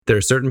there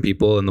are certain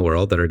people in the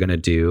world that are going to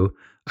do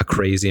a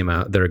crazy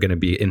amount, that are going to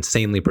be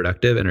insanely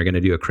productive and are going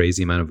to do a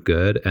crazy amount of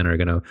good and are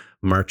going to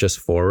march us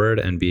forward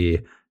and be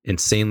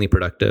insanely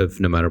productive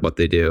no matter what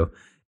they do.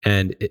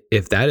 And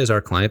if that is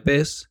our client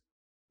base,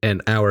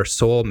 and our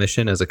sole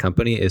mission as a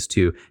company is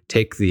to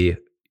take the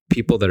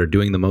people that are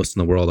doing the most in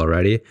the world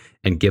already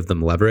and give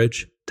them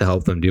leverage to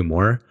help them do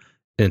more,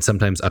 and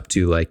sometimes up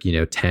to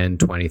 10,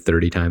 20,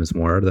 30 times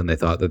more than they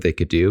thought that they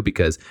could do,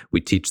 because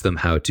we teach them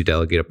how to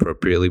delegate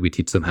appropriately. We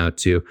teach them how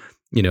to,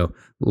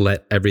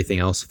 let everything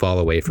else fall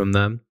away from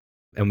them.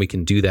 And we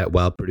can do that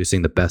while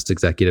producing the best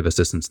executive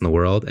assistants in the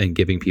world and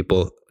giving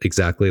people,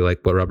 exactly like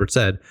what Robert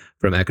said,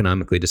 from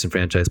economically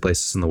disenfranchised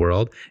places in the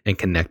world, and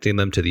connecting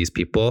them to these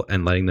people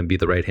and letting them be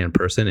the right-hand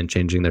person and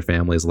changing their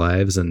families'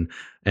 lives and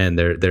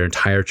their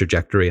entire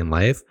trajectory in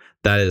life.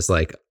 That is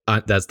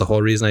that's the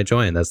whole reason I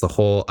joined.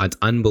 It's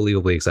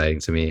unbelievably exciting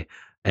to me.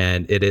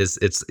 And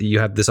you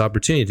have this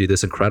opportunity to do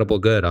this incredible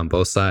good on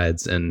both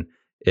sides. And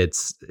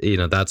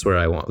that's what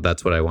I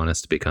want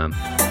us to become.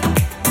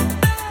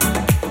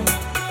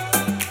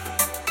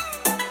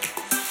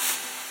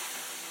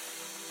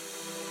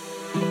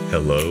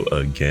 Hello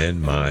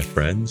again, my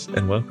friends,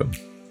 and welcome.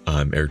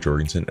 I'm Eric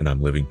Jorgensen, and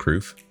I'm living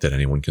proof that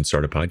anyone can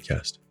start a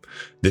podcast.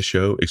 This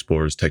show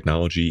explores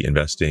technology,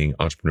 investing,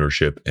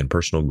 entrepreneurship, and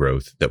personal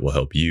growth that will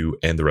help you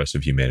and the rest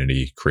of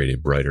humanity create a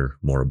brighter,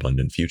 more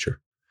abundant future.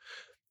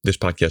 This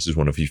podcast is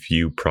one of the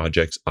few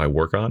projects I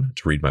work on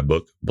to read my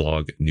book,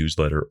 blog,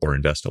 newsletter, or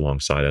invest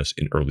alongside us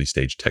in early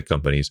stage tech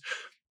companies.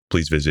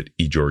 Please visit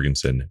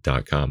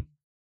ejorgensen.com.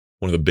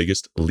 One of the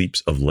biggest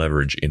leaps of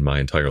leverage in my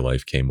entire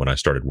life came when I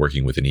started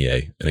working with an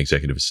EA, an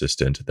executive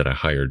assistant that I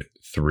hired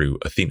through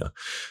Athena.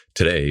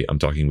 Today, I'm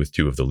talking with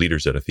two of the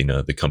leaders at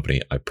Athena, the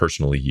company I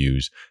personally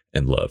use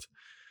and love.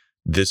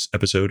 This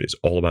episode is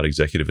all about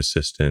executive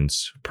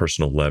assistants,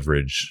 personal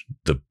leverage,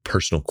 the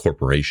personal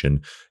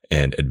corporation,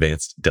 and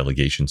advanced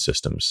delegation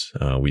systems.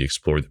 We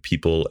explore the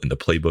people and the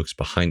playbooks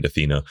behind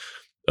Athena,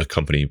 a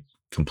company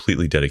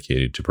completely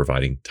dedicated to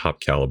providing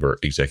top caliber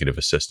executive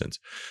assistants.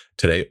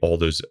 Today, all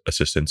those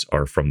assistants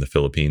are from the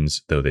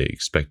Philippines, though they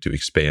expect to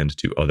expand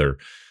to other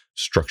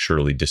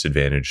structurally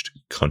disadvantaged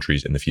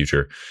countries in the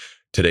future.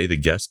 Today, the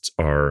guests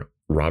are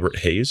Robert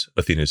Hayes,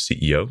 Athena's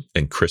CEO,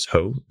 and Chris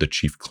Ho, the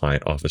Chief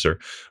Client Officer.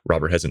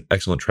 Robert has an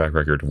excellent track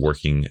record of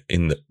working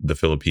in the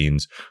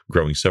Philippines,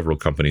 growing several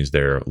companies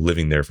there,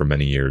 living there for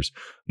many years.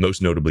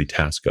 Most notably,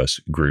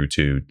 TaskUs grew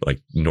to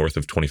north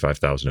of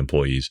 25,000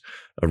 employees,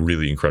 a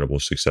really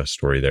incredible success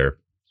story there.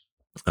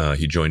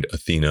 He joined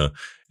Athena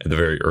at the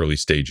very early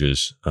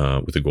stages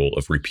with the goal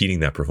of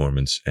repeating that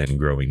performance and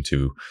growing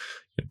to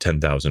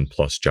 10,000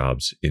 plus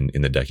jobs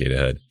in the decade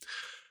ahead.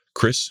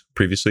 Chris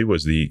previously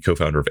was the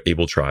co-founder of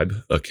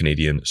AbleTribe, a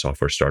Canadian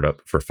software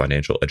startup for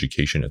financial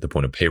education at the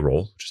point of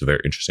payroll, which is a very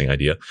interesting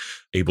idea.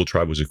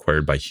 AbleTribe was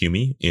acquired by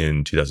Humi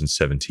in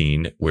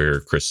 2017,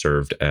 where Chris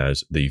served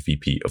as the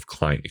VP of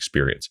Client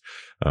Experience.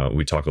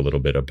 We talk a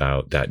little bit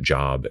about that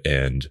job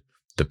and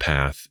the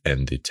path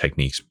and the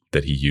techniques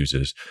that he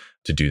uses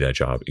to do that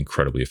job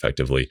incredibly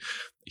effectively.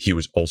 He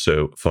was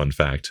also, fun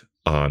fact,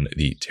 on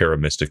the Terra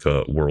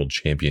Mystica World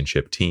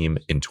Championship team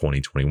in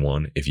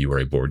 2021. If you are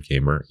a board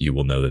gamer, you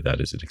will know that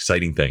that is an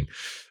exciting thing.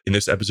 In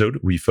this episode,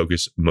 we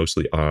focus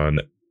mostly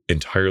on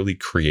entirely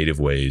creative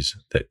ways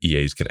that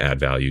EAs can add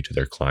value to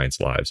their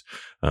clients' lives.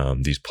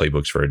 These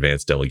playbooks for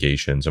advanced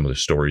delegation, some of the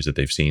stories that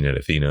they've seen at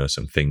Athena,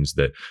 some things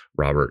that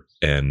Robert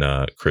and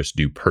Chris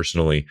do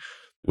personally,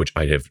 which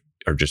I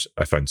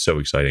find so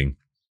exciting.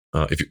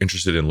 If you're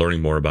interested in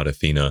learning more about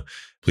Athena,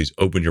 please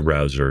open your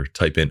browser,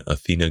 type in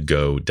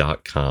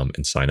athenago.com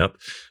and sign up.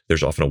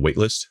 There's often a wait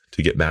list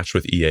to get matched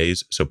with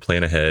EAs, so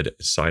plan ahead,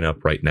 sign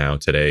up right now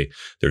today.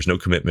 There's no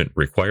commitment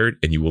required,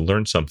 and you will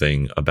learn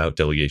something about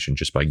delegation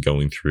just by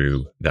going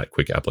through that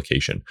quick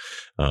application.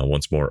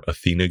 Once more,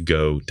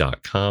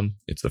 athenago.com.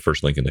 It's the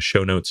first link in the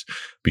show notes.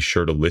 Be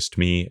sure to list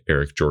me,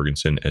 Eric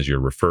Jorgensen, as your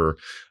refer.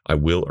 I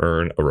will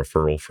earn a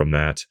referral from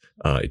that.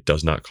 It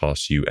does not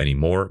cost you any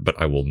more, but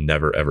I will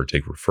never, ever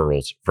take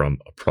referrals from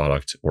a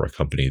product or a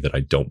company that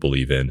I don't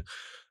believe in.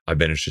 I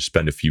managed to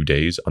spend a few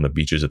days on the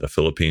beaches of the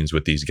Philippines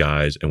with these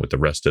guys and with the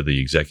rest of the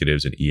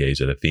executives and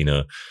EAs at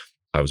Athena.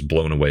 I was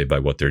blown away by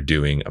what they're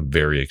doing. I'm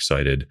very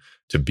excited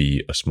to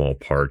be a small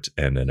part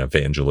and an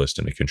evangelist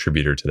and a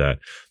contributor to that.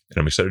 And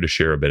I'm excited to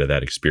share a bit of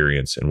that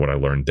experience and what I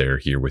learned there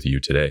here with you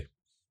today.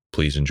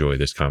 Please enjoy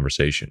this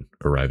conversation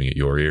arriving at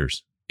your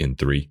ears in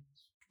 3,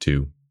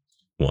 2,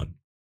 1.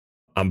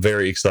 I'm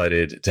very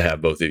excited to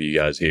have both of you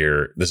guys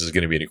here. This is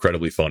going to be an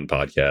incredibly fun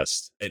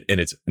podcast, and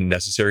it's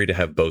necessary to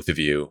have both of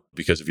you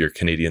because of your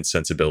Canadian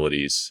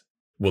sensibilities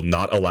will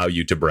not allow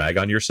you to brag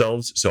on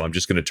yourselves. So I'm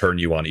just going to turn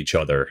you on each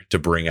other to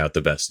bring out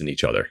the best in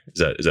each other.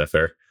 Is that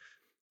fair?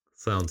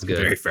 Sounds good.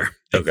 Very fair.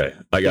 Okay.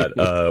 we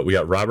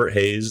got Robert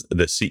Hayes,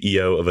 the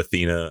CEO of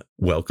Athena.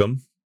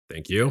 Welcome.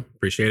 Thank you.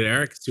 Appreciate it,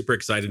 Eric. Super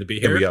excited to be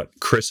And here. we got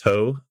Chris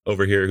Ho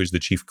over here, who's the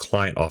Chief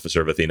Client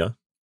Officer of Athena.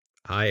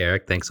 Hi,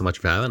 Eric. Thanks so much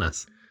for having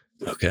us.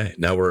 Okay.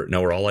 Now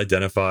we're all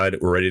identified.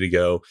 We're ready to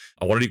go.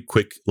 I want to do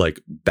quick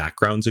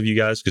backgrounds of you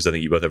guys because I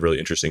think you both have really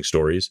interesting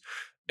stories.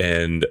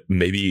 And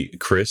maybe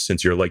Chris,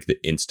 since you're the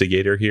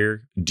instigator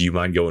here, do you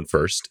mind going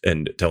first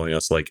and telling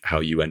us how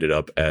you ended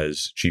up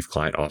as Chief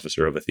Client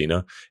Officer of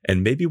Athena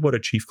and maybe what a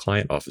Chief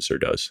Client Officer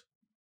does?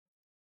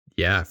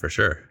 Yeah, for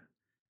sure.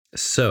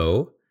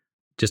 So,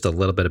 just a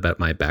little bit about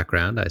my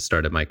background. I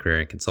started my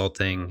career in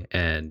consulting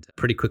and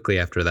pretty quickly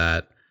after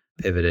that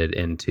pivoted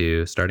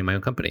into starting my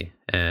own company.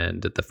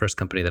 And the first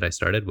company that I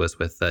started was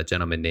with a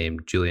gentleman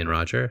named Julian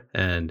Roger.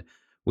 And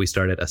we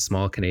started a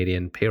small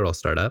Canadian payroll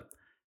startup.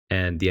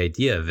 And the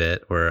idea of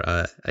it, or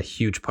a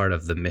huge part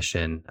of the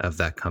mission of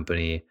that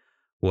company,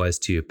 was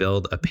to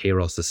build a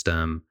payroll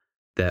system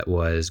that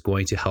was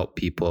going to help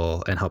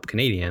people and help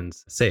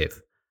Canadians save.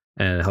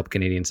 And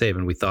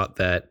we thought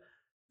that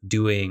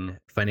doing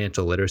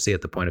financial literacy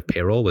at the point of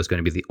payroll was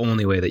going to be the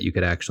only way that you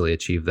could actually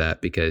achieve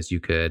that, because you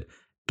could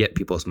get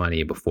people's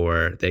money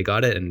before they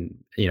got it and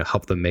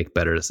help them make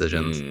better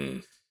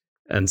decisions.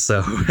 And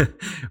so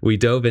we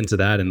dove into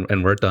that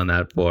and worked on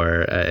that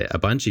for a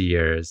bunch of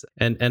years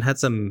and had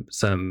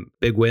some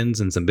big wins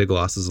and some big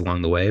losses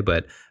along the way,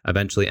 but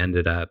eventually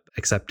ended up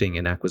accepting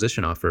an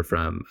acquisition offer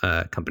from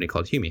a company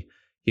called Humi.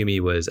 Humi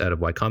was out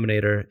of Y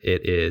Combinator.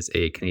 It is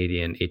a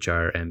Canadian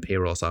HR and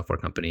payroll software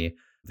company,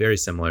 very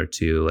similar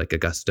to like a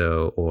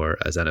Gusto or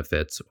a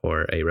Zenefits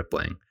or a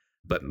Rippling,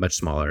 but much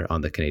smaller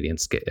on the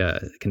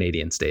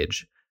Canadian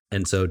stage.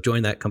 And so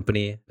joined that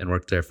company and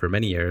worked there for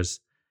many years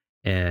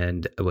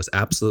and was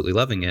absolutely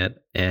loving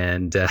it.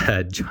 And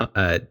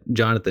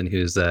Jonathan,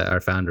 who's our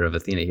founder of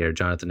Athena here,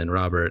 Jonathan and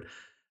Robert,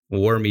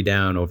 wore me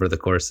down over the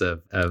course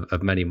of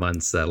many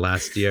months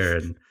last year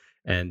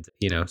and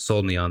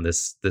sold me on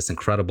this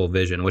incredible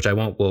vision, which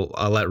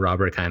I'll let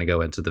Robert kind of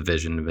go into the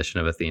vision and mission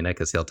of Athena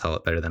because he'll tell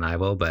it better than I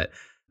will. But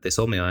they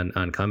sold me on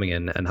coming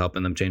in and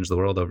helping them change the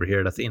world over here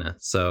at Athena.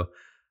 So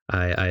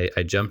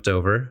I jumped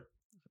over.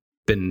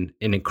 Been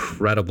an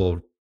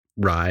incredible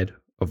ride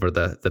over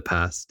the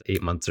past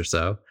 8 months or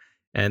so.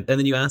 And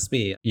then you asked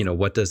me,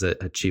 what does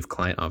a chief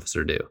client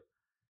officer do?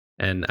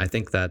 And I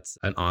think that's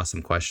an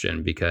awesome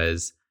question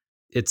because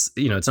it's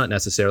not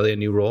necessarily a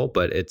new role,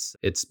 but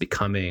it's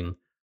becoming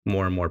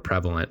more and more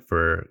prevalent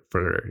for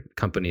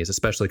companies,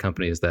 especially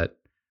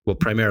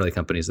primarily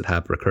companies that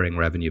have recurring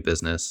revenue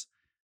business.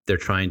 They're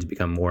trying to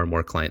become more and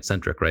more client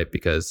centric, right?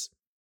 Because,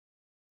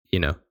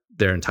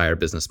 their entire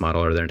business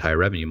model or their entire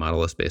revenue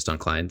model is based on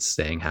clients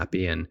staying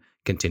happy and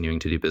continuing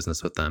to do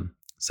business with them.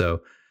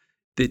 So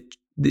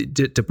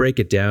to break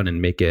it down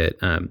and make it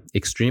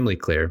extremely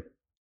clear,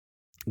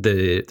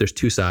 there's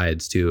two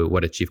sides to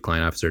what a chief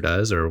client officer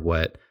does, or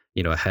what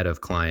a head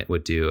of client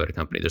would do at a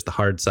company. There's the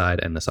hard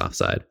side and the soft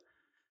side.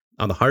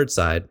 On the hard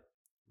side,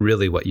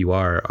 really what you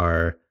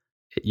are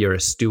you're a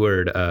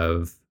steward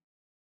of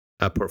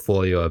a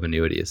portfolio of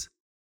annuities,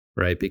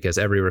 right? Because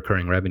every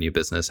recurring revenue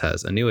business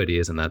has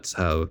annuities, and that's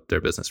how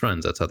their business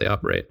runs. That's how they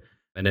operate.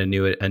 An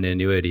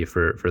annuity,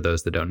 for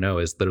those that don't know,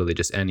 is literally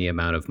just any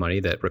amount of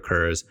money that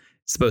recurs.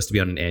 It's supposed to be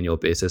on an annual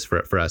basis.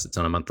 For us, it's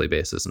on a monthly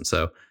basis. And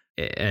so,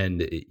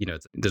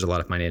 there's a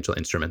lot of financial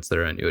instruments that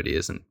are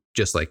annuities. And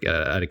just like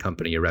at a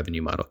company, your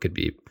revenue model could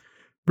be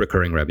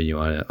recurring revenue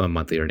on a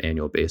monthly or an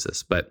annual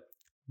basis. But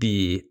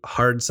the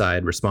hard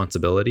side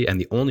responsibility, and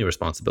the only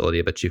responsibility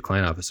of a chief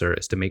client officer,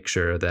 is to make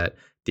sure that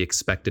the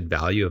expected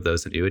value of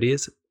those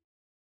annuities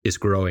is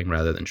growing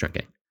rather than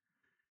shrinking.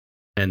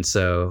 And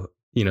so,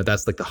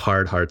 that's like the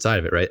hard side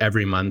of it, right?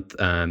 Every month,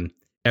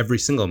 every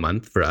single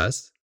month for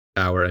us,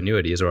 our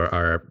annuities or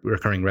our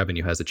recurring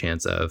revenue has a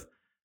chance of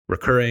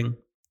recurring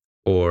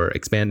or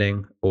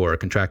expanding or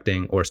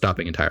contracting or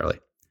stopping entirely,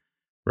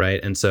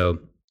 right? And so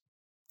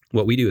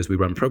what we do is we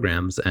run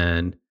programs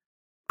and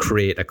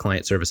create a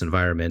client service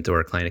environment or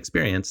a client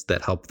experience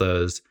that help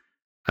those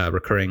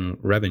recurring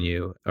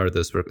revenue or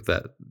those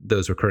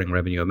recurring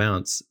revenue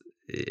amounts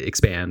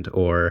expand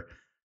or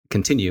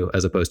continue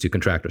as opposed to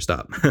contract or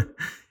stop.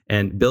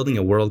 And building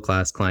a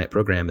world-class client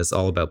program is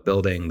all about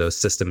building those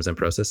systems and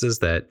processes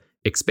that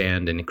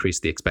expand and increase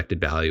the expected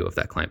value of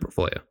that client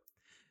portfolio.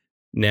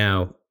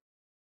 Now,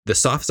 the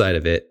soft side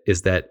of it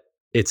is that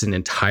it's an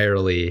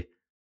entirely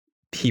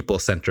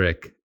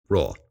people-centric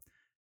role.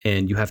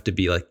 And you have to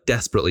be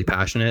desperately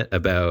passionate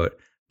about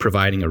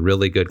providing a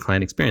really good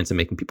client experience and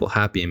making people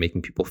happy and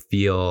making people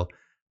feel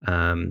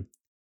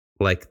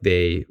like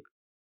they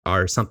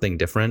are something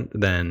different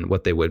than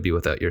what they would be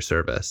without your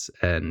service.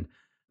 And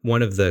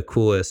one of the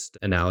coolest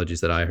analogies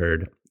that I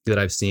heard, that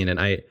I've seen, and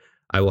I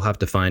will have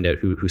to find out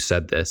who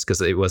said this because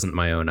it wasn't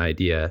my own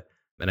idea,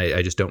 and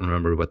I just don't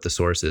remember what the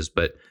source is.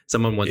 But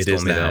someone once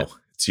told me that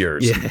it's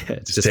yours. Yeah,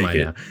 it's just mine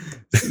now.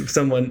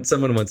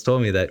 Someone once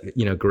told me that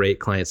great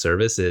client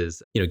service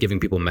is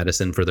giving people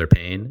medicine for their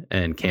pain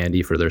and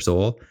candy for their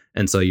soul,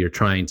 and so you're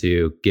trying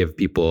to give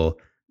people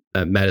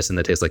medicine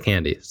that tastes like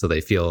candy, so they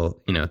feel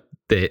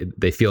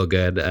they feel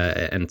good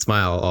and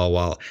smile all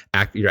while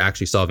you're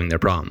actually solving their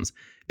problems.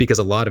 Because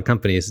a lot of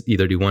companies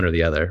either do one or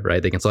the other,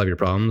 right? They can solve your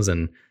problems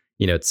and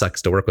it sucks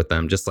to work with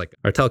them, just like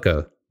our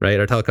telco. right?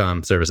 Our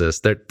telecom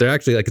services, they're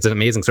actually like, it's an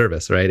amazing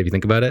service, right? If you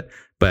think about it,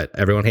 but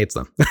everyone hates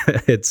them.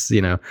 It's,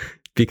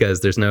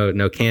 because there's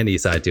no candy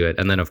side to it.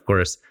 And then of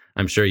course,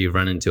 I'm sure you've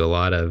run into a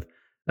lot of,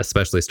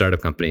 especially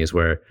startup companies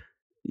where,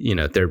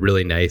 they're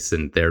really nice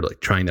and they're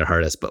like trying their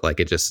hardest, but like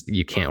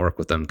you can't work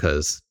with them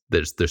because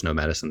there's no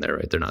medicine there,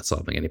 right? They're not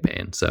solving any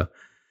pain. So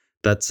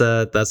that's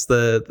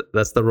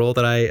the role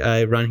that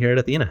I run here at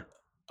Athena.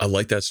 I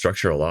like that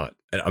structure a lot.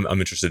 And I'm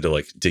interested to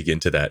like dig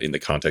into that in the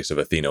context of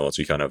Athena once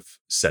we kind of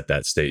set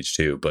that stage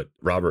too. But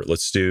Robert,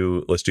 let's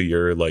do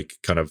your like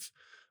kind of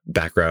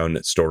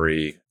background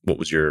story. What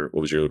was your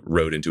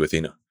road into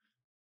Athena?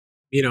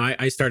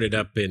 I started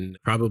up in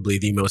probably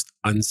the most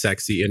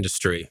unsexy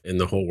industry in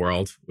the whole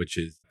world, which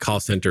is call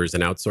centers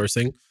and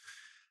outsourcing.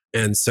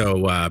 And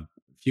so a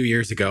few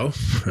years ago,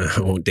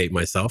 I won't date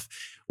myself,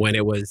 when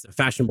it was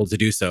fashionable to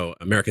do so,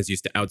 Americans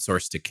used to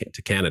outsource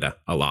to Canada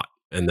a lot.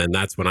 And then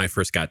that's when I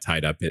first got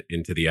tied up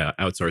into the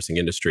outsourcing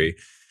industry.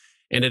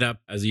 Ended up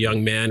as a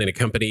young man in a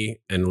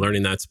company and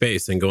learning that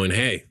space and going,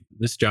 hey,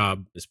 this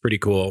job is pretty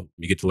cool.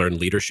 You get to learn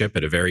leadership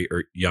at a very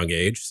young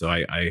age. So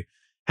I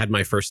had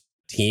my first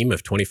team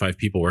of 25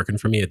 people working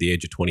for me at the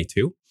age of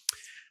 22.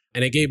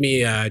 And it gave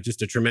me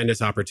just a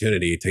tremendous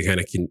opportunity to kind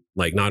of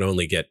like not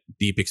only get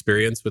deep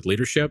experience with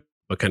leadership,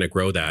 but kind of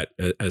grow that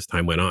as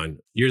time went on.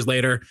 Years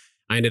later,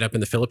 I ended up in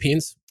the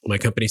Philippines. My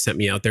company sent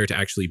me out there to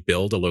actually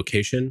build a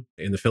location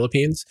in the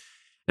Philippines.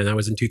 And that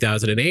was in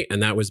 2008.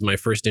 And that was my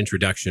first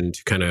introduction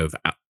to kind of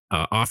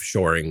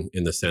offshoring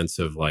in the sense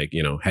of like,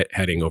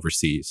 heading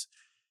overseas.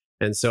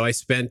 And so I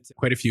spent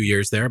quite a few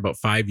years there, about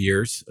 5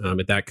 years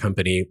at that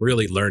company,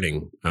 really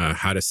learning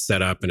how to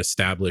set up and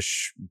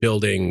establish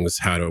buildings,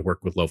 how to work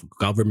with local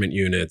government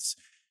units,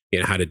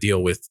 how to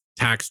deal with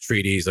tax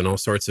treaties and all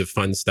sorts of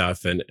fun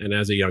stuff. And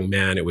as a young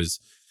man, it was,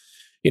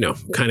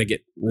 kind of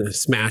get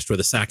smashed with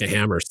a sack of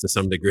hammers to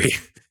some degree.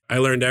 I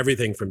learned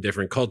everything from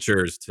different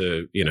cultures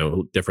to,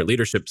 different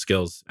leadership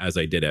skills as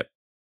I did it.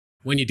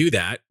 When you do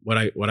that, what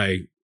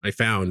I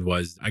found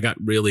was I got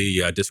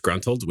really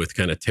disgruntled with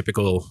kind of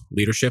typical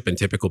leadership and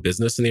typical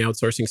business in the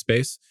outsourcing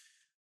space.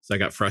 So I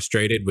got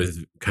frustrated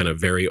with kind of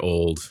very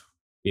old,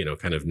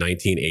 kind of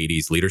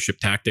 1980s leadership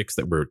tactics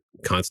that were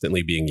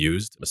constantly being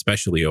used,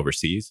 especially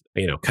overseas,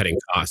 cutting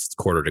costs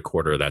quarter to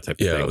quarter, that type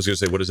of thing. Yeah, I was going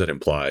to say, what does that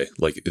imply?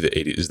 Like the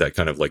 80s, is that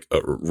kind of like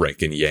a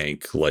rank and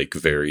yank, like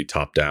very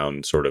top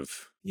down sort of?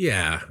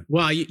 Yeah.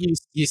 Well,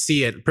 you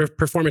see it.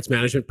 Performance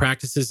management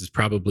practices is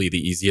probably the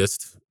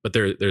easiest, but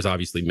there's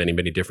obviously many,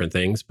 many different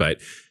things.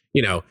 But,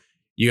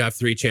 you have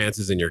 3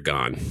 chances and you're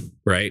gone,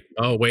 right?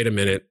 Oh, wait a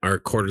minute. Our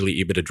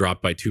quarterly EBITDA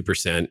dropped by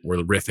 2%. We're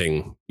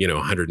riffing,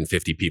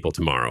 150 people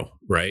tomorrow,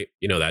 right?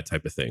 That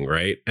type of thing,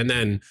 right? And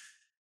then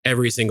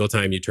every single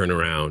time you turn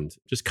around,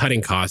 just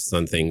cutting costs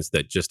on things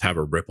that just have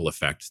a ripple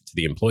effect to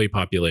the employee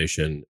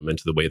population and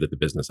to the way that the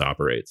business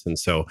operates. And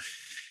so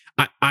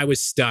I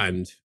was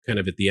stunned kind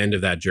of at the end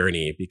of that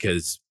journey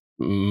because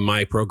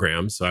my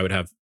program, so I would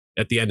have,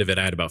 at the end of it,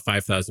 I had about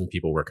 5,000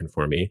 people working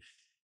for me.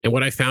 And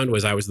what I found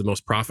was I was the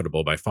most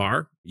profitable by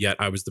far, yet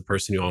I was the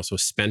person who also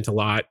spent a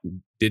lot,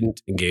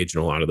 didn't engage in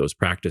a lot of those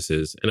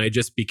practices. And I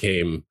just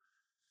became,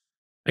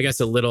 I guess,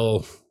 a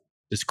little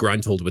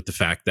disgruntled with the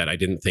fact that I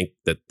didn't think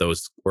that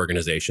those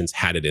organizations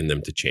had it in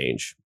them to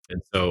change.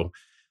 And so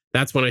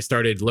that's when I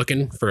started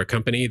looking for a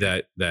company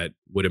that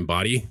would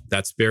embody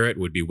that spirit,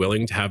 would be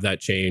willing to have that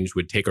change,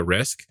 would take a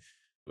risk.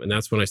 And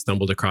that's when I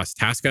stumbled across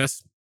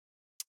TaskUs,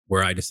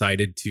 where I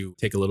decided to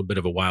take a little bit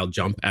of a wild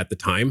jump at the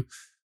time.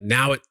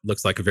 Now it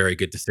looks like a very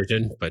good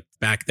decision, but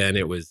back then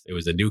it was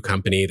a new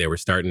company. They were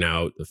starting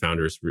out. The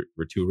founders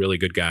were 2 really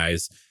good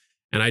guys,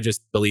 and I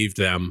just believed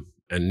them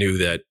and knew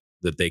that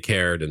they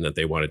cared and that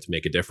they wanted to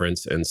make a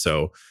difference. And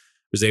so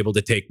was able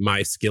to take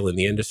my skill in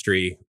the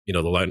industry,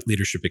 the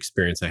leadership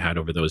experience I had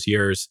over those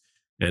years,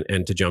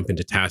 and to jump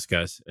into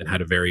TaskUs, and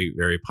had a very,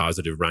 very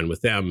positive run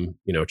with them,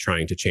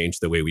 trying to change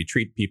the way we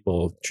treat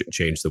people,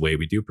 change the way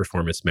we do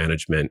performance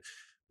management,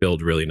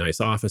 build really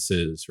nice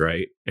offices,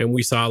 right? And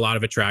we saw a lot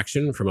of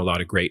attraction from a lot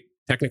of great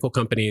technical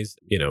companies.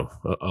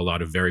 A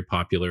lot of very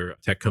popular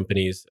tech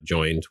companies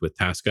joined with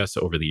TaskUs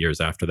over the years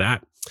after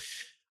that.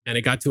 And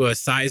it got to a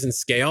size and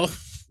scale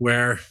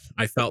where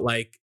I felt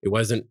like it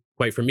wasn't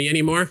quite for me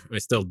anymore. I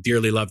still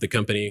dearly love the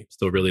company,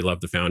 still really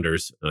love the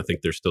founders. I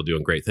think they're still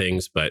doing great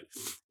things, but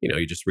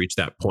you just reach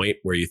that point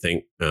where you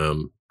think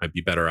I'd be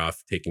better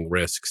off taking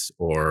risks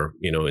or,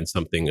 in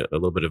something a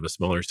little bit of a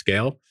smaller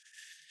scale.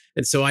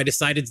 And so I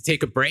decided to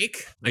take a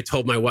break. I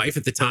told my wife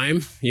at the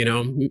time,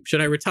 should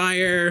I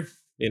retire?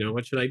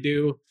 What should I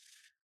do?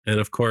 And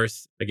of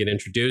course, I get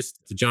introduced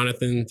to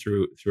Jonathan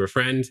through a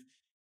friend.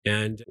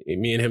 And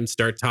me and him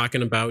start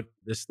talking about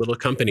this little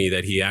company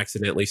that he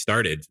accidentally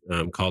started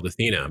called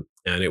Athena.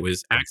 And it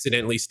was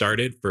accidentally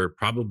started for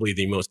probably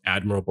the most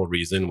admirable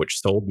reason, which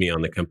sold me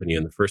on the company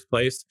in the first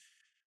place,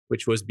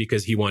 which was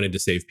because he wanted to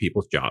save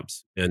people's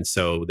jobs. And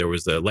so there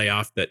was a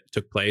layoff that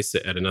took place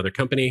at another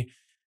company.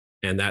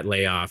 And that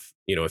layoff,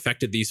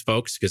 affected these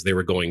folks because they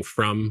were going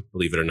from,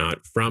 believe it or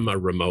not, from a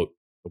remote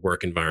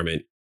work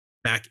environment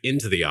back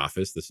into the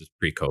office. This is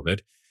pre-COVID.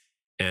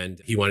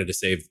 and he wanted to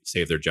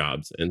save their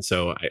jobs. And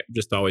so I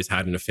just always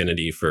had an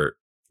affinity for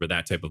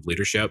that type of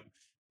leadership.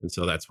 And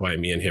so that's why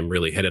me and him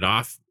really hit it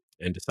off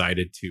and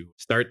decided to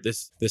start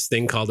this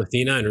thing called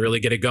Athena and really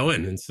get it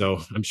going. And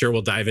so I'm sure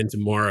we'll dive into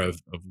more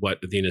of what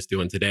Athena's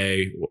doing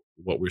today,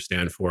 what we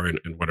stand for, and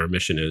what our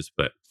mission is.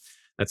 But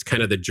that's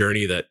kind of the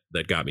journey that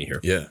got me here.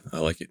 Yeah, I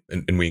like it.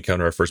 And we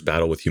encounter our first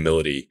battle with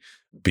humility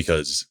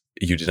because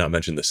you did not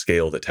mention the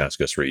scale that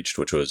TaskUs reached,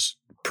 which was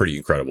pretty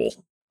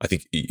incredible. I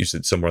think you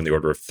said somewhere on the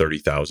order of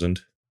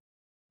 30,000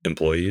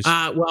 employees.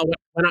 Well,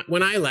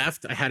 when I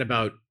left, I had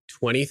about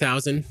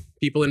 20,000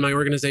 people in my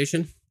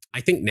organization.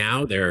 I think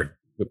now they're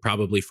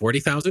probably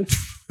 40,000.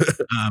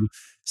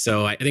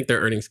 So I think their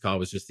earnings call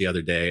was just the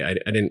other day. I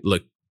didn't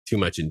look too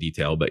much in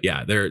detail, but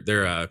yeah,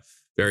 they're a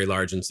very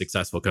large and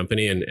successful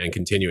company and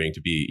continuing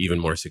to be even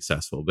more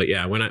successful. But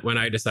yeah, when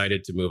I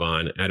decided to move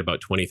on, I had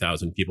about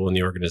 20,000 people in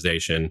the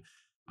organization.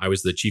 I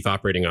was the chief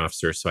operating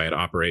officer, so I had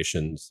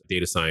operations,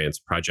 data science,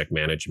 project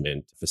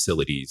management,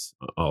 facilities,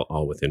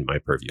 all within my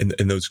purview.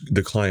 And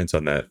the clients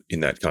in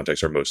that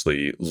context are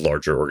mostly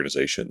larger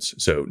organizations,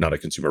 so not a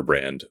consumer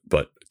brand,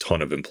 but a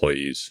ton of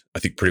employees. I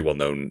think pretty well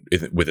known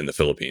within the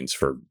Philippines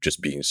for just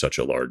being such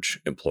a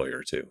large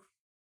employer too.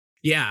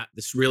 Yeah,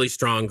 this really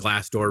strong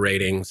Glassdoor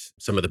ratings,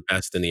 some of the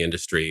best in the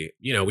industry.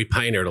 We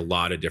pioneered a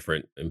lot of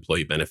different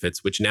employee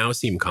benefits, which now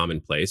seem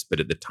commonplace,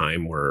 but at the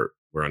time were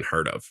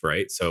unheard of,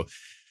 right? So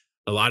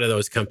a lot of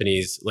those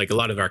companies, like a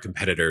lot of our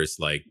competitors,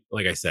 like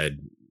I said,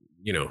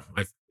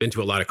 I've been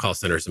to a lot of call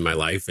centers in my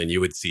life, and you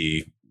would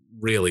see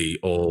really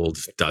old,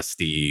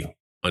 dusty,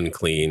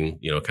 unclean,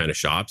 kind of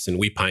shops. And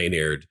we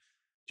pioneered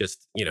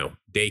just,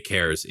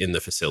 daycares in the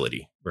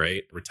facility,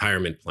 right?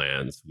 Retirement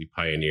plans. We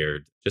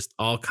pioneered just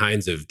all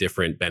kinds of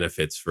different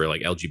benefits for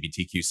like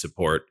LGBTQ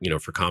support,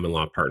 for common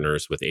law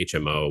partners with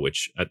HMO,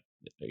 which,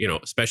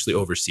 especially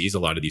overseas, a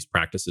lot of these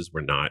practices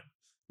were not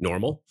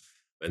normal.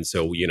 And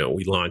so,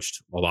 we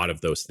launched a lot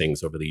of those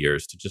things over the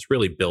years to just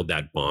really build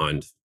that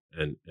bond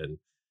and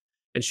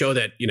show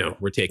that,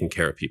 we're taking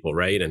care of people,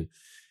 right? And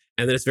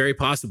that it's very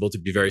possible to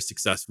be very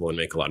successful and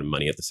make a lot of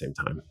money at the same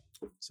time.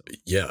 So.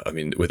 Yeah, I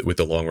mean, with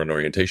the long run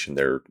orientation,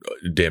 they're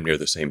damn near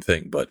the same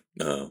thing, but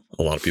a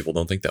lot of people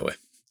don't think that way.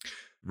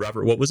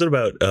 Robert, what was it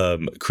about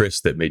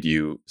Chris that made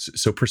you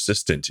so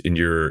persistent in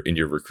your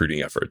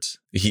recruiting efforts?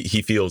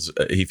 He feels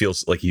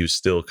like he was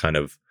still kind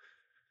of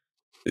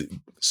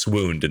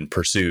swooned and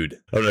pursued.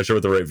 I'm not sure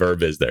what the right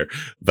verb is there,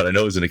 but I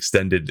know it was an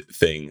extended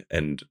thing,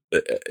 and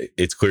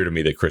it's clear to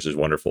me that Chris is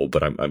wonderful.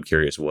 But I'm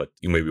curious what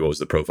was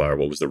the profile, or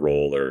what was the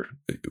role, or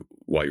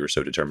why you were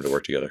so determined to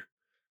work together.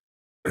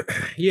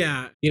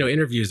 Yeah,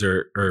 interviews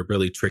are a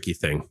really tricky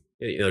thing.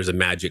 There's a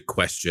magic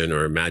question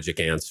or a magic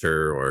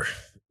answer, or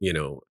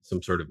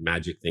some sort of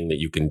magic thing that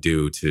you can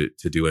do to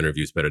do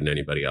interviews better than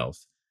anybody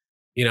else.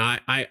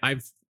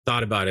 I've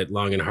thought about it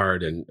long and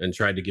hard and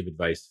tried to give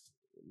advice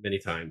many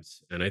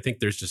times. And I think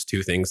there's just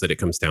two things that it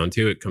comes down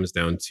to. It comes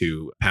down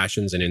to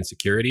passions and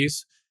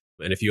insecurities.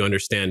 And if you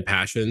understand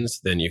passions,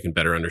 then you can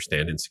better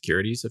understand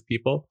insecurities of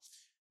people.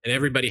 And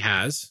everybody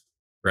has,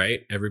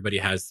 right? Everybody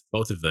has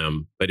both of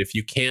them. But if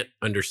you can't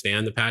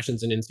understand the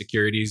passions and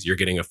insecurities, you're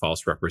getting a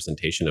false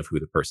representation of who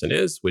the person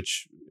is,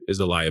 which is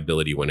a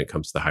liability when it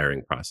comes to the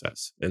hiring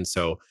process. And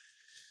so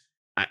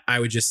I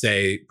would just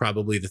say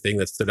probably the thing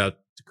that stood out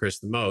to Chris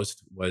the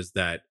most was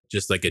that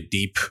just like a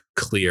deep,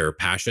 clear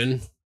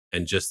passion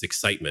and just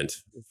excitement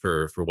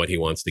for what he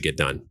wants to get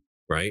done,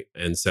 right?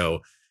 And so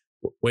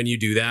when you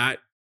do that,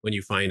 when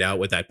you find out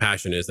what that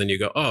passion is, then you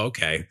go, oh,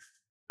 okay,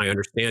 I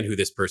understand who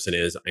this person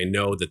is. I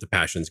know that the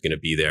passion's going to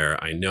be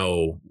there. I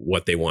know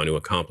what they want to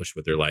accomplish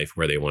with their life,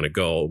 where they want to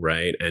go,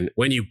 right? And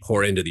when you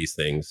pour into these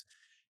things,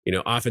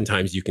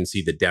 oftentimes you can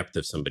see the depth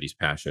of somebody's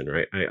passion,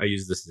 right? I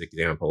use this as an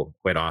example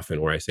quite often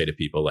where I say to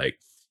people, like,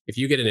 if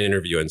you get an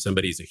interview and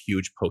somebody's a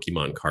huge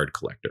Pokemon card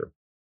collector,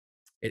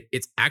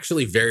 it's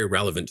actually very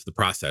relevant to the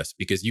process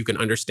because you can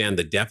understand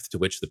the depth to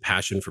which the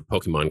passion for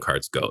Pokemon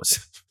cards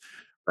goes,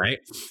 right?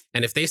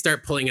 And if they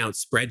start pulling out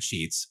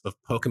spreadsheets of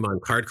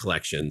Pokemon card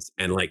collections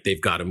and like they've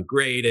got them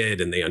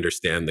graded and they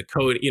understand the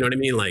code, you know what I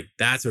mean? Like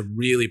that's a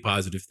really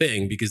positive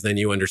thing because then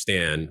you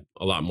understand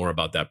a lot more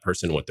about that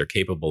person, what they're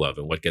capable of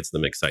and what gets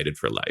them excited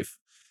for life.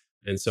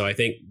 And so I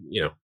think,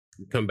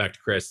 come back to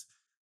Chris,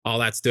 all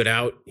that stood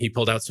out. He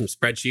pulled out some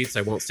spreadsheets.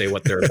 I won't say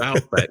what they're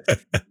about, but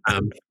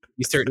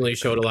he certainly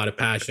showed a lot of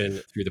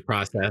passion through the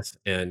process.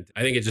 And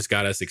I think it just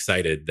got us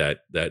excited that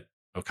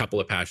a couple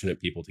of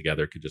passionate people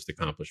together could just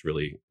accomplish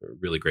really,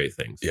 really great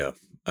things. Yeah,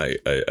 I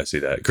see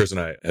that. Chris and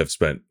I have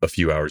spent a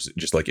few hours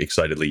just like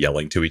excitedly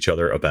yelling to each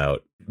other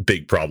about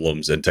big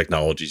problems and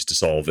technologies to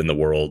solve in the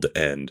world.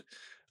 And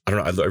I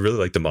don't know, I really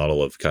like the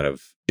model of kind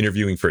of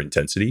interviewing for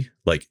intensity.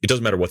 Like it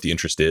doesn't matter what the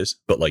interest is,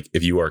 but like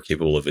if you are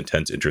capable of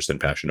intense interest and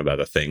passion about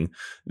a thing,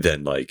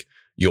 then like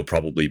you'll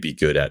probably be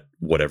good at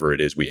whatever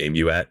it is we aim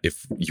you at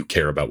if you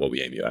care about what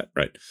we aim you at,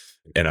 right?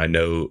 And I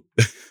know,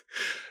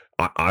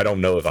 I don't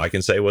know if I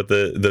can say what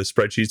the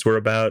spreadsheets were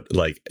about.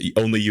 Like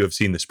only you have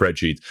seen the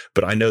spreadsheets,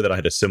 but I know that I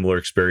had a similar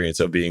experience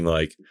of being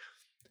like,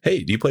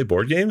 hey, do you play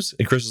board games?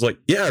 And Chris was like,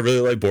 yeah, I really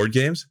like board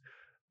games.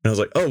 And I was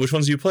like, oh, which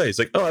ones do you play? He's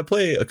like, oh, I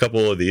play a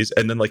couple of these.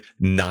 And then like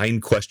 9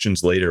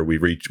 questions later,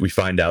 we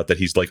find out that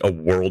he's like a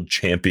world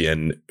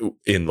champion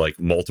in like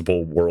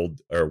multiple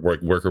world or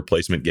worker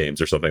placement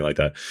games or something like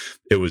that.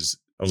 I was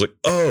like,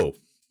 oh,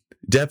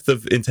 depth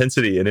of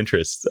intensity and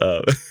interest.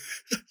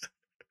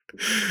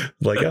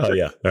 Like, oh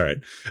yeah, all right.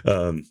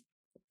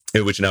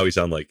 In which now we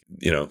sound like,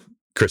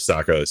 Chris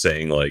Sacco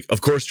saying like,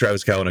 of course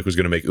Travis Kalanick was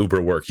going to make Uber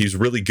work. He's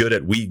really good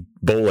at Wii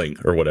bowling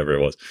or whatever it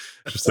was.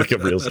 Just like a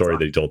real story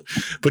that he told,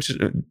 which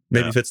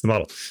maybe fits the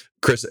model.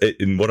 Chris,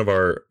 in one of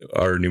our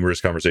numerous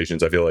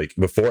conversations, I feel like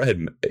before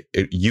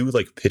you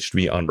like pitched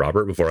me on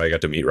Robert before I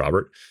got to meet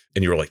Robert,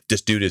 and you were like,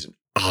 this dude is an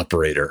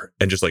operator,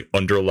 and just like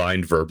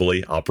underlined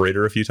verbally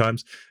operator a few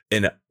times.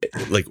 And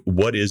like,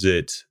 what is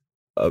it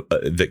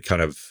that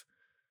kind of,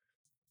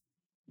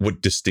 what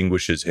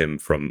distinguishes him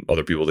from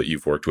other people that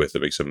you've worked with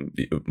that makes him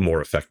more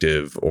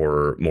effective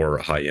or more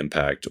high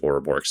impact or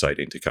more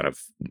exciting to kind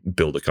of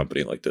build a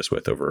company like this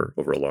with over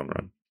a long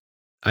run?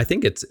 I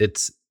think it's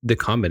the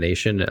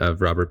combination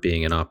of Robert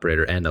being an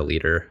operator and a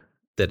leader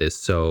that is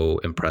so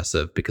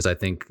impressive, because I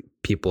think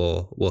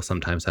people will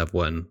sometimes have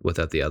one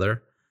without the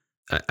other.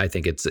 I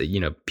think it's,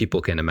 people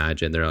can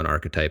imagine their own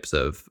archetypes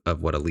of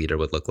what a leader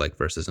would look like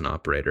versus an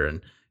operator, and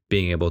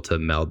being able to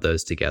meld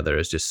those together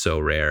is just so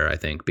rare, I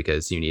think,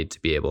 because you need to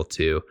be able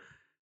to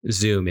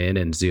zoom in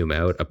and zoom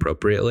out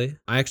appropriately.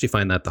 I actually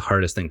find that the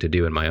hardest thing to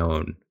do in my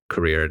own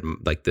career,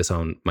 like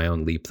my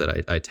own leap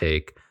that I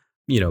take,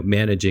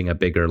 managing a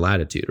bigger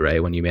latitude,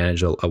 right? When you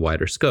manage a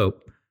wider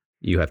scope,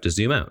 you have to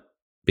zoom out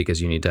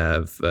because you need to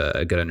have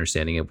a good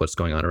understanding of what's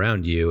going on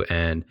around you.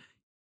 And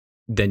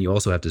then you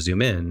also have to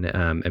zoom in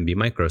and be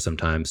micro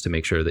sometimes to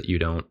make sure that you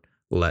don't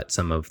let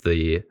some of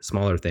the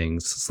smaller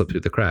things slip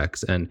through the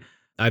cracks. And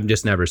I've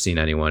just never seen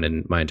anyone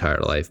in my entire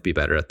life be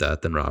better at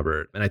that than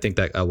Robert. And I think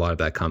that a lot of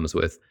that comes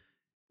with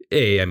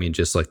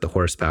just like the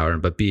horsepower,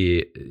 but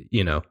B,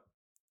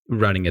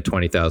 running a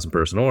 20,000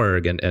 person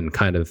org and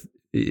kind of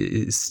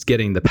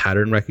getting the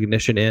pattern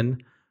recognition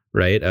in,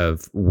 right,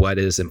 of what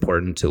is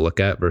important to look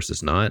at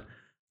versus not.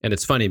 And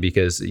it's funny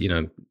because,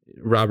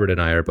 Robert and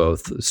I are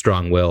both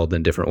strong-willed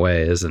in different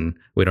ways, and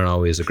we don't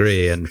always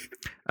agree. And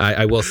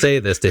I will say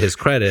this to his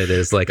credit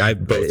is like,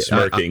 both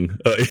smirking.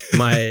 If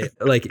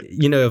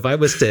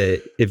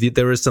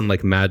there was some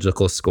like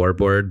magical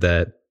scoreboard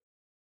that,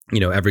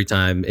 every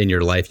time in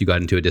your life you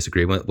got into a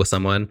disagreement with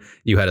someone,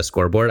 you had a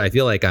scoreboard. I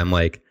feel like I'm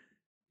like,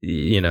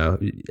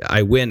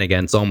 I win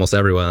against almost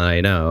everyone that I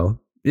know.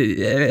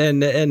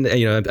 And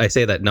I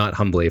say that not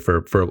humbly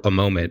for a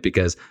moment,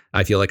 because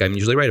I feel like I'm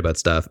usually right about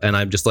stuff, and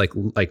I'm just like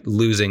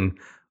losing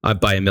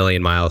by a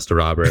million miles to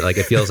Robert. Like,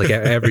 it feels like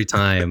every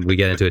time we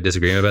get into a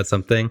disagreement about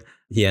something,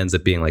 he ends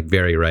up being like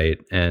very right,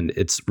 and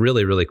it's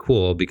really, really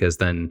cool, because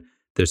then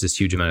there's this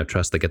huge amount of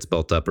trust that gets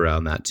built up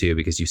around that too,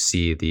 because you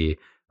see the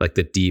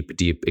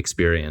deep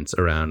experience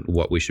around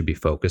what we should be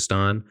focused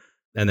on,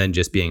 and then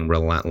just being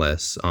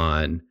relentless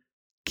on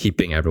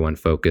keeping everyone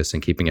focused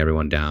and keeping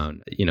everyone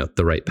down,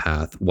 the right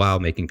path, while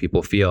making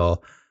people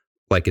feel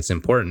like it's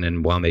important,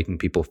 and while making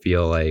people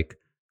feel like,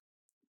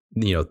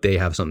 they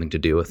have something to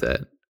do with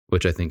it,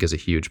 which I think is a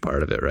huge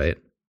part of it, right?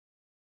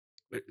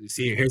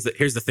 See, here's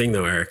the thing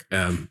though, Eric.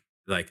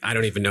 I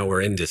don't even know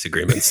we're in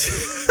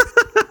disagreements.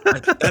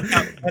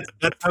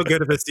 That's how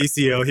good of a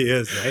CCO he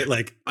is, right?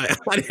 Like,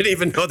 I didn't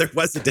even know there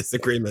was a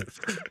disagreement.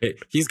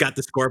 He's got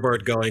the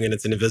scoreboard going, and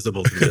it's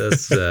invisible to me.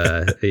 That's,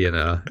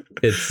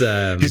 it's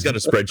he's got a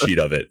spreadsheet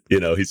of it.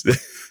 He's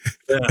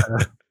yeah,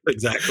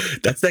 exactly.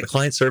 That's that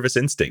client service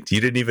instinct. You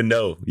didn't even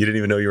know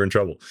you were in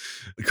trouble.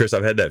 Chris,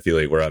 I've had that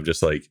feeling where I'm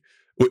just like,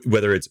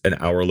 whether it's an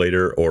hour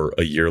later or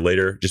a year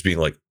later, just being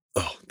like,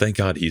 oh, thank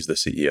God he's the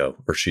CEO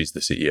or she's the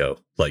CEO.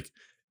 Like,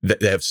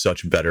 they have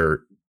such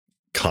better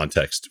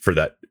context for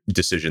that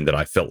decision that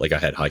I felt like I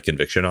had high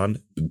conviction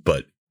on,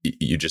 but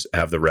you just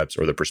have the reps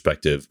or the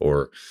perspective,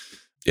 or,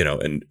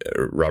 and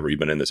Robert, you've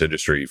been in this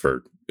industry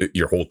for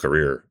your whole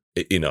career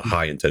in a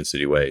high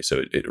intensity way.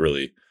 So it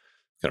really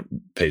kind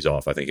of pays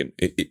off, I think,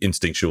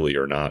 instinctually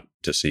or not,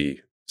 to see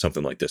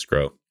something like this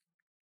grow.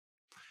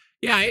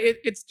 Yeah,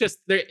 it's just,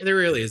 there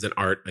really is an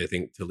art, I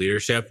think, to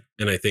leadership.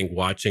 And I think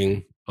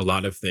watching a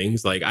lot of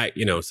things, like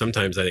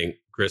sometimes I think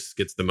Chris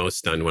gets the most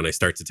stunned when I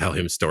start to tell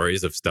him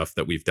stories of stuff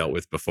that we've dealt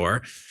with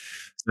before.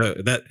 So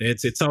that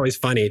it's always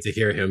funny to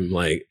hear him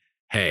like,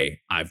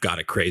 hey, I've got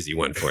a crazy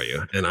one for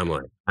you. And I'm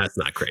like, that's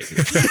not crazy.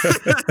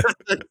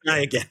 Try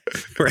again.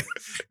 Right.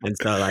 And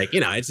so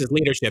it's just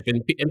leadership,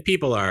 and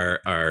people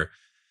are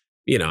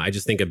I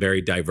just think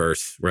very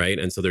diverse, right?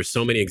 And so there's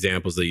so many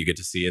examples that you get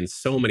to see, and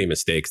so many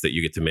mistakes that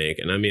you get to make.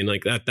 And I mean,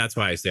 like that's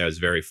why I say I was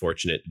very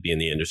fortunate to be in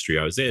the industry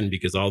I was in,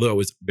 because although it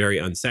was very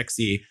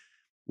unsexy,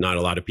 not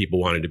a lot of people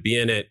wanted to be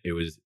in it. It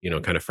was,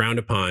 kind of frowned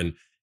upon.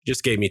 It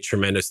just gave me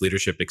tremendous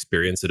leadership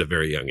experience at a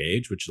very young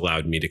age, which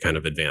allowed me to kind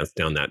of advance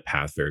down that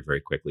path very,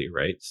 very quickly,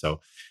 right? So,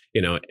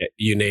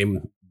 you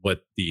name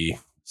what the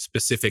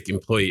specific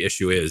employee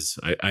issue is,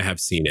 I have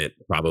seen it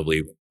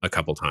probably a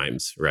couple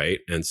times, right?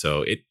 And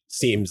so it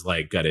seems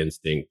like gut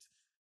instinct,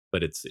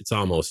 but it's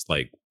almost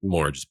like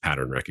more just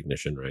pattern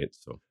recognition, right?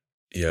 So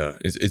Yeah,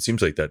 it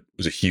seems like that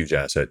was a huge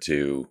asset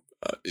to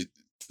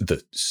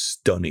the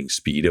stunning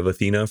speed of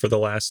Athena for the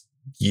last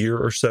year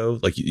or so.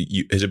 Like,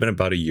 has it been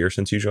about a year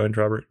since you joined,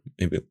 Robert?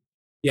 Maybe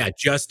Yeah,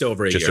 just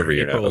over a just year. over a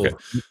year now. Okay.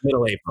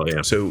 Middle April.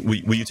 Yeah. So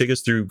will you take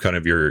us through kind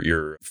of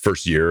your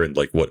first year and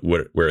like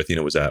where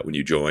Athena was at when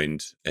you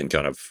joined, and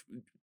kind of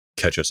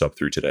catch us up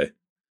through today?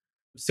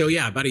 So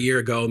yeah, about a year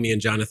ago, me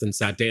and Jonathan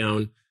sat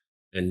down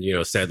and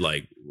said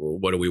like, well,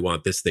 what do we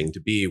want this thing to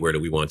be? Where do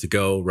we want to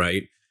go?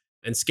 Right.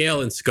 And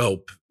scale and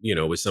scope,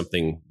 was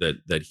something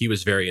that he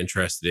was very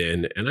interested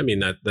in. And I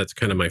mean, that's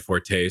kind of my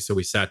forte. So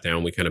we sat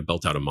down, we kind of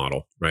built out a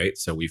model, right?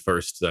 So we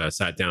first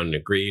sat down and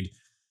agreed.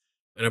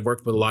 And I've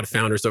worked with a lot of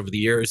founders over the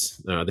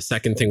years. The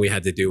second thing we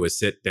had to do was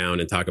sit down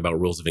and talk about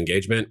rules of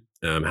engagement,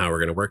 how we're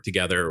going to work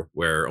together,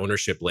 where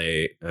ownership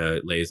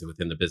lays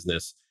within the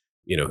business,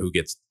 who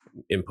gets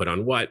input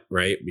on what,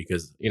 right?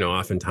 Because,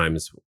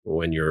 oftentimes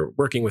when you're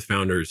working with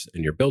founders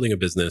and you're building a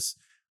business,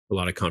 a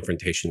lot of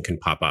confrontation can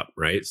pop up,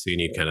 right? So you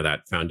need kind of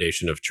that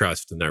foundation of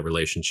trust and that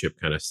relationship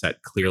kind of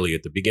set clearly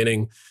at the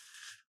beginning.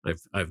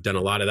 I've done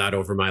a lot of that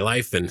over my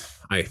life, and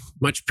I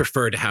much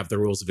prefer to have the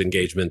rules of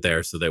engagement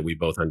there so that we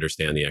both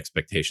understand the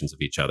expectations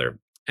of each other.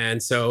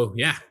 And so,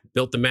 yeah,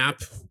 built the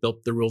map,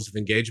 built the rules of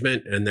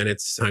engagement, and then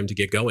it's time to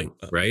get going,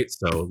 right?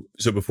 So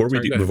before we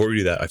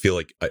do that, I feel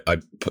like I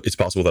it's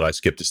possible that I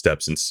skipped a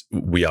step, since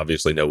we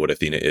obviously know what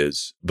Athena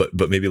is, but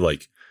maybe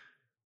like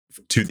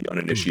to the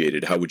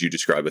uninitiated, how would you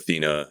describe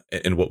Athena,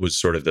 and what was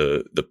sort of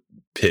the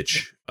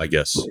pitch, I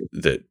guess,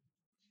 that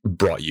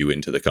brought you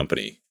into the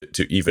company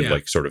to even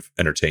like sort of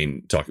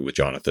entertain talking with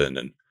Jonathan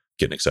and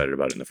getting excited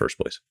about it in the first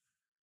place?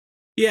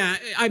 Yeah,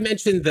 I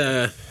mentioned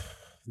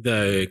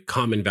the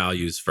common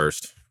values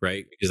first,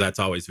 right? Because that's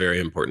always very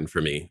important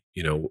for me.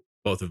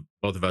 Both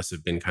of us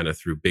have been kind of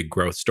through big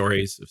growth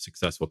stories of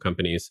successful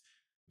companies.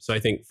 So I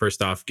think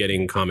first off,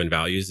 getting common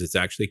values is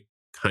actually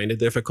kind of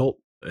difficult.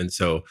 And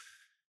so,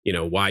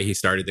 why he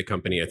started the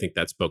company, I think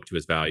that spoke to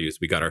his values.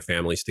 We got our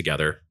families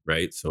together,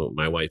 right? So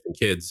my wife and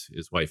kids,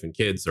 his wife and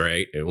kids,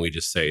 right? And we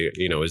just say,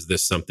 is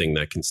this something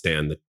that can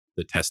stand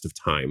the test of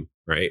time,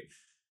 right?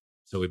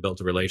 So we built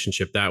a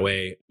relationship that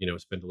way,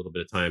 spent a little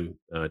bit of time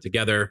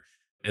together,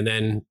 and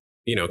then,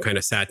 kind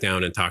of sat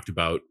down and talked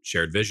about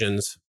shared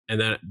visions. And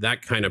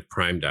that kind of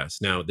primed us.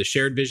 Now, the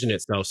shared vision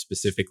itself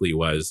specifically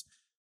was,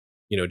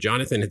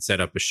 Jonathan had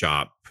set up a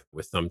shop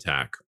with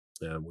Thumbtack,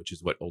 which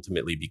is what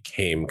ultimately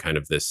became kind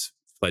of this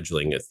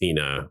fledgling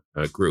Athena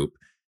group.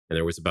 And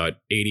there was about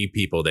 80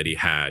 people that he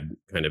had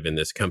kind of in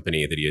this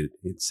company that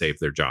he'd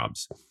saved their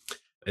jobs.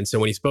 And so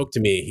when he spoke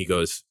to me, he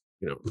goes,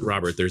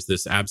 Robert, there's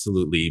this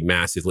absolutely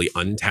massively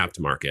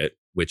untapped market,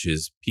 which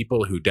is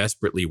people who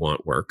desperately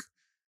want work.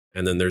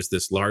 And then there's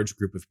this large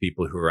group of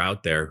people who are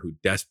out there who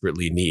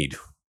desperately need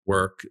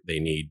work. They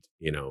need,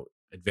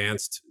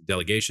 advanced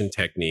delegation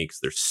techniques.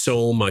 There's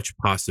so much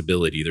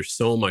possibility. There's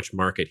so much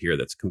market here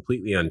that's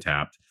completely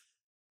untapped.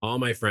 All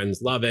my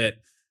friends love it.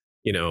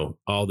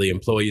 All the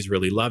employees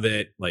really love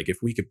it. Like, if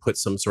we could put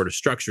some sort of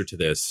structure to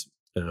this,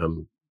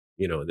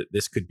 that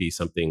this could be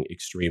something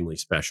extremely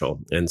special.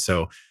 And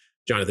so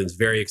Jonathan's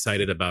very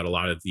excited about a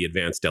lot of the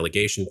advanced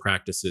delegation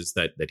practices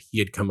that he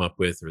had come up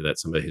with, or that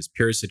some of his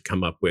peers had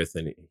come up with.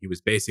 And he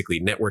was basically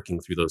networking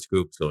through those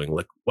groups going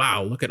like,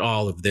 wow, look at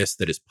all of this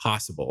that is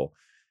possible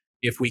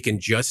if we can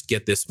just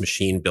get this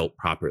machine built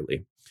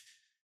properly.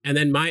 And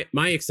then my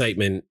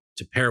excitement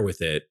to pair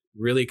with it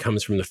really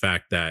comes from the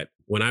fact that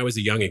when I was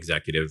a young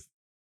executive,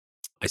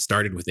 I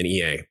started with an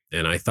EA,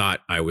 and I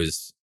thought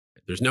there's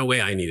no way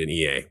I need an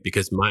EA,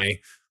 because my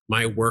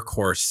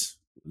workhorse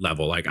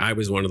level, like, I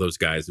was one of those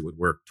guys that would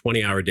work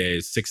 20-hour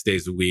days, 6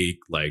 days a week.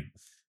 Like,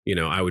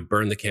 I would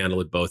burn the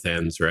candle at both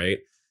ends, right?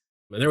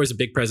 And there was a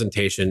big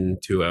presentation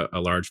to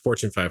a large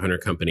Fortune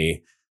 500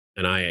 company,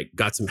 and I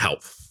got some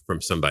help from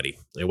somebody.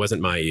 It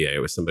wasn't my EA,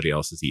 it was somebody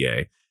else's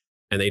EA.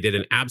 And they did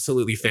an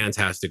absolutely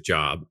fantastic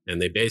job.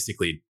 And they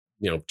basically,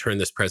 turned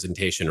this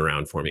presentation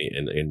around for me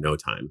in no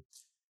time.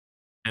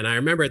 And I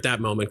remember at that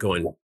moment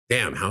going,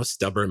 damn, how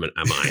stubborn am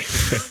I?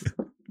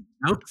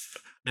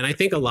 And I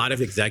think a lot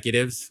of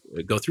executives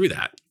go through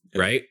that,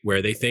 right?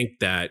 Where they think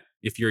that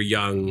if you're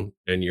young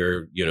and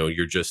you're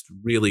just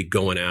really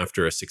going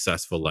after a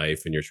successful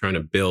life and you're trying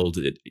to build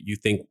it, you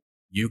think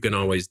you can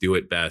always do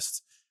it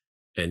best.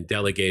 And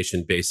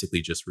delegation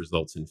basically just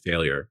results in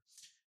failure.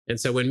 And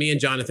so when me and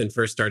Jonathan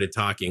first started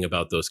talking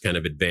about those kind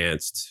of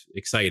advanced,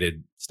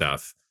 excited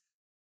stuff,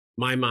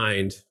 my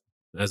mind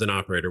as an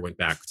operator went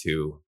back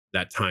to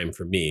that time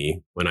for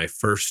me when I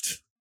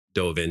first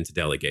dove into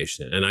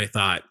delegation. And I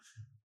thought,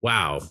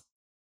 wow,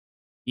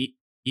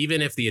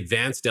 even if the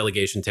advanced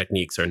delegation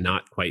techniques are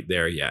not quite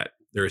there yet,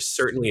 there is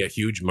certainly a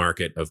huge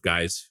market of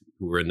guys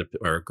who were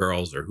or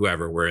girls or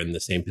whoever were in the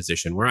same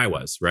position where I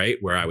was, right?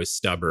 Where I was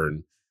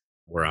stubborn,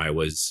 where I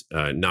was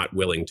not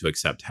willing to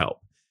accept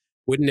help.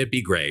 Wouldn't it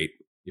be great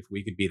if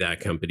we could be that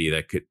company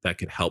that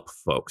could help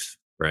folks,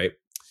 right?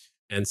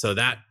 And so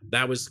that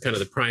was kind of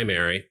the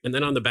primary. And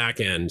then on the back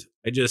end,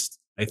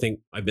 I think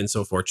I've been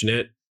so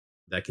fortunate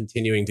that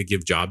continuing to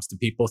give jobs to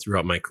people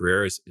throughout my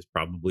career is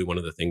probably one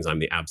of the things I'm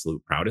the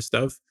absolute proudest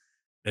of.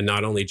 and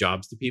not only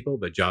jobs to people,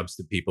 but jobs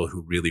to people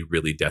who really,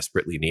 really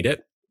desperately need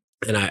it.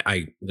 And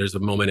I there's a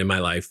moment in my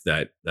life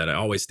that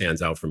always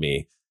stands out for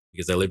me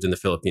because I lived in the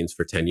Philippines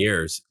for 10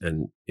 years,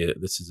 and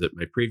this is at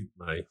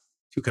my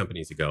two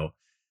companies ago.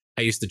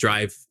 I used to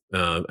drive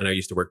and I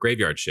used to work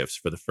graveyard shifts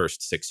for the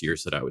first 6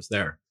 years that I was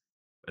there.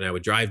 And I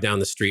would drive down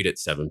the street at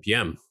 7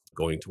 p.m.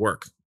 going to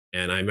work.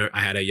 And I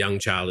had a young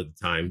child at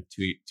the time,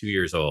 2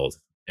 years old,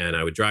 and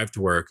I would drive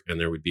to work, and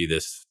there would be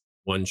this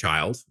one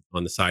child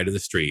on the side of the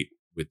street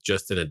with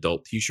just an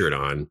adult T-shirt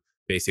on,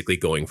 basically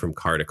going from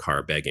car to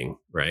car begging,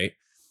 right?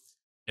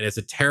 And it's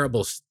a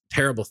terrible,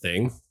 terrible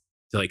thing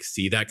to like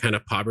see that kind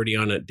of poverty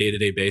on a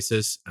day-to-day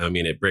basis. I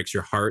mean, it breaks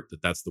your heart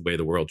that that's the way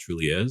the world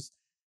truly is.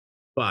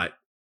 But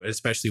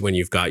especially when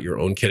you've got your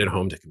own kid at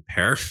home to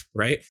compare,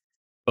 right?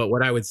 But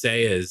what I would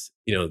say is,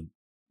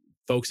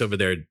 folks over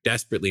there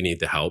desperately need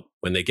the help.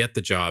 When they get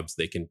the jobs,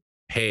 they can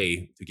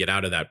pay to get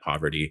out of that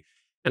poverty.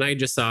 And I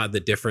just saw the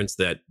difference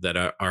that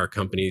our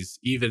companies,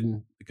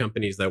 even the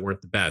companies that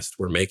weren't the best,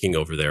 were making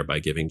over there by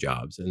giving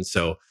jobs. And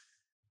so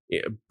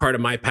part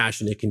of my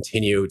passion to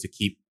continue to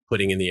keep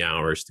putting in the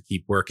hours, to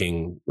keep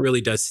working,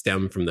 really does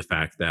stem from the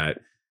fact that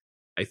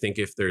I think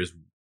if there's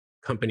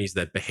companies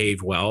that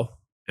behave well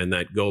and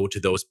that go to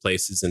those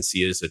places and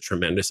see it as a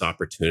tremendous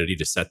opportunity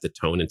to set the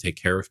tone and take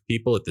care of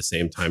people at the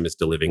same time as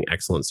delivering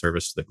excellent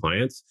service to the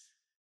clients,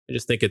 I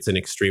just think it's an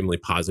extremely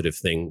positive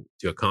thing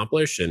to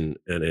accomplish, and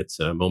it's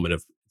a moment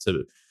of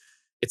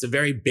it's a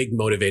very big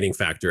motivating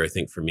factor, I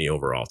think, for me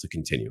overall to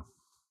continue.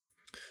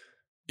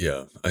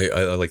 Yeah,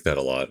 I like that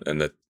a lot, and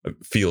that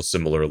feels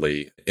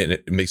similarly, and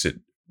it makes it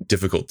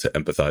difficult to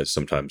empathize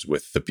sometimes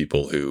with the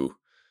people who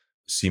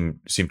seem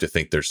to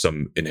think there's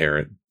some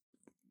inherent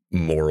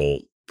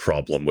moral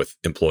problem with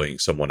employing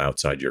someone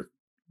outside your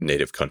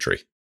native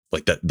country.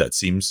 Like that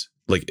seems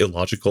like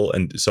illogical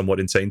and somewhat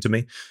insane to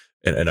me.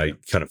 And I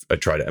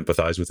try to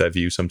empathize with that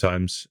view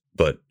sometimes,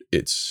 but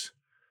it's,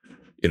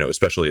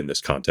 especially in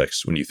this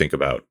context, when you think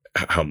about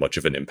how much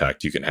of an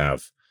impact you can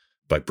have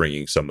by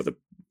bringing some of the,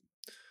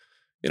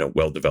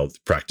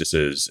 well-developed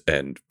practices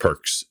and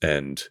perks.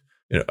 And,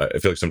 I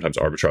feel like sometimes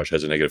arbitrage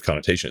has a negative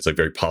connotation. It's like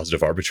very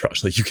positive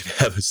arbitrage. Like you can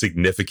have a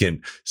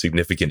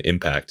significant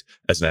impact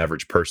as an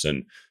average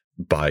person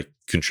by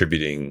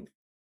contributing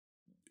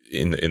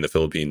in the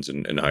Philippines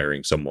and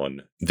hiring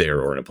someone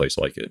there or in a place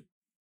like it.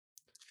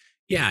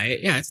 Yeah,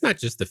 it's not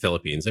just the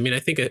Philippines. I mean, I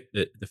think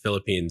the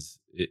Philippines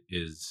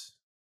is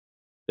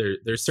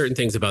there's certain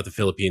things about the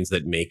Philippines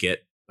that make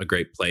it a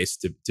great place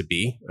to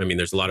be. I mean,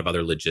 there's a lot of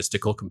other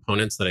logistical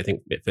components that I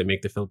think that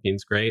make the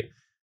Philippines great.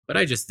 But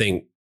I just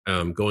think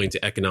going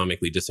to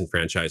economically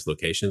disenfranchised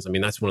locations, I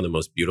mean, that's one of the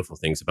most beautiful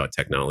things about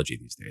technology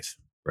these days,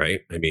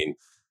 right? I mean,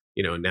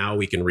 now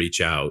we can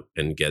reach out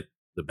and get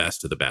the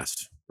best of the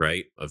best,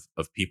 right?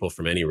 Of people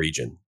from any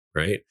region,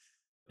 right?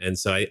 And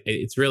so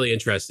it's really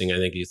interesting. I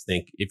think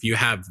if you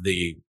have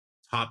the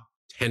top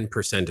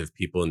 10% of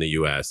people in the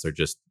US are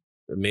just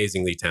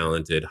amazingly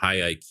talented, high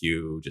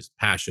IQ, just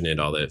passionate,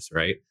 all this,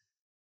 right?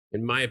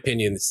 In my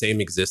opinion, the same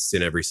exists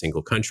in every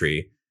single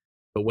country.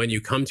 But when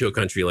you come to a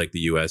country like the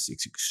US,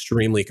 it's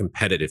extremely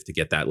competitive to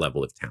get that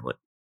level of talent,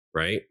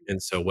 right?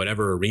 And so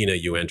whatever arena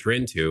you enter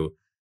into,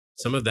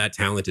 some of that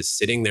talent is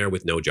sitting there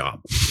with no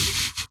job,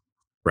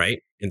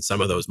 right? In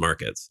some of those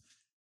markets.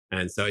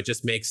 And so it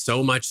just makes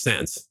so much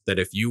sense that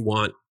if you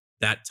want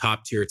that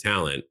top tier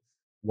talent,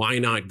 why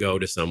not go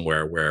to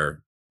somewhere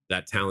where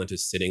that talent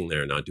is sitting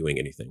there not doing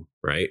anything,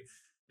 right?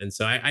 And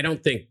so I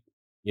don't think,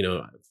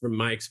 from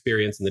my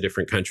experience in the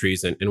different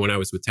countries, and when I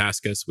was with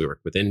Taskus, we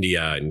worked with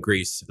India and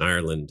Greece and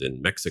Ireland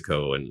and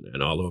Mexico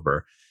and all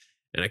over.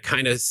 And I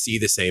kind of see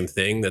the same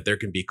thing, that there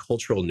can be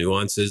cultural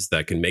nuances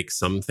that can make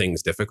some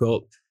things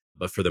difficult.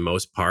 But for the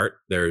most part,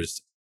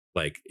 there's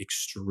like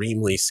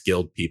extremely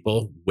skilled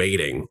people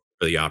waiting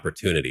for the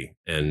opportunity.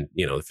 And,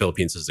 the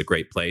Philippines is a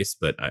great place,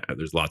 but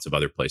there's lots of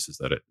other places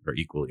that are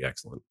equally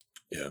excellent.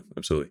 Yeah,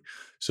 absolutely.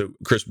 So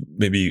Chris,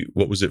 maybe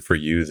what was it for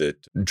you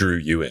that drew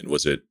you in?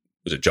 Was it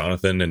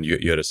Jonathan and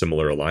you had a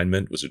similar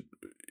alignment? Was it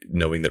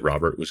knowing that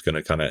Robert was going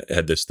to kind of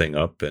head this thing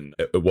up? And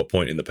at what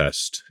point in the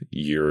past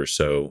year or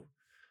so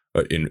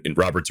in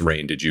Robert's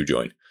reign did you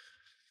join?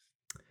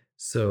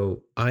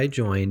 So I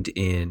joined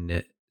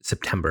in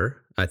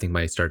September. I think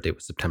my start date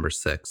was September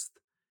 6th.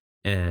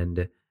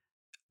 And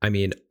I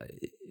mean,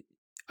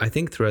 I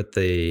think throughout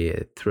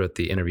the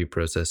interview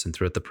process and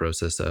throughout the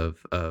process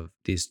of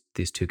these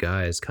two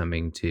guys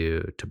coming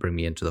to bring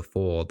me into the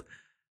fold,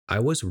 I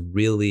was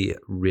really,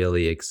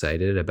 really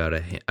excited about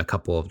a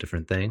couple of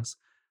different things.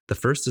 The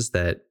first is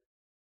that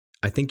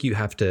I think you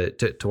have to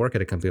work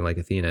at a company like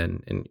Athena,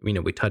 and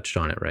we touched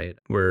on it, right?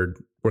 We're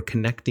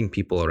connecting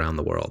people around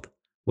the world,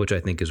 which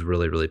I think is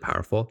really, really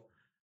powerful.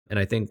 And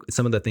I think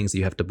some of the things that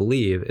you have to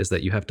believe is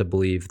that you have to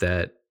believe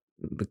that,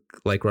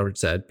 like Robert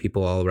said,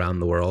 people all around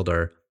the world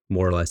are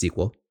more or less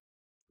equal,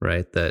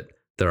 right? That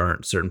there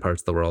aren't certain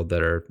parts of the world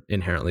that are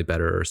inherently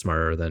better or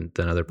smarter than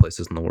other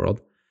places in the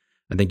world.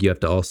 I think you have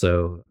to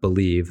also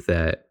believe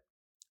that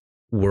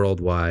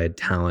worldwide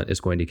talent is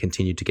going to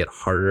continue to get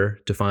harder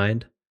to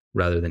find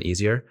rather than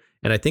easier.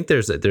 And I think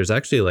there's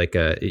actually like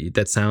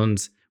that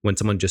sounds, when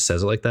someone just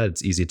says it like that,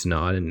 it's easy to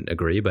nod and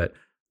agree, but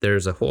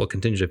there's a whole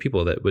contingent of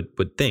people that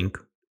would think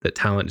that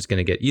talent is going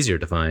to get easier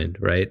to find,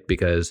 right?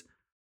 Because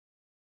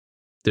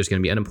there's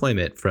going to be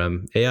unemployment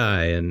from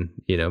AI and,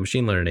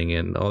 machine learning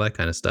and all that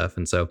kind of stuff.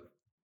 And so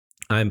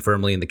I'm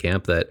firmly in the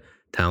camp that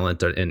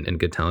talent and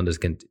good talent is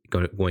going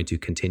to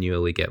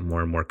continually get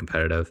more and more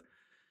competitive.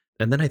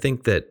 And then I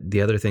think that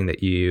the other thing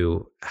that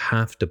you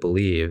have to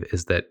believe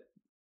is that,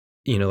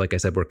 like I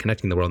said, we're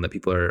connecting the world and that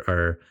people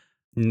are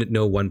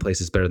no one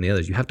place is better than the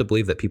others. You have to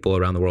believe that people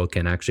around the world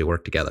can actually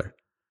work together.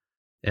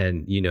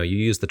 And, you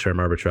use the term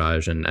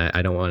arbitrage, and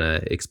I don't want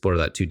to explore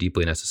that too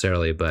deeply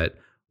necessarily, but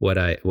what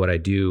I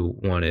do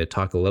want to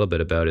talk a little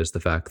bit about is the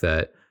fact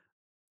that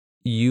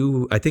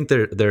I think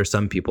there are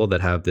some people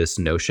that have this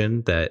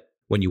notion that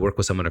when you work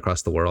with someone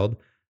across the world,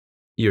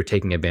 you're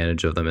taking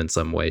advantage of them in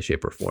some way,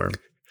 shape, or form.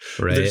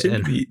 Right.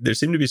 There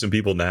seem to be some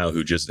people now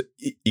who just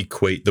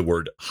equate the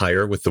word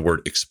hire with the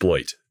word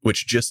exploit,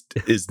 which just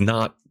is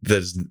not,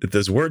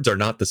 those words are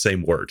not the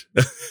same word.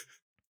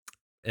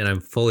 And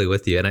I'm fully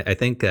with you. And I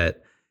think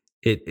that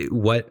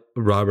what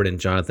Robert and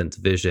Jonathan's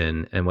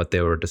vision and what they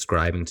were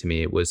describing to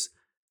me was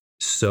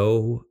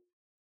so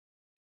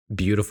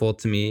beautiful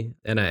to me.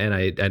 And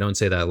I don't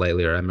say that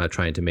lightly, or I'm not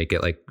trying to make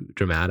it like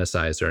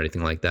dramatized or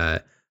anything like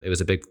that. It was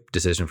a big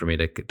decision for me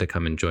to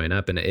come and join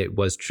up. And it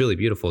was truly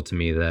beautiful to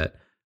me that,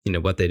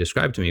 what they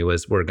described to me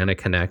was, we're going to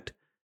connect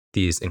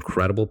these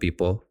incredible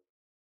people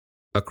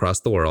across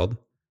the world.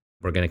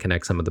 We're going to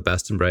connect some of the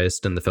best and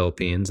brightest in the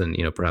Philippines and,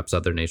 perhaps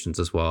other nations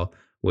as well,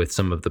 with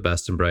some of the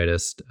best and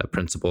brightest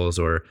principals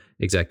or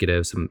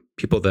executives, some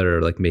people that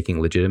are like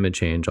making legitimate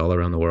change all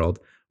around the world.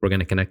 We're going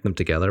to connect them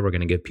together. We're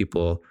going to give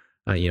people,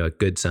 a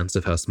good sense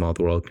of how small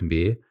the world can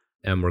be.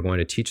 And we're going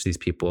to teach these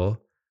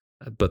people,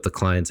 both the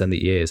clients and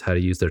the EAs, how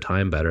to use their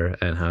time better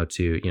and how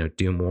to,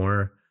 do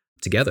more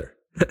together.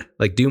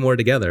 Like do more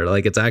together.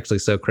 Like it's actually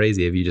so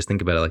crazy if you just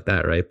think about it like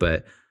that, right?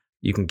 But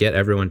you can get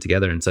everyone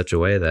together in such a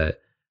way that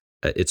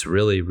it's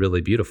really,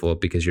 really beautiful,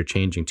 because you're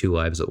changing two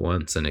lives at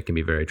once, and it can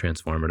be very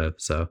transformative.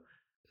 So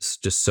it's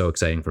just so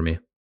exciting for me.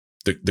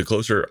 The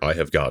closer I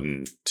have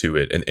gotten to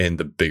it, and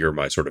the bigger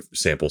my sort of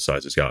sample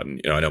size has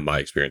gotten, I know my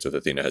experience with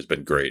Athena has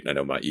been great, and I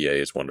know my EA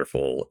is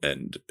wonderful,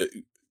 and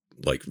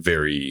like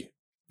very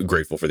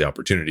grateful for the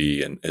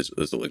opportunity, and is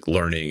like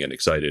learning and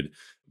excited.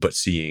 But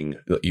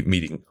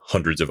meeting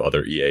hundreds of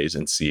other EAs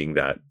and seeing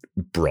that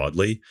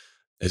broadly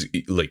has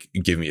like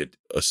given me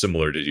a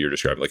similar to you're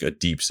describing, like a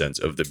deep sense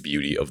of the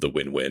beauty of the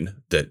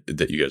win-win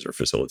that you guys are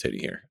facilitating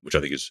here, which I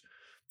think is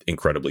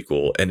incredibly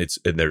cool. And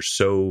there's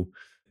so,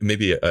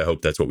 maybe I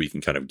hope that's what we can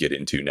kind of get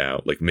into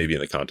now, like maybe in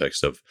the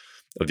context of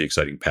the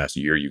exciting past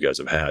year you guys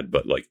have had,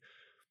 but like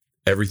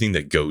everything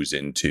that goes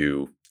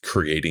into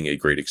creating a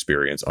great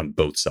experience on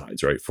both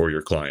sides, right? For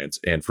your clients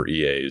and for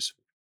EAs.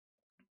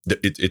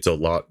 It's a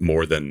lot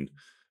more than,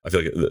 I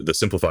feel like the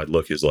simplified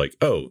look is like,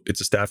 oh, it's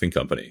a staffing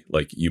company.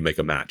 Like you make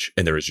a match,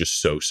 and there is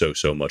just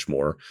so much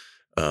more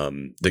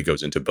that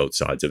goes into both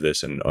sides of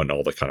this, and on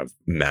all the kind of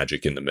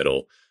magic in the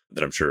middle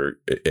that I'm sure,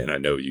 and I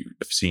know you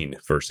have seen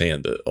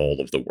firsthand, all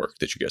of the work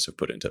that you guys have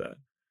put into that.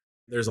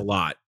 There's a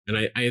lot. And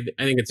I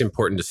think it's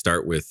important to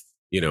start with,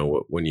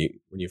 when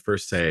you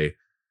first say,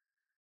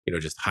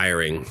 just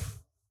hiring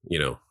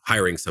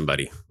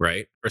somebody,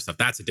 right? First off,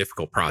 that's a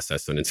difficult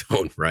process on its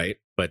own, right?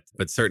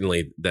 But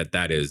certainly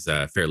that is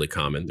fairly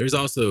common. There's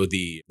also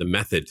the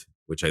method,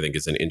 which I think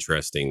is an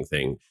interesting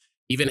thing.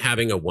 Even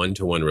having a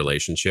one-to-one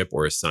relationship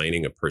or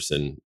assigning a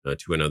person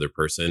to another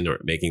person or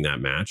making that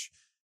match,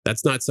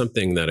 that's not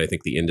something that I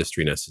think the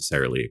industry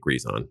necessarily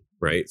agrees on,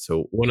 right?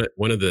 So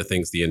one of the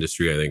things the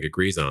industry I think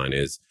agrees on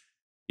is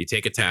you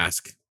take a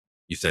task,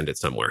 you send it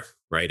somewhere,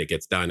 right? It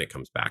gets done, it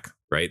comes back,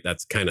 right?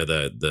 That's kind of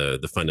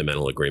the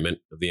fundamental agreement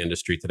of the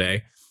industry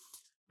today.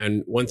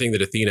 And one thing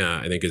that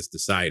Athena, I think, has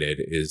decided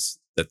is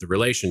that the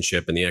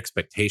relationship and the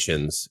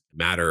expectations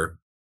matter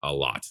a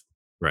lot,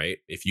 right?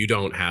 If you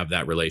don't have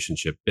that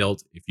relationship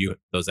built,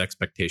 those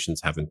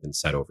expectations haven't been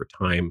set over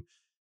time,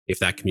 if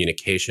that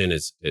communication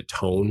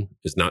tone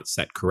is not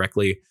set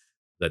correctly,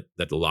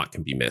 that a lot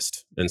can be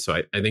missed. And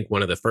so I think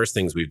one of the first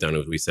things we've done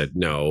is we said,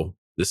 no,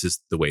 this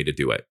is the way to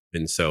do it.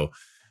 And so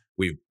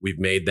we've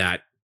made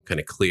that kind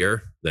of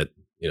clear that,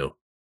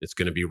 it's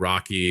going to be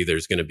rocky.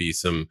 There's going to be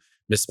some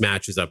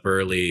mismatches up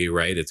early,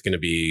 right? It's going to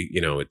be,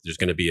 there's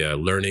going to be a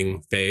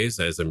learning phase,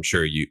 as I'm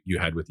sure you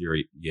had with your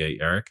EA,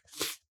 Eric.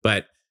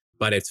 But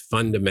it's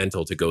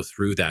fundamental to go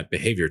through that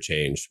behavior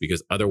change,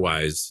 because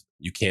otherwise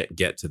you can't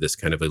get to this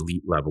kind of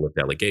elite level of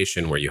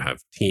delegation where you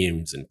have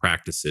teams and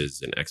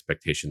practices and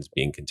expectations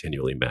being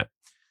continually met.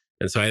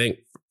 And so I think,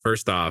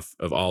 first off,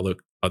 of all the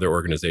other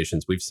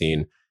organizations we've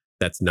seen,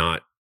 that's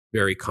not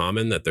very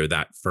common that they're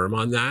that firm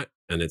on that.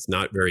 And it's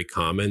not very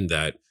common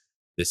that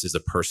this is a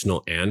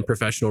personal and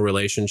professional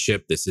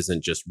relationship. This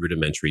isn't just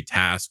rudimentary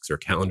tasks or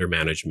calendar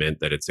management,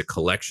 that it's a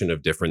collection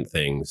of different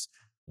things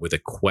with a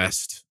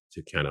quest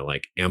to kind of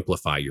like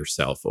amplify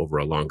yourself over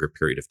a longer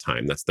period of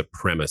time. That's the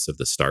premise of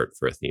the start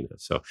for Athena.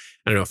 So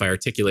I don't know if I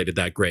articulated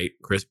that great.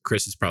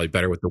 Chris is probably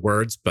better with the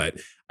words, but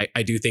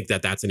I do think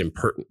that that's an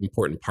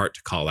important part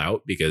to call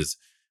out, because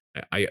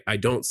I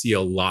don't see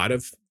a lot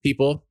of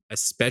people,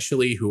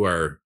 especially who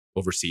are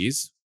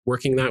overseas,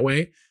 working that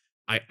way.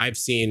 I've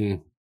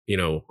seen,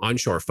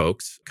 onshore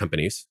folks,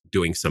 companies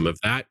doing some of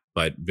that,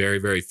 but very,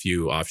 very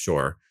few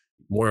offshore.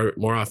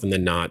 More often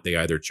than not, they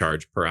either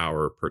charge per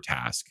hour or per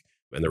task,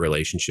 and the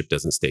relationship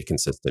doesn't stay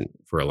consistent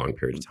for a long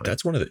period of time.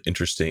 That's one of the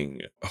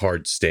interesting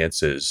hard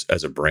stances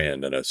as a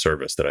brand and a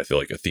service that I feel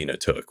like Athena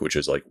took, which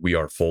is like, we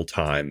are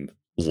full-time,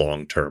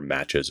 long-term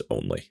matches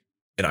only.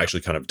 And I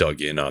actually kind of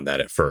dug in on that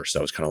at first.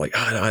 I was kind of like,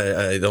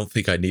 I don't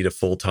think I need a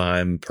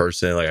full-time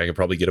person. Like, I could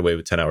probably get away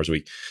with 10 hours a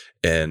week.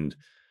 And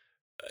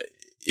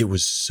it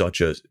was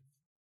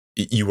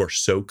you are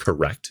so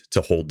correct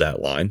to hold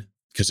that line,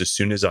 because as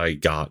soon as I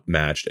got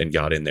matched and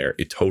got in there,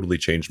 it totally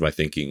changed my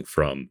thinking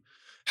from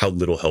how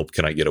little help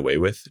can I get away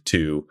with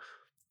to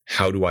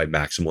how do I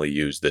maximally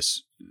use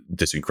this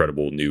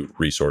incredible new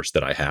resource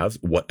that I have?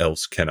 What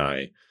else can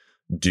I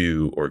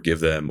do or give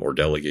them or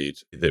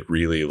delegate that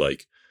really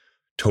like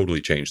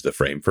totally changed the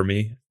frame for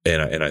me?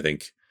 And I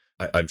think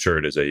I'm sure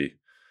it is a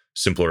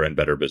simpler and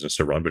better business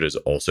to run, but it is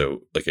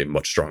also like a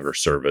much stronger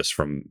service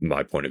from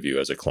my point of view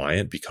as a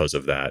client because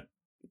of that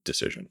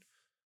decision.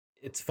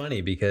 It's funny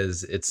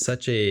because it's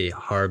such a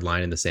hard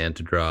line in the sand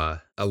to draw.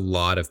 A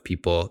lot of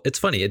people, it's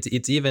funny,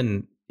 it's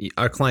even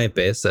our client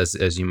base,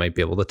 as you might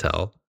be able to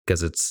tell,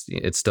 because it's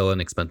still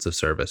an expensive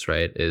service,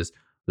 right? Is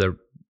the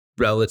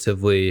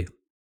relatively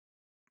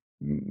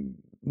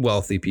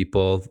wealthy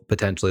people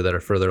potentially that are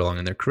further along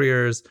in their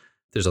careers.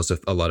 There's also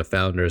a lot of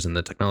founders in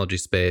the technology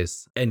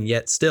space. And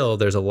yet still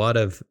there's a lot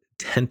of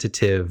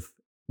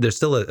there's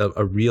still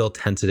a real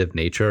tentative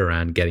nature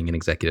around getting an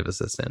executive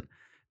assistant.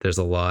 There's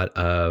a lot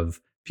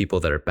of people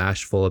that are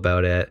bashful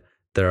about it.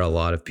 There are a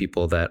lot of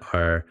people that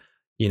are,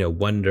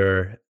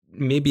 wonder,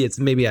 maybe it's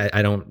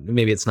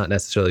not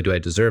necessarily, do I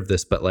deserve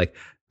this? But like,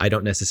 I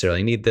don't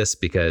necessarily need this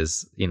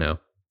because,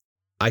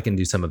 I can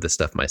do some of this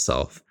stuff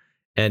myself.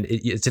 And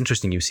it's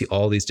interesting. You see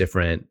all these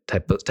different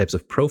types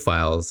of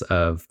profiles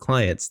of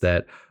clients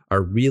that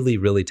are really,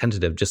 really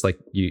tentative, just like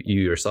you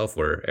yourself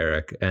were,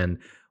 Eric. And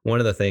one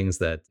of the things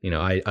that,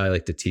 I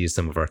like to tease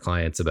some of our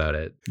clients about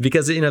it,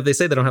 because, if they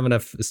say they don't have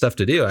enough stuff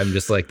to do, I'm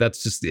just like, it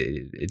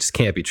just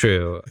can't be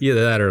true.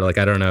 Either that or like,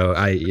 I don't know.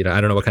 I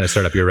don't know what kind of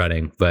startup you're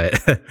running,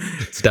 but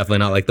it's definitely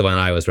not like the one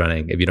I was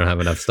running. If you don't have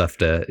enough stuff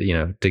to,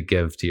 to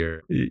give to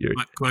your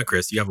Come on,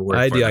 Chris, you have a word.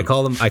 I for do.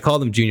 them. I call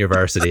them junior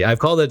varsity. I've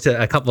called it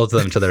to a couple of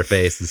them to their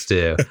faces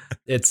too.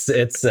 It's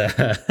it's like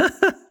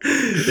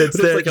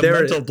a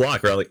mental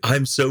block where I'm like,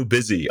 I'm so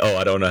busy. Oh,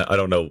 I don't know.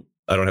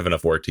 I don't have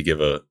enough work to give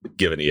an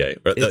EA.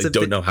 I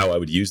don't know how I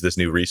would use this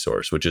new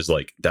resource, which is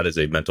like, that is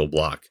a mental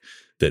block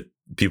that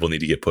people need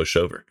to get pushed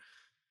over.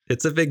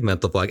 It's a big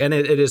mental block. And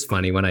it is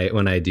funny when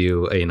I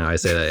do, I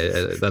say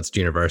that that's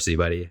junior varsity,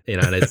 buddy,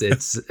 and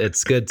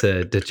it's good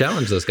to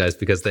challenge those guys,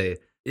 because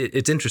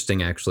it's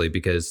interesting actually,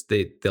 because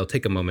they'll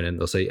take a moment and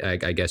they'll say,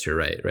 I guess you're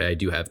right. I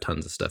do have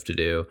tons of stuff to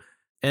do.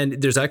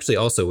 And there's actually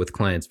also with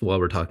clients, while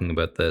we're talking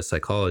about the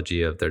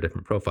psychology of their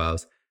different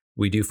profiles,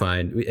 we do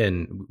find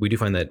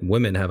that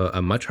women have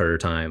a much harder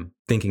time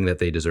thinking that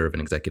they deserve an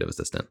executive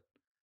assistant,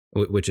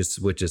 which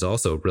is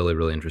also really,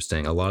 really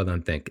interesting. A lot of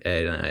them think,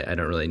 hey, I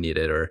don't really need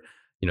it, or,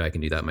 I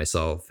can do that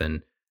myself.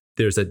 And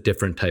there's a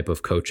different type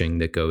of coaching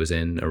that goes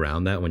in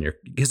around that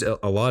because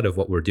a lot of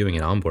what we're doing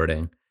in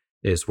onboarding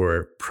is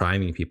we're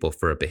priming people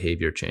for a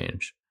behavior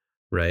change,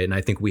 right? And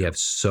I think we've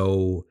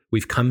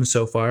come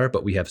so far,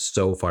 but we have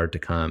so far to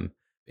come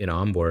in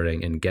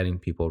onboarding and getting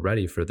people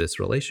ready for this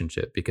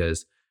relationship,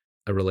 because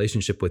a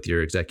relationship with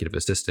your executive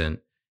assistant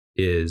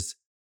it's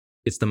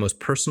the most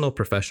personal,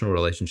 professional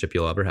relationship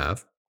you'll ever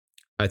have.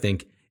 I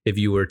think if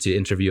you were to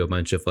interview a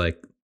bunch of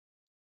like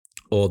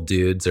old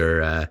dudes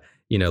or,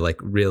 like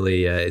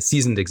really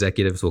seasoned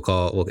executives,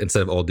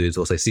 instead of old dudes,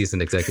 we'll say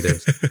seasoned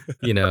executives,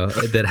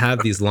 that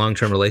have these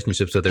long-term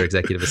relationships with their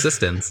executive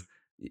assistants,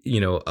 a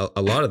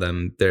lot of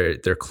them,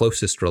 their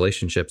closest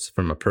relationships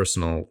from a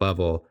personal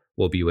level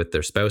will be with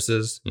their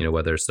spouses,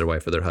 whether it's their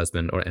wife or their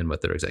husband, and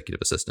with their executive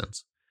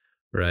assistants.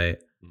 Right.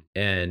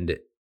 And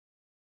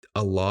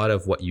a lot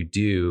of what you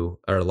do,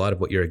 or a lot of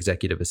what your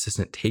executive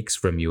assistant takes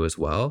from you as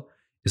well,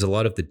 is a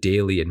lot of the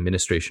daily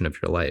administration of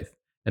your life.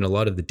 And a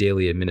lot of the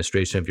daily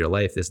administration of your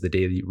life is the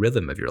daily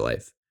rhythm of your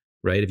life.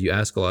 Right. If you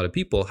ask a lot of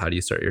people, how do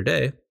you start your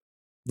day?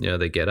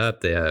 They get up,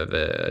 they have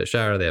a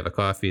shower, they have a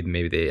coffee,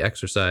 maybe they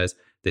exercise,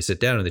 they sit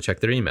down and they check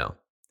their email.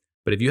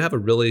 But if you have a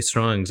really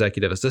strong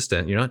executive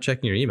assistant, you're not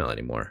checking your email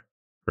anymore.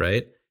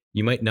 Right.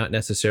 You might not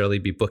necessarily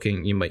be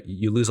booking.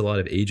 You lose a lot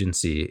of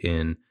agency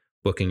in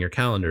booking your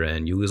calendar,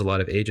 and you lose a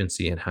lot of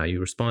agency in how you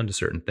respond to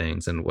certain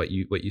things and what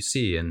you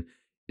see. And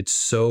it's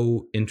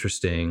so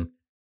interesting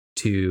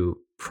to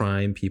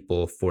prime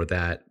people for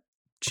that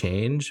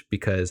change,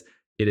 because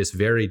it is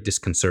very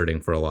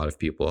disconcerting for a lot of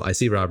people. I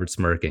see Robert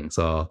smirking,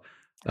 so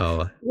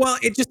Oh, Well,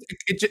 it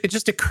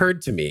just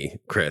occurred to me,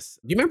 Chris.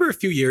 You remember a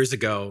few years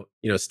ago,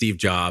 Steve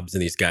Jobs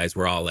and these guys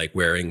were all like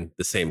wearing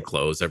the same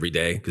clothes every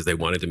day because they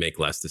wanted to make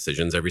less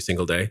decisions every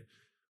single day,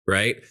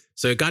 right?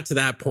 So it got to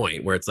that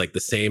point where it's like the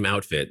same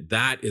outfit.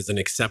 That is an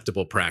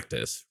acceptable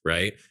practice,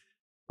 right?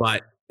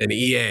 But an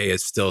EA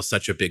is still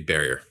such a big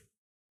barrier,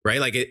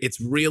 right? Like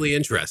it's really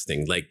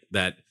interesting, like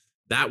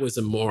that was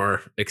a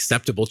more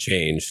acceptable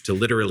change to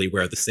literally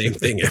wear the same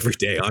thing every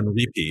day on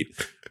repeat,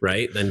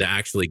 right? Than to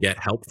actually get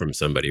help from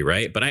somebody,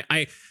 right? But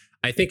I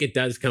think it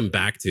does come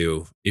back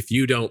to, if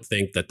you don't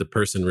think that the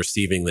person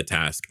receiving the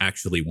task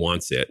actually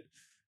wants it,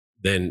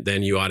 then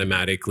you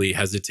automatically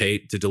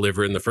hesitate to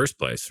deliver in the first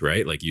place,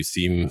 right? Like you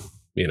seem,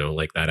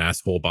 like that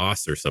asshole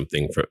boss or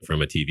something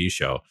from a TV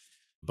show.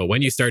 But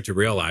when you start to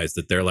realize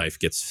that their life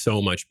gets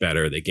so much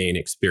better, they gain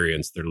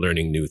experience, they're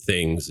learning new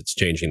things, it's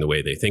changing the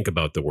way they think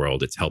about the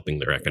world, it's helping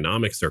their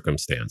economic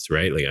circumstance,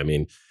 right? Like, I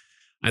mean,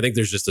 I think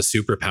there's just a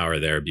superpower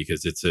there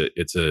because it's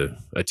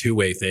a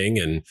two-way thing.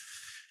 And,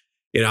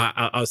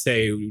 I'll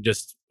say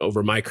just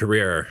over my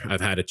career, I've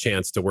had a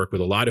chance to work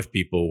with a lot of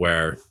people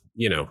where,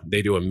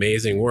 they do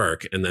amazing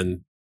work, and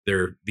then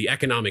the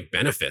economic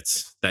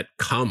benefits that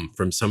come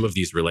from some of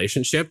these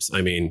relationships.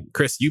 I mean,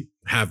 Chris, you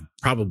have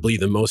probably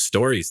the most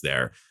stories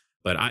there,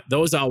 but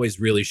those always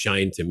really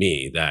shine to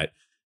me, that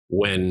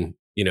when,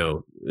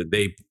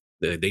 they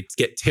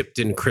get tipped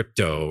in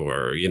crypto,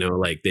 or,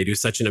 like they do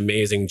such an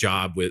amazing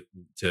job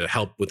to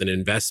help with an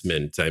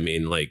investment. I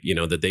mean, like,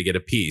 that they get a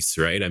piece,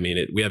 right? I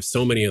mean, we have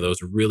so many of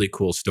those really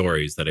cool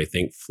stories that I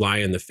think fly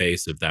in the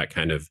face of that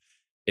kind of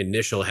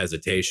initial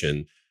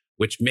hesitation,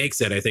 which makes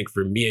it, I think,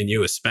 for me and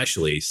you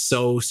especially,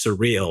 so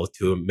surreal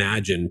to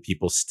imagine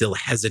people still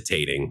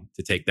hesitating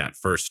to take that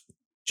first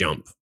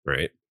jump,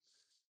 right?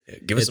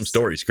 Give us some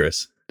stories,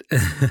 Chris.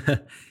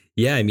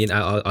 Yeah, I mean,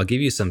 I'll give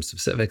you some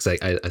specifics.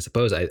 I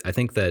suppose I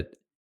think that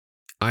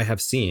I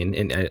have seen,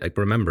 and I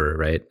remember,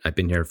 right? I've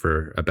been here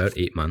for about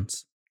 8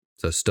 months,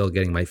 so still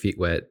getting my feet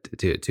wet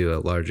to a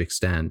large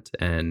extent.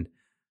 And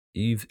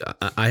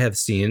I have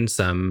seen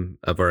some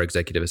of our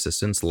executive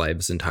assistants'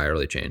 lives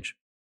entirely change.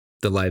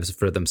 The lives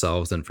for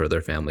themselves and for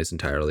their families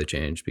entirely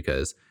change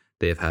because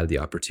they have had the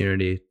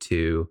opportunity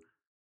to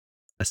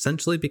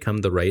essentially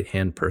become the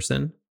right-hand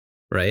person,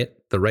 right?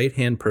 The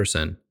right-hand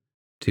person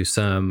to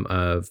some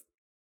of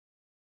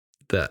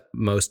the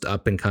most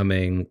up and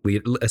coming,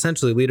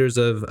 essentially leaders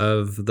of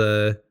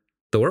the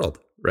world,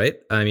 right?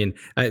 I mean,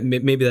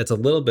 maybe that's a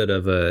little bit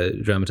of a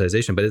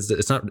dramatization, but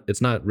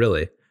it's not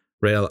really,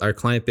 right? Our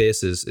client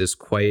base is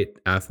quite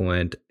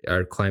affluent.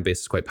 Our client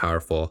base is quite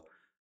powerful.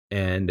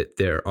 And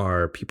there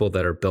are people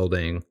that are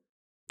building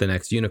the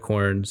next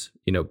unicorns.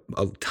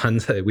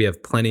 Tons. We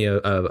have plenty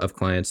of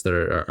clients that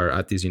are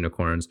at these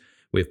unicorns.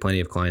 We have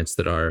plenty of clients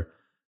that are,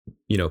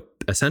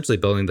 essentially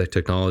building the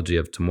technology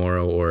of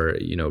tomorrow, or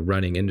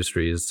running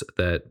industries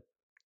that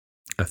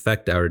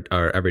affect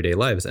our everyday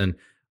lives. And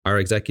our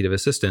executive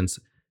assistants,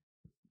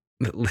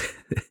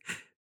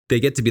 they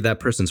get to be that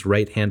person's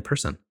right hand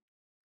person,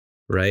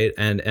 right?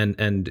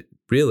 And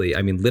really,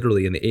 I mean,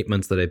 literally in the 8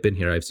 months that I've been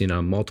here, I've seen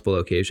on multiple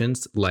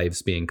occasions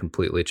lives being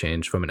completely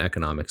changed from an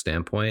economic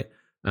standpoint,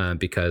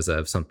 because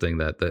of something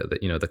that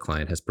the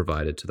client has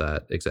provided to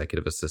that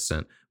executive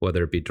assistant,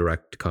 whether it be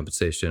direct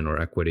compensation or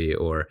equity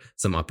or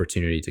some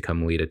opportunity to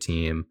come lead a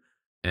team.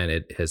 And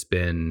it has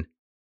been,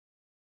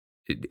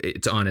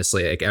 it's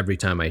honestly, like, every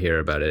time I hear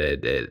about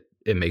it,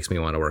 it makes me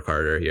want to work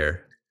harder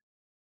here.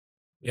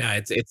 Yeah,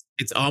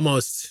 it's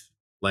almost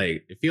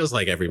like, it feels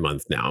like every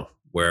month now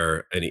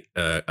where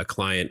a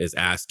client is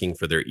asking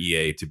for their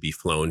EA to be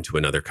flown to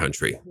another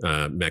country,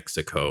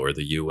 Mexico or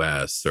the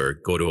US, or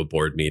go to a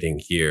board meeting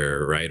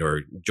here, right?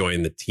 Or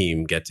join the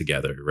team get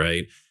together,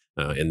 right?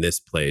 In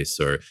this place,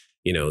 or,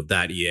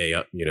 that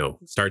EA,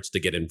 starts to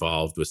get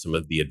involved with some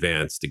of the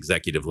advanced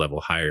executive level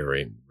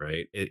hiring,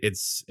 right?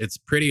 It's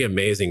pretty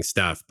amazing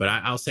stuff. But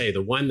I'll say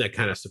the one that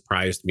kind of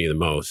surprised me the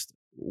most,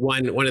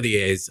 one of the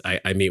EAs,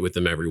 I meet with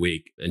them every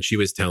week, and she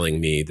was telling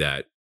me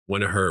that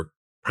one of her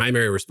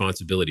primary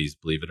responsibilities,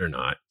 believe it or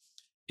not,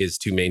 is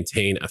to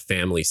maintain a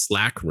family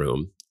Slack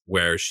room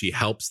where she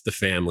helps the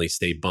family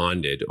stay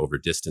bonded over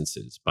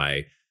distances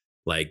by,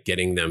 like,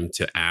 getting them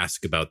to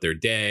ask about their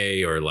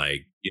day, or,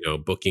 like,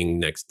 booking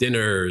next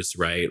dinners,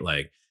 right?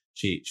 Like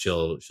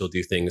she'll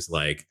do things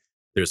like,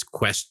 there's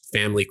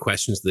family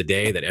questions of the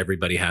day that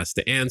everybody has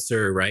to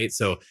answer, right?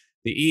 So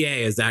the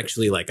EA is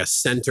actually like a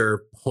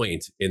center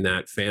point in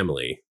that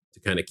family to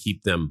kind of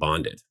keep them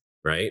bonded,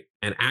 right?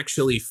 And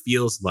actually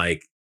feels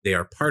like they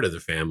are part of the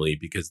family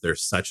because they're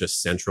such a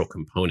central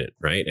component,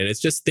 right? And it's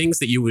just things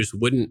that you just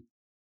wouldn't,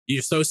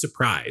 you're so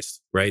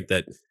surprised, right?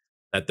 That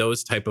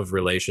those type of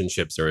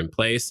relationships are in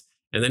place.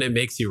 And then it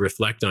makes you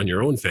reflect on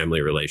your own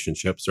family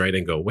relationships, right?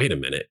 And go, wait a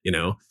minute,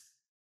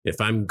 if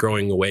I'm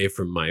growing away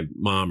from my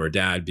mom or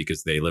dad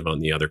because they live on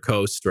the other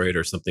coast, right,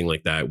 or something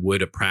like that,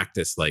 would a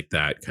practice like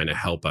that kind of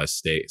help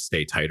us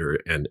stay tighter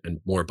and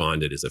more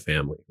bonded as a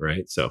family,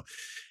 right? So,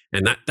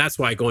 and that's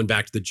why, going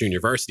back to the junior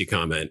varsity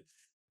comment,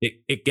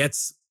 it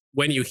gets,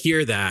 when you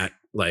hear that,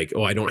 like,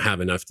 oh, I don't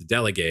have enough to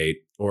delegate,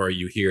 or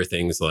you hear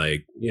things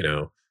like,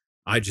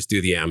 I just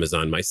do the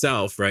Amazon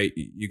myself, right?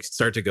 You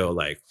start to go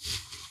like,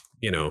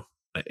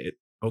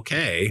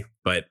 okay,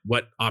 but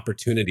what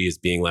opportunity is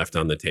being left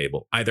on the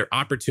table? Either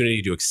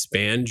opportunity to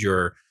expand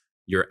your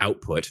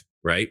output,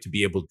 right? To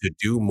be able to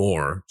do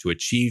more, to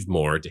achieve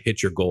more, to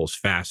hit your goals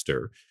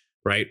faster,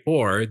 right?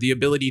 Or the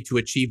ability to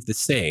achieve the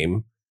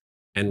same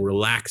and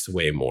relax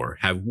way more,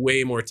 have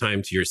way more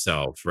time to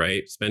yourself,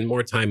 right? Spend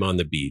more time on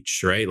the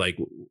beach, right? Like,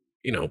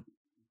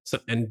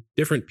 and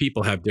different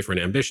people have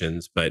different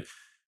ambitions, but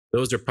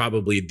those are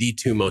probably the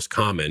two most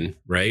common,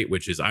 right?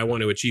 Which is I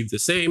want to achieve the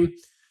same,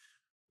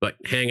 but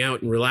hang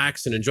out and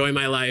relax and enjoy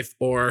my life,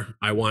 or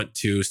I want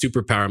to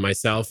superpower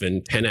myself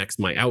and 10x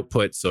my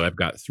output. So I've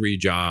got 3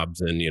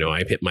 jobs and,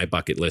 I hit my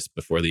bucket list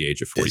before the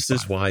age of 45. This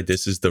is why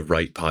this is the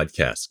right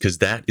podcast, because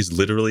that is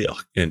literally an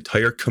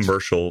entire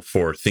commercial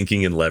for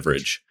thinking in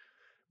leverage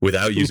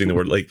without using the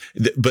word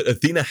but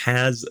Athena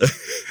has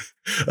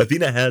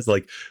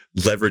like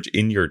leverage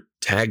in your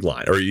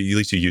tagline, or at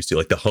least you used to.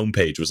 Like the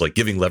homepage was like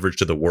giving leverage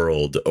to the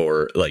world,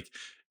 or like,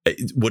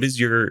 what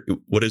is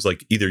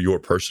like either your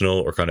personal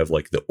or kind of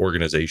like the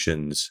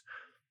organization's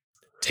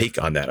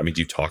take on that? I mean,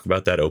 do you talk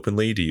about that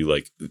openly? Do you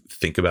like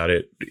think about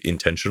it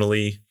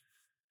intentionally?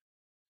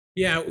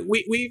 Yeah,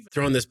 we've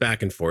thrown this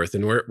back and forth,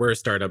 and we're a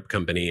startup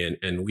company,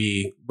 and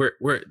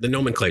we're the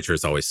nomenclature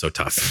is always so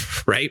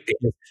tough, right?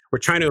 Because we're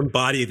trying to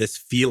embody this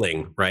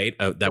feeling, right,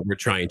 that we're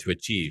trying to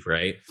achieve,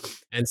 right?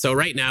 And so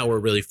right now we're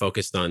really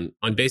focused on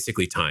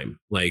basically time.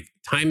 Like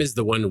time is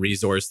the one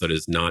resource that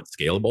is not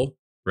scalable,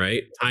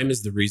 right? Time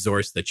is the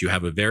resource that you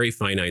have a very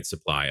finite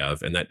supply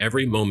of, and that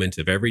every moment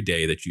of every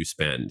day that you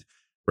spend,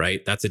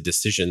 right, that's a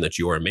decision that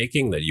you are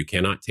making that you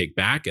cannot take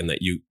back and that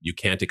you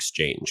can't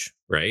exchange,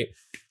 right?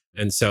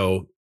 And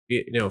so,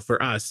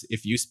 for us,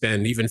 if you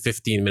spend even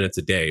 15 minutes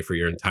a day for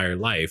your entire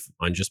life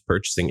on just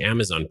purchasing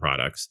Amazon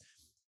products,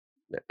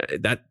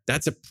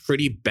 that's a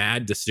pretty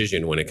bad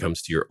decision when it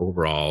comes to your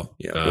overall.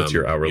 Yeah. What's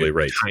your hourly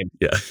rate? Time.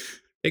 Yeah.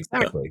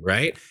 Exactly. Yeah.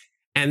 Right.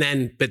 And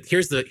then, but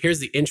here's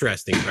the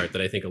interesting part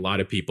that I think a lot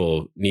of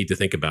people need to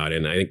think about,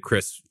 and I think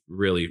Chris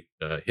really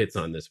hits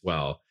on this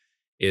well,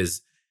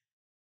 is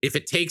if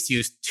it takes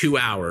you 2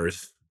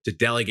 hours to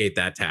delegate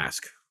that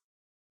task,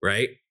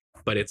 right?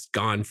 But it's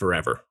gone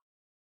forever.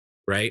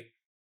 Right?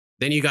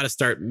 Then you got to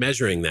start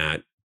measuring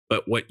that.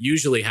 But what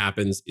usually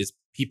happens is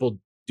people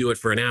do it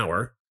for an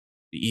hour,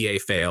 the EA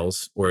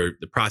fails or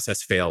the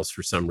process fails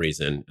for some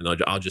reason, and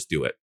I'll just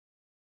do it.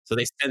 So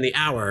they spend the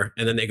hour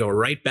and then they go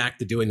right back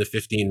to doing the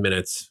 15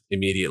 minutes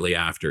immediately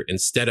after,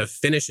 instead of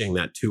finishing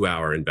that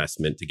 2-hour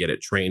investment to get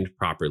it trained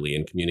properly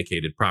and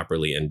communicated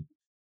properly and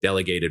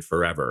delegated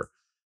forever.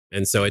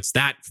 And so it's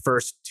that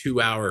first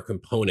 2-hour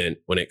component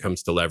when it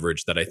comes to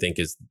leverage that I think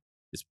is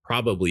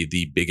probably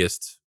the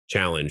biggest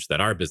challenge that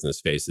our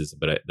business faces,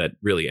 but that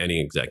really any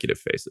executive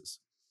faces.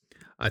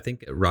 I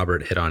think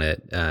Robert hit on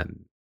it.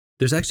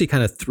 There's actually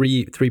kind of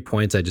three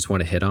points I just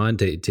want to hit on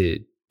to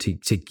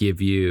give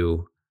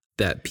you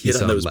that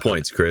piece on those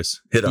points,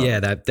 Chris. Hit on. Yeah,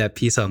 that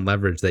piece on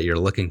leverage that you're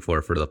looking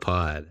for the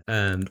pod.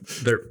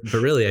 But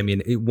really, I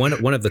mean,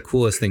 one of the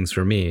coolest things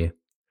for me.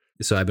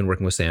 So I've been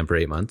working with Sam for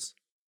 8 months.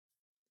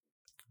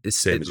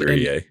 Sam is your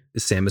EA.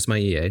 Sam is my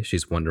EA.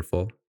 She's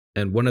wonderful.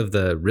 And one of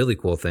the really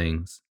cool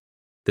things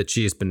that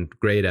she's been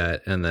great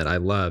at and that I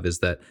love is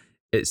that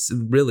it's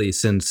really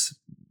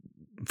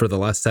for the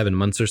last 7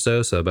 months or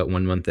so about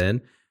 1 month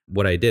in,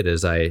 what I did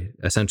is I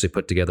essentially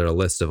put together a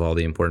list of all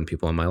the important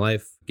people in my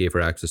life, gave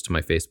her access to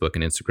my Facebook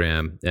and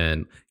Instagram,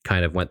 and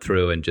kind of went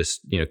through and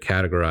just,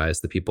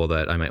 categorized the people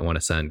that I might want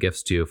to send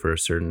gifts to for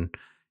certain,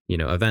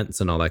 events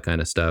and all that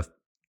kind of stuff.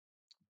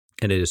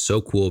 And it is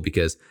so cool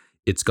because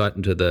it's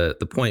gotten to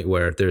the point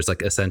where there's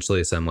like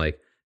essentially some like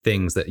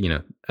things that,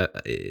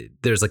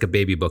 there's like a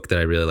baby book that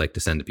I really like to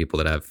send to people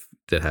that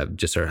have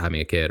just started having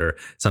a kid, or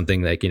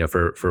something like,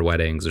 for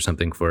weddings or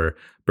something for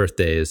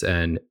birthdays.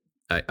 And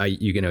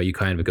you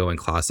kind of go and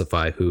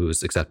classify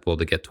who's acceptable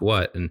to get to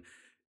what. And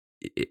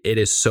it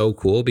is so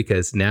cool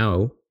because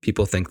now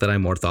people think that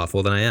I'm more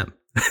thoughtful than I am,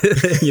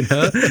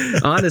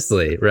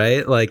 honestly,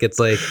 right? Like, it's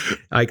like,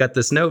 I got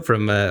this note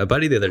from a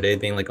buddy the other day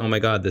being like, oh my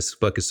God, this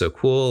book is so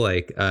cool.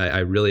 Like, I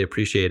really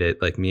appreciate it.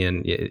 Like, me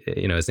and,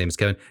 his name is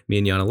Kevin, me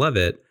and Yana love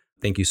it.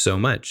 Thank you so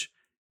much.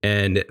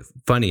 And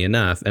funny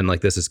enough, and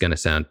like, this is going to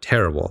sound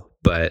terrible,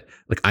 but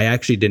like, I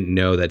actually didn't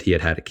know that he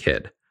had a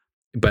kid,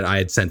 but I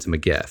had sent him a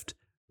gift.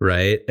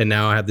 Right. And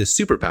now I have this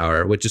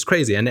superpower, which is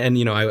crazy. And I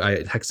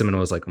texted him and I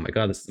was like, oh my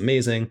God, this is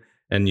amazing.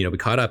 And, we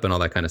caught up and all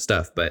that kind of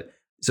stuff. But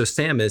so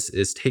Sam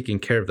is taking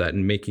care of that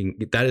and making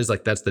that is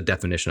like, that's the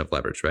definition of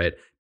leverage, right?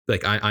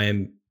 Like I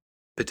am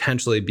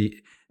potentially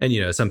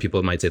and, some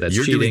people might say that's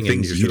you're cheating.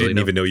 Doing things you didn't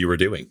even know you were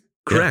doing.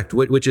 Correct.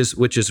 Yeah. Which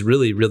is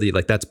really, really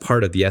like, that's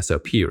part of the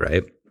SOP,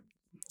 right?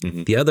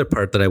 Mm-hmm. The other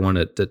part that I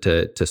wanted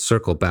to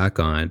circle back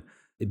on,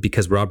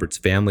 because Robert's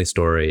family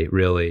story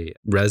really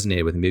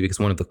resonated with me, because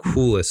one of the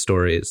coolest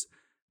stories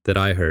that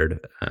I heard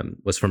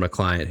was from a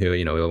client who,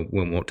 we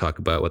won't talk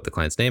about what the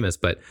client's name is,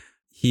 but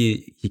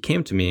he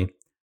came to me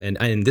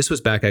and this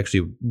was back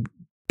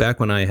back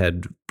when I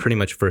had pretty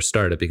much first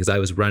started, because I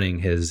was running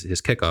his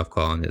kickoff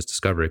call and his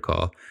discovery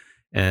call.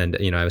 And,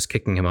 I was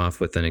kicking him off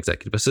with an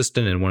executive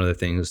assistant. And one of the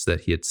things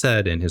that he had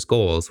said in his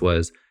goals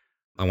was,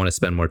 I want to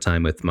spend more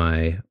time with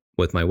my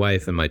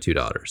wife and my 2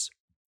 daughters.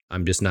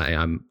 I'm just not,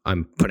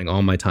 I'm putting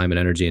all my time and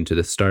energy into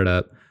this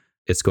startup.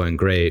 It's going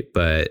great,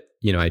 but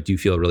I do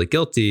feel really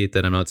guilty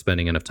that I'm not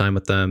spending enough time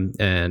with them.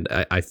 And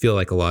I feel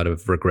like a lot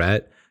of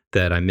regret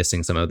that I'm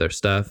missing some of their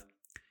stuff.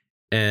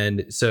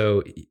 And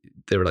so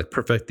they were like,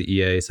 perfect. The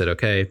EA said,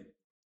 okay,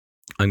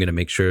 I'm going to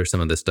make sure some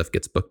of this stuff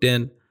gets booked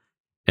in.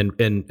 And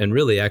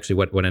really, actually,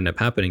 what ended up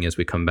happening is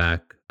we come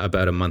back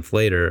about a month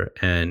later,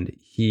 and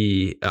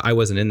I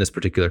wasn't in this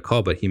particular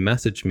call, but he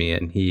messaged me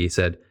and he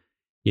said,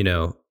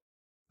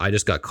 I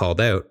just got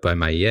called out by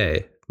my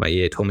EA. My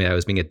EA told me I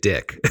was being a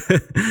dick.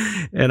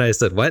 And I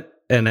said,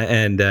 what?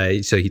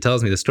 And so he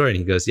tells me the story, and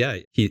he goes, yeah,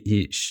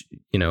 he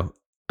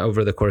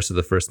over the course of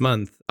the first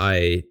month,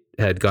 she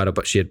had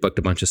booked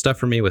a bunch of stuff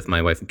for me with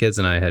my wife and kids,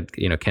 and I had,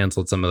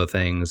 canceled some of the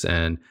things,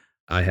 and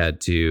I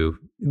had to,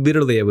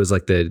 literally, it was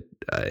like the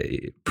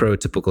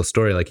prototypical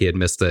story. Like, he had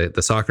missed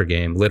the soccer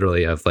game,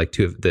 literally, of like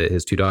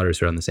his 2 daughters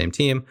who are on the same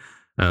team.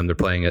 They're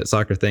playing a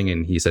soccer thing,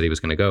 and he said he was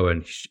going to go,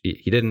 and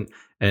he didn't.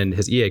 And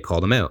his EA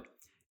called him out.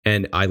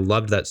 And I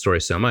loved that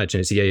story so much. And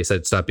his EA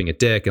said, stop being a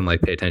dick and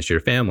like pay attention to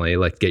your family,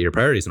 like get your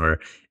priorities in order.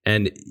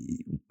 And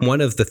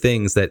one of the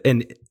things that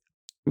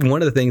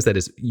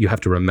is you have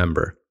to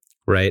remember,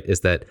 right, is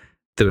that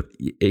the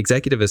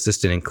executive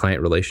assistant and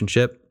client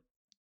relationship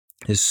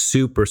is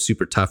super,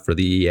 super tough for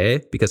the EA,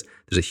 because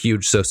there's a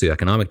huge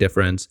socioeconomic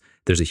difference.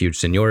 There's a huge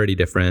seniority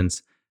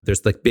difference.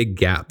 There's like big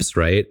gaps,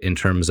 right, in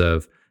terms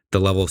of the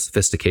level of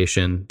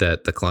sophistication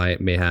that the client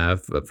may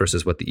have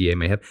versus what the EA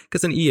may have.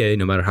 Because an EA,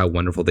 no matter how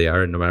wonderful they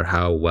are, and no matter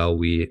how well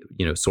we,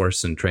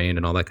 source and train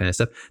and all that kind of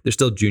stuff, they're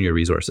still junior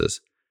resources,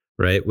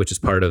 right? Which is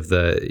part of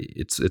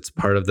it's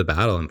part of the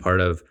battle, and part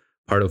of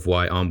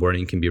why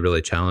onboarding can be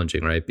really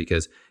challenging, right?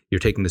 Because you're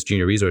taking this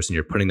junior resource and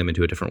you're putting them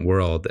into a different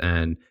world,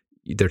 and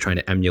they're trying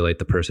to emulate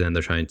the person, and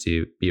they're trying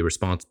to be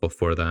responsible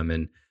for them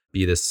and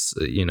be this,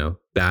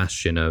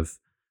 bastion of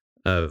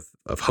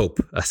hope,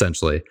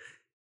 essentially.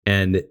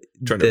 And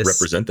trying to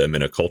represent them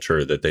in a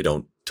culture that they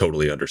don't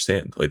totally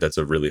understand. Like, that's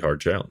a really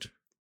hard challenge.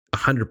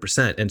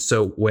 100%. And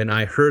so when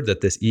I heard that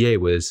this EA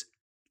was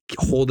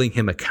holding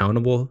him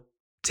accountable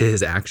to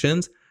his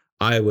actions,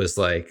 I was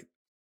like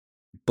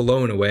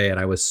blown away.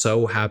 And I was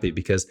so happy,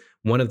 because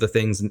one of the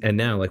things, and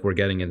now like I'm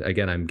getting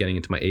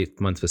into my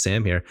 8th month with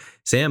Sam here.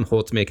 Sam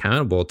holds me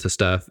accountable to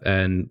stuff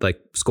and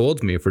like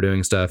scolds me for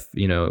doing stuff,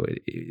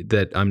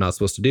 that I'm not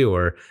supposed to do,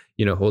 or,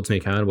 holds me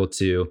accountable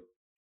to.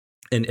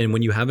 And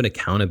when you have an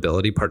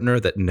accountability partner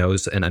that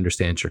knows and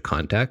understands your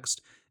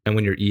context, and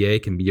when your EA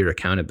can be your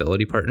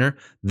accountability partner,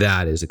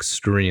 that is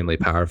extremely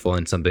powerful,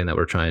 and something that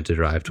we're trying to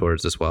drive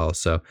towards as well.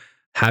 So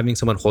having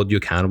someone hold you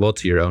accountable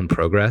to your own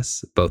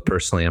progress, both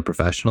personally and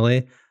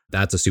professionally,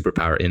 that's a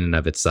superpower in and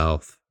of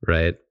itself,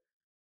 right?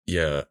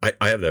 Yeah,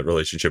 I have that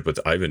relationship with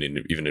Ivan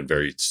even in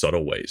very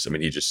subtle ways. I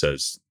mean, he just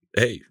says,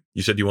 hey,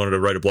 you said you wanted to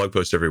write a blog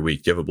post every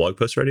week. Do you have a blog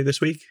post ready this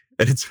week?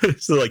 And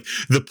it's like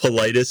the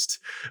politest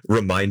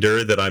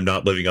reminder that I'm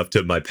not living up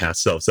to my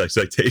past self's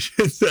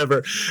expectations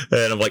ever.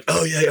 And I'm like,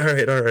 oh yeah,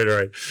 all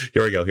right.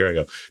 Here I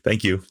go.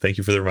 Thank you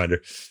for the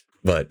reminder.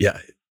 But yeah.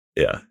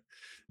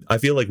 I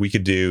feel like we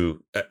could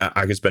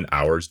I could spend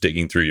hours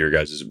digging through your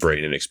guys'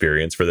 brain and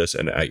experience for this.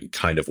 And I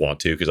kind of want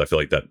to, because I feel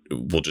like that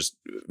will just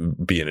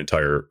be an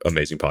entire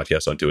amazing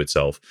podcast unto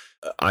itself.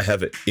 I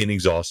have an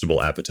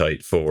inexhaustible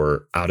appetite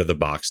for out of the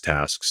box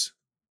tasks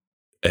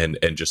and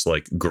just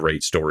like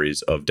great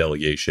stories of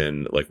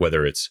delegation, like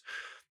whether it's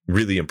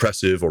really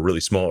impressive or really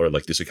small, or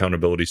like this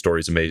accountability story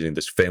is amazing.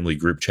 This family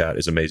group chat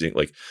is amazing.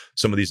 Like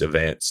some of these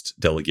advanced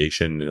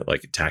delegation,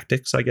 like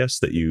tactics, I guess,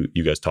 that you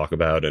guys talk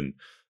about. And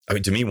I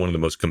mean, to me, one of the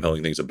most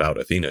compelling things about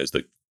Athena is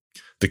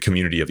the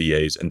community of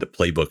EAs and the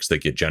playbooks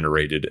that get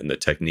generated, and the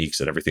techniques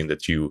and everything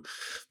that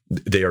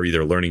they are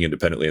either learning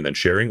independently and then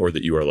sharing, or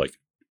that you are like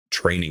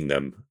training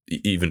them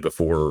even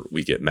before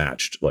we get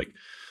matched. Like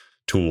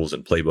tools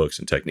and playbooks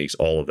and techniques,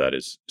 all of that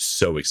is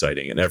so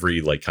exciting. And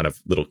every like kind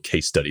of little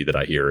case study that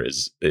I hear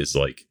is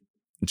like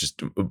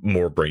just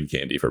more brain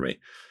candy for me.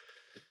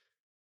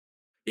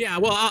 Yeah,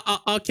 well,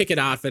 I'll kick it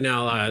off, and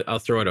I'll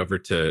throw it over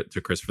to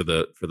Chris for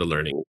the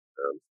learning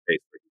space,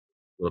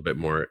 a little bit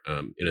more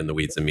in the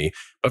weeds than me.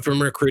 But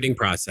from a recruiting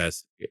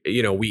process,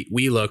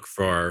 we look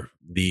for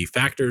the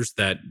factors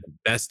that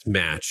best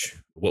match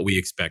what we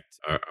expect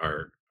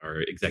our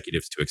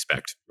executives to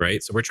expect,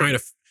 right? So we're trying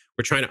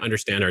to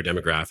understand our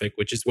demographic,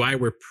 which is why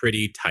we're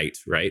pretty tight,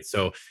 right?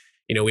 So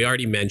we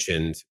already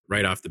mentioned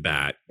right off the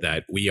bat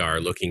that we are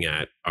looking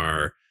at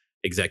our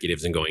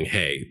executives and going,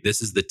 hey,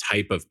 this is the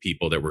type of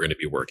people that we're going to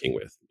be working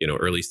with.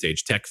 Early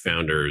stage tech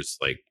founders,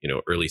 like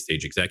early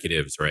stage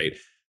executives, right?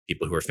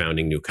 People who are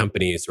founding new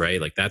companies,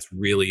 right? Like that's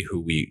really who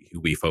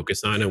we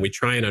focus on, and we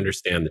try and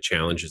understand the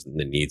challenges and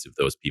the needs of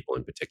those people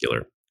in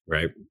particular,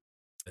 right?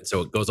 And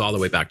so it goes all the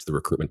way back to the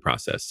recruitment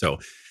process. So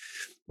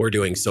we're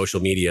doing social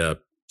media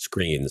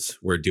screens.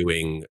 We're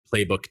doing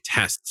playbook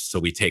tests. So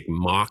we take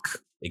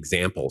mock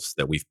examples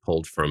that we've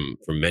pulled from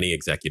many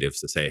executives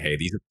to say, hey,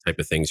 these are the type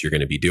of things you're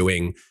going to be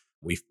doing.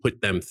 We've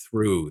put them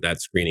through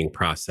that screening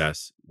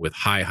process with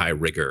high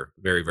rigor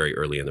very, very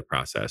early in the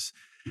process.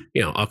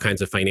 All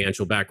kinds of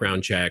financial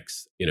background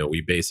checks.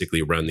 We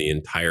basically run the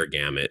entire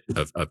gamut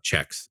of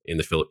checks in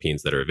the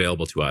Philippines that are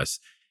available to us.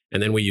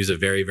 And then we use a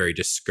very, very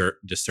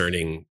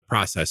discerning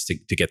process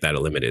to get that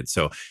eliminated.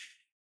 So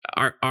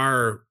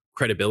our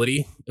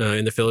credibility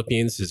in the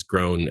Philippines has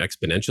grown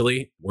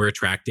exponentially. We're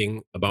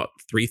attracting about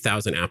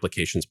 3,000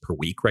 applications per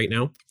week right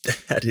now.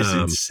 That is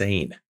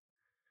insane.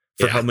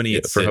 For how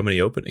many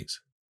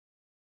openings?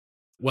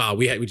 Well,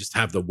 we just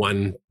have the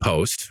one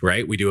post,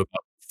 right? We do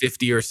about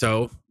 50 or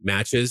so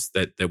matches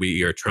that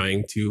we are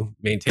trying to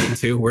maintain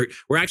to.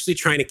 We're actually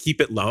trying to keep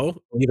it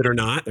low, believe it or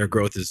not. Our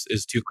growth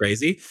is too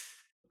crazy.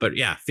 But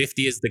yeah,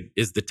 50 is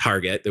the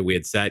target that we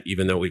had set,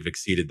 even though we've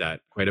exceeded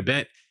that quite a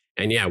bit.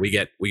 And yeah, we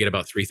get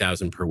about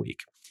 3,000 per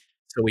week.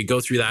 So we go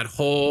through that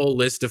whole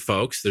list of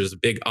folks. There's a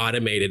big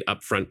automated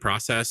upfront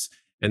process,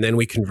 and then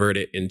we convert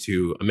it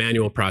into a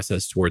manual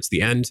process towards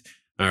the end,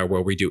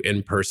 where we do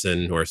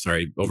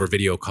over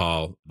video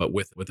call, but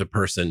with a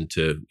person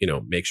to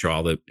make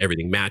sure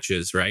everything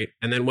matches, right?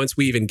 And then once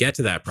we even get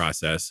to that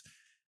process,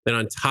 then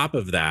on top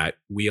of that,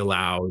 we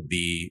allow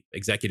the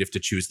executive to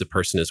choose the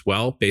person as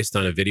well based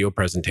on a video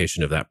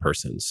presentation of that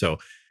person. So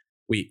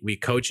we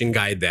coach and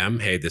guide them.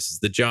 Hey, this is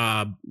the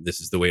job. This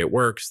is the way it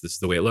works. This is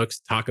the way it looks.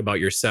 Talk about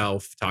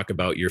yourself. Talk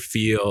about your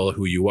feel,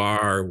 who you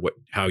are,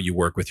 how you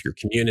work with your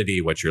community,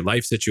 what your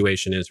life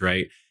situation is,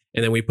 right?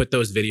 And then we put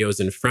those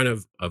videos in front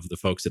of the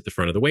folks at the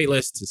front of the wait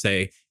list to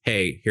say,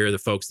 hey, here are the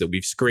folks that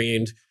we've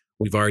screened.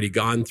 We've already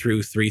gone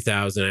through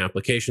 3,000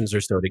 applications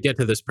or so to get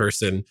to this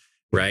person,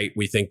 right?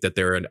 We think that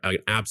they're an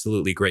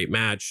absolutely great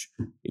match.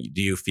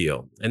 Do you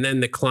feel? And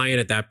then the client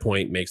at that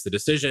point makes the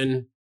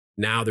decision.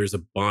 Now there's a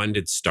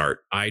bonded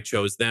start. I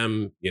chose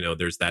them.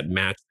 There's that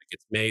match that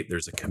gets made.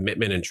 There's a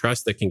commitment and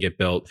trust that can get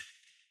built.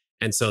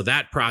 And so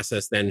that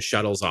process then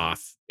shuttles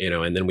off,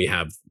 and then we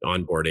have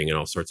onboarding and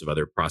all sorts of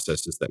other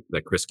processes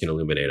that Chris can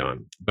illuminate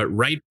on. But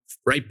right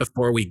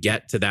before we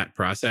get to that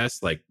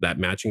process, like that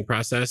matching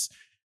process,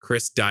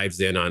 Chris dives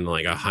in on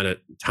like a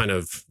ton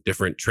of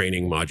different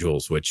training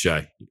modules, which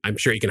I'm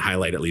sure you can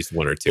highlight at least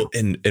one or two.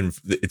 And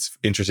it's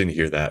interesting to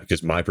hear that,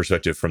 because my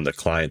perspective from the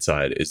client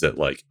side is that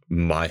like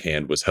my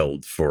hand was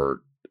held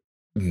for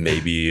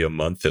maybe a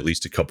month, at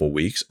least a couple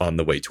weeks on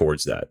the way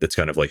towards that. That's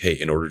kind of like, hey,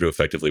 in order to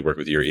effectively work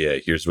with your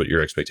EA, here's what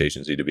your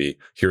expectations need to be.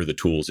 Here are the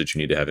tools that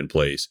you need to have in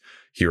place.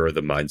 Here are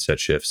the mindset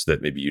shifts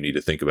that maybe you need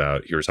to think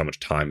about. Here's how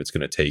much time it's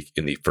going to take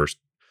in the first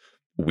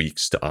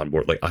weeks to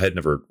onboard. Like I had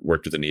never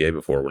worked with an EA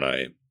before when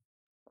I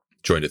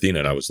joined Athena,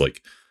 and I was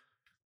like,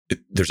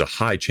 there's a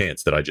high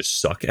chance that I just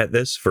suck at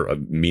this for a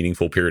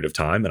meaningful period of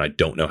time, and I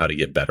don't know how to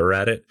get better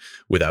at it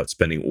without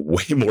spending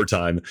way more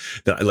time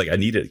than I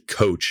needed a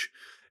coach.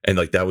 And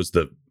like that was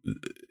the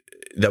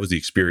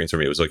experience for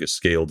me. It was like a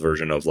scaled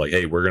version of like,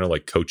 hey, we're gonna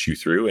like coach you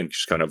through and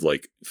just kind of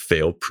like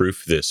fail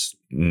proof this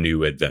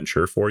new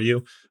adventure for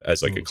you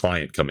as like a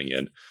client coming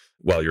in,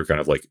 while you're kind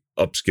of like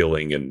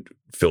upskilling and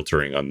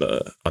filtering on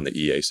the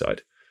EA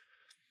side.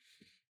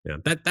 Yeah,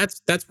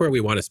 that's where we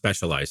want to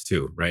specialize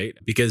too, right?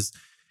 Because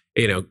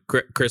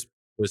Chris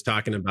was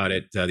talking about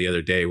it the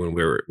other day when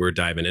we were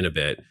diving in a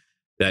bit,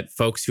 that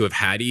folks who have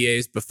had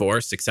EAs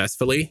before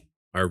successfully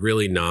are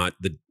really not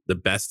the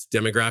best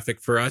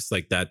demographic for us.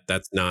 Like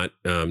that's not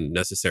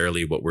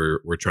necessarily what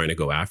we're trying to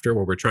go after.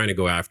 What we're trying to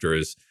go after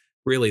is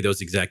really those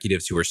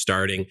executives who are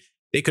starting.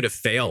 They could have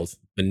failed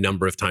a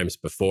number of times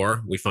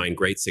before. We find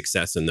great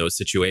success in those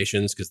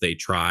situations because they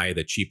try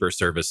the cheaper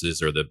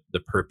services or the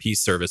per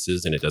piece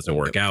services and it doesn't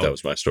work out. That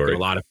was my story. There are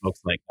a lot of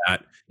folks like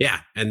that. Yeah.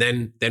 And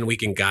then we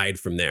can guide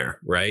from there,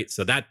 right?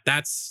 So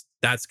that's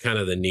kind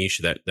of the niche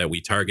that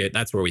we target.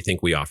 That's where we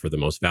think we offer the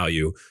most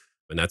value.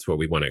 And that's what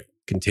we want to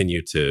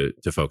continue to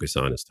focus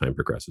on as time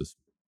progresses.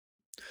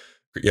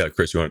 Yeah,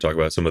 Chris, you want to talk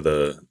about some of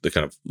the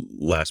kind of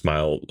last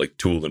mile like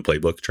tool and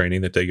playbook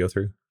training that they go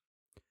through?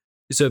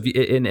 So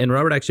and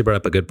Robert actually brought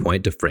up a good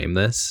point to frame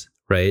this,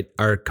 right?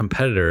 Our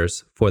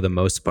competitors, for the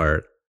most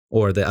part,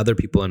 or the other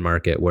people in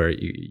market where,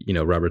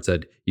 Robert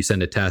said you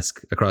send a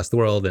task across the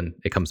world and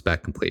it comes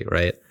back complete,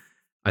 right?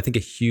 I think a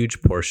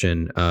huge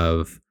portion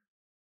of,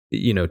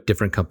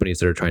 different companies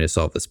that are trying to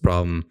solve this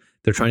problem,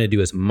 they're trying to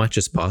do as much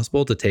as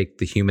possible to take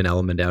the human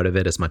element out of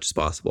it as much as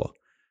possible,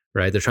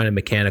 right? They're trying to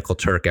Mechanical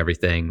Turk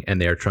everything,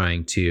 and they're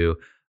trying to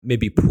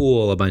maybe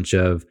pool a bunch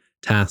of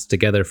tasks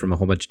together from a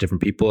whole bunch of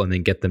different people and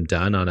then get them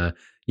done on a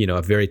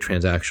very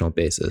transactional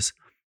basis.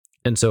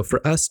 And so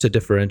for us to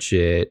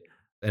differentiate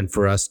and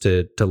for us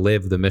to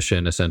live the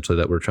mission essentially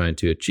that we're trying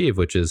to achieve,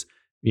 which is,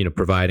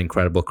 provide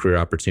incredible career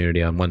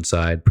opportunity on one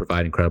side,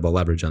 provide incredible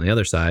leverage on the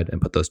other side,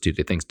 and put those two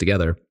things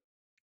together,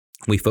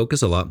 we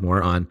focus a lot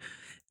more on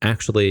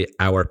actually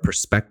our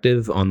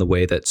perspective on the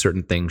way that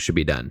certain things should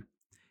be done.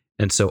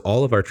 And so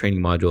all of our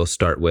training modules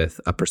start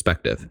with a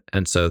perspective.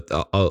 And so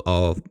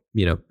I'll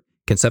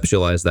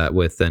conceptualize that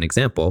with an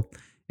example.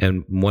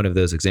 And one of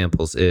those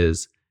examples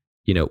is,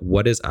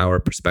 what is our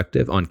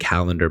perspective on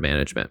calendar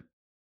management,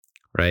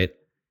 right?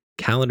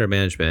 Calendar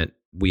management,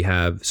 we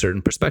have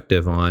certain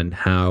perspective on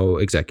how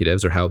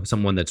executives or how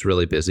someone that's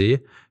really busy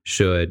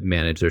should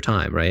manage their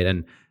time, right?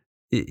 And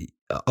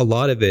a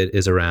lot of it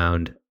is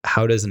around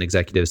how does an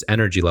executive's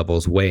energy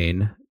levels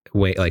wane,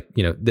 like,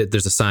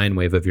 there's a sine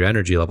wave of your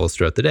energy levels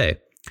throughout the day.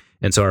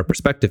 And so our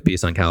perspective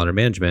piece on calendar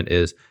management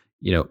is,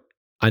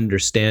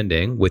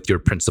 understanding with your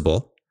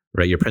principal,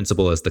 right? Your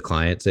principal is the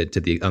client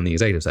on the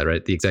executive side,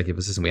 right? The executive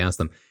assistant, we ask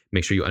them,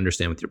 make sure you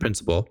understand with your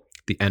principal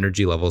the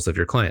energy levels of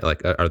your client.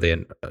 Like, are they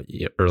an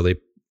early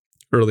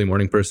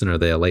morning person? Are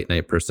they a late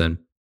night person?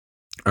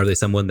 Are they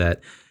someone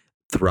that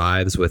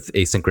thrives with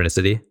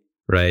asynchronicity,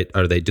 right?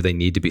 Do they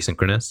need to be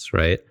synchronous,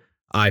 right?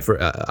 I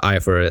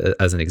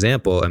as an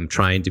example, I'm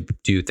trying to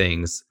do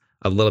things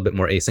a little bit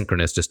more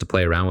asynchronous just to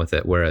play around with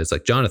it. Whereas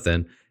like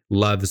Jonathan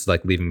loves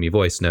like leaving me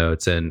voice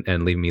notes and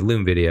leaving me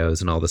Loom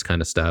videos and all this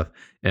kind of stuff.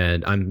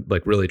 And I'm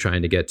like really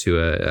trying to get to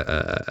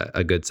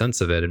a good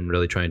sense of it and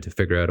really trying to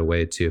figure out a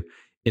way to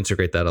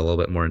integrate that a little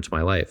bit more into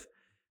my life.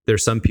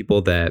 There's some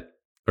people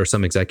or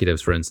some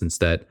executives, for instance,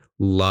 that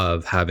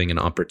love having an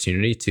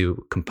opportunity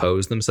to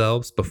compose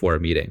themselves before a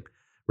meeting,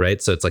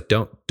 right? So it's like,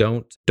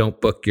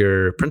 don't book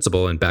your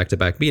principal in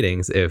back-to-back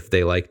meetings if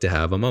they like to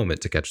have a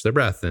moment to catch their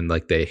breath and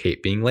like they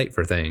hate being late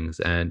for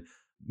things, and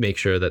make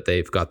sure that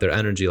they've got their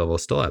energy level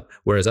still up.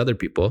 Whereas other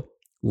people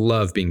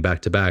love being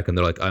back-to-back and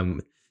they're like, I'm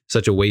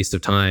such a waste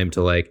of time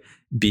to like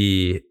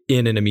be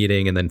in a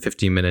meeting and then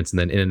 15 minutes and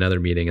then in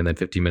another meeting and then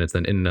 15 minutes,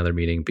 then in another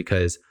meeting,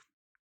 because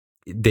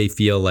they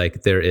feel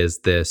like there is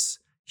this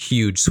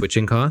huge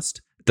switching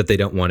cost that they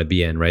don't want to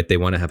be in, right? They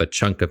want to have a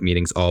chunk of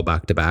meetings all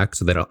back to back,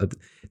 so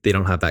they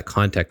don't have that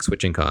context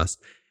switching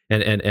cost.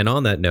 And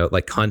on that note,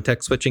 like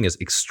context switching is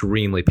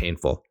extremely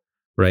painful,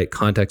 right?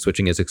 Context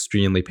switching is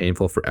extremely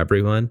painful for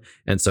everyone.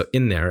 And so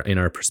in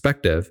our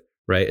perspective,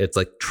 right, it's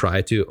like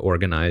try to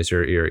organize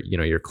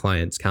your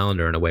client's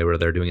calendar in a way where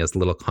they're doing as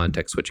little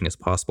context switching as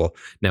possible.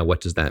 Now,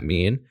 what does that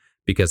mean?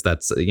 Because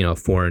that's a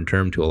foreign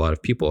term to a lot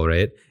of people,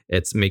 right?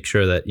 It's make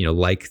sure that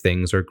like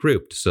things are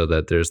grouped so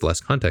that there's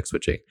less context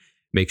switching.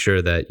 Make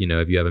sure that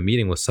if you have a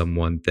meeting with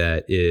someone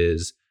that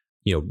is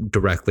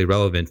directly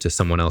relevant to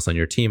someone else on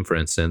your team, for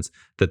instance,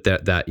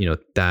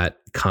 that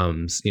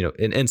comes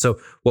and so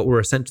what we're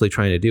essentially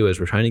trying to do is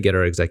we're trying to get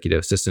our executive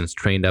assistants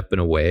trained up in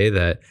a way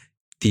that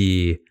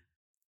the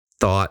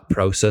thought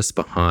process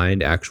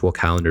behind actual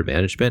calendar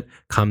management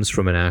comes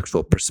from an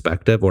actual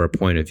perspective or a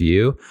point of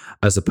view,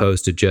 as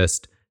opposed to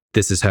just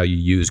this is how you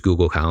use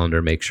Google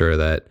Calendar. Make sure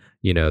that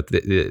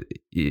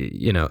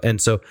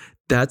and so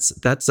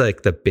that's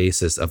like the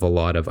basis of a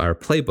lot of our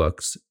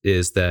playbooks,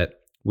 is that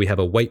we have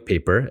a white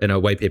paper, and a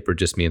white paper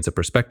just means a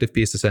perspective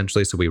piece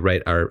essentially. So we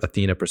write our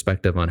Athena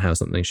perspective on how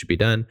something should be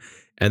done.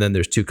 And then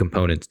there's two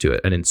components to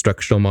it: an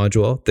instructional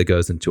module that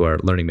goes into our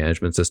learning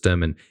management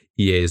system, and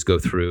EAs go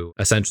through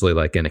essentially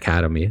like an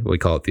academy. We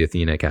call it the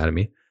Athena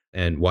Academy,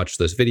 and watch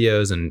those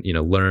videos and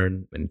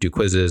learn and do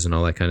quizzes and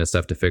all that kind of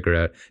stuff to figure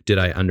out, did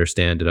I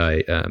understand? Did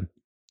I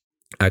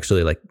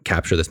actually like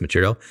capture this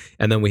material?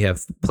 And then we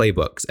have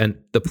playbooks, and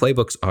the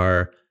playbooks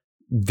are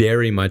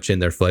very much in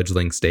their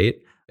fledgling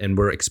state. And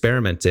we're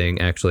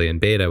experimenting actually in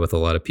beta with a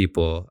lot of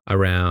people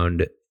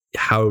around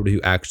how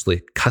to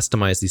actually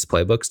customize these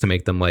playbooks to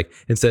make them like,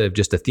 instead of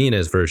just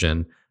Athena's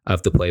version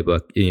of the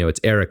playbook, it's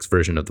Eric's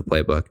version of the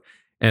playbook.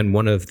 And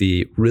one of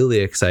the really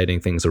exciting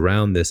things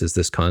around this is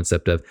this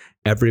concept of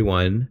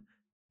everyone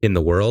in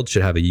the world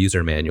should have a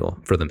user manual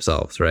for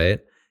themselves, right?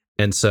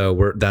 And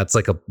so that's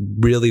like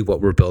really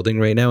what we're building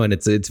right now, and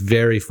it's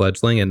very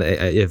fledgling. And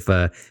if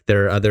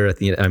there are other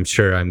Athena, I'm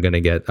sure I'm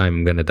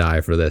gonna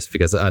die for this,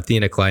 because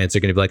Athena clients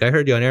are gonna be like, I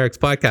heard you on Eric's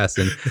podcast,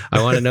 and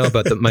I want to know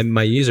about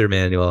my user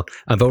manual.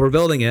 But we're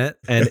building it,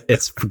 and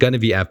it's gonna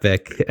be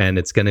epic, and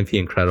it's gonna be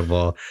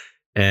incredible.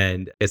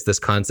 And it's this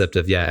concept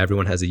of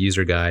everyone has a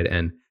user guide,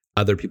 and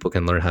other people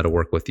can learn how to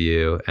work with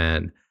you.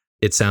 And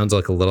it sounds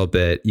like a little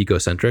bit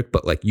egocentric,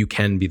 but like you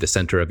can be the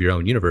center of your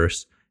own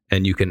universe.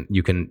 And you can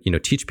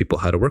teach people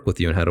how to work with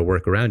you and how to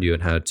work around you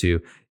and how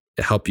to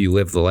help you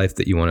live the life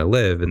that you want to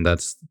live, and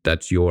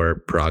that's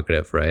your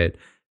prerogative, right?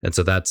 And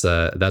so that's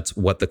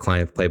what the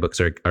client playbooks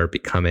are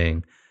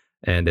becoming,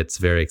 and it's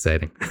very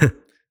exciting.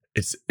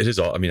 It is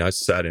all. I mean, I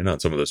sat in on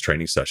some of those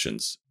training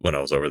sessions when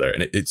I was over there,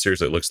 and it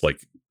seriously looks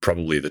like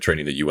probably the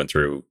training that you went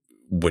through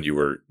when you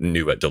were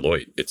new at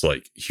Deloitte. It's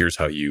like, here's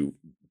how you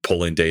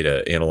pull in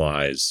data,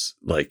 analyze,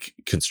 like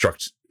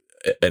construct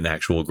an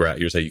actual graph.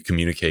 Here's how you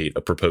communicate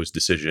a proposed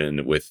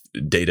decision with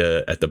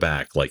data at the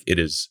back. Like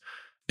it's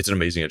an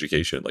amazing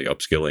education, like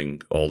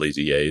upskilling all these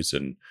EAs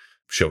and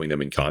showing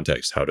them in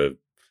context how to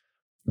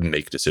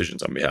make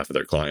decisions on behalf of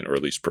their client, or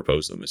at least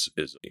propose them,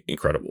 is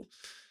incredible.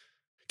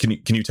 Can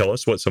you tell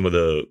us what some of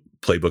the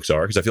playbooks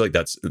are? Because I feel like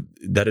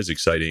that is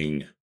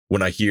exciting.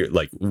 When I hear,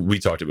 like, we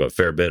talked about a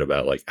fair bit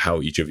about like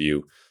how each of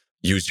you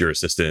used your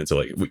assistant to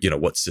like,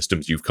 what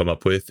systems you've come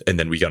up with. And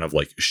then we kind of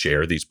like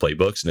share these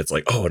playbooks, and it's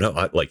like, oh no,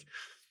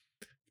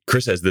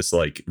 Chris has this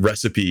like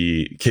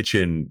recipe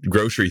kitchen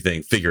grocery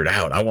thing figured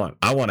out. I want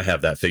to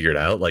have that figured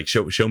out. Like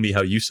show me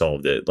how you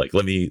solved it. Like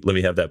let me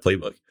have that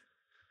playbook.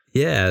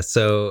 Yeah,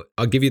 so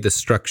I'll give you the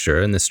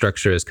structure, and the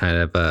structure is kind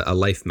of a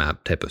life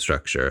map type of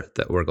structure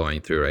that we're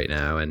going through right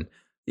now. And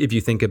if you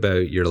think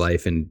about your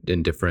life in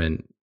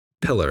different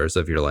pillars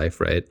of your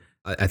life, right?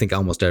 I think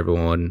almost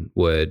everyone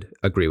would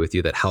agree with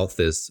you that health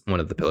is one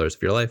of the pillars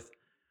of your life,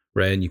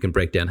 right? And you can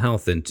break down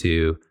health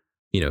into,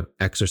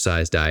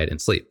 exercise, diet, and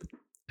sleep.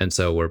 And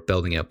so we're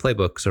building out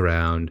playbooks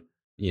around,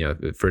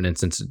 for an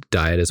instance,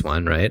 diet is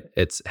one, right?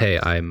 It's, hey,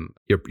 I'm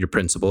your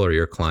principal or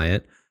your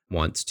client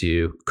wants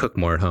to cook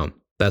more at home.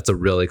 That's a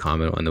really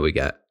common one that we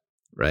get,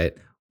 right?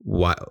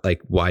 Why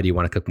do you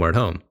want to cook more at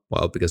home?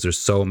 Well, because there's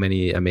so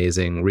many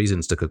amazing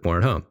reasons to cook more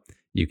at home.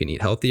 You can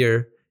eat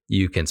healthier,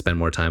 you can spend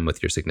more time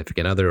with your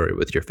significant other or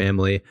with your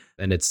family,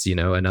 and it's,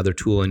 another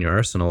tool in your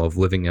arsenal of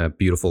living a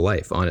beautiful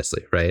life,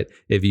 honestly, right?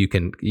 If you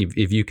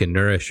can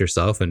nourish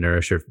yourself and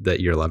nourish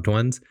your loved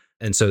ones.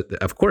 And so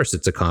of course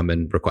it's a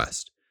common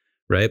request,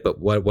 right? But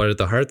what are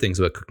the hard things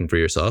about cooking for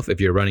yourself? If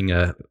you're running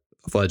a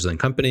fledgling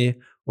company,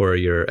 or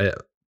you're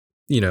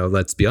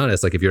let's be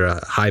honest, like if you're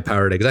a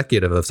high-powered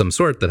executive of some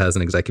sort that has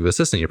an executive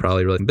assistant, you're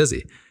probably really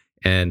busy.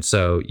 And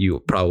so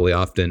you probably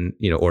often,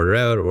 order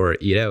out or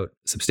eat out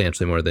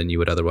substantially more than you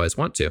would otherwise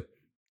want to.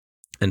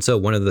 And so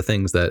one of the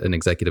things that an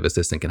executive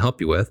assistant can help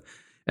you with,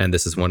 and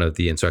this is one of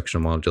the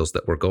instructional modules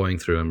that we're going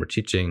through and we're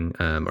teaching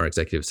our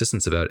executive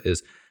assistants about,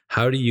 is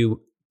how do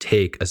you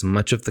take as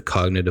much of the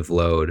cognitive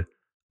load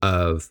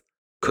of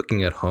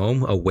cooking at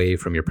home away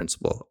from your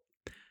principal?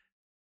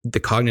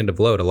 The cognitive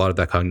load, a lot of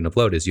that cognitive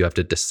load is you have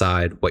to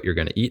decide what you're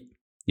going to eat.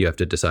 You have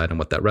to decide on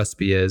what that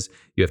recipe is.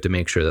 You have to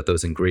make sure that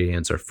those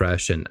ingredients are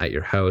fresh and at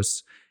your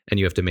house. And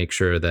you have to make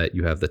sure that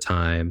you have the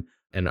time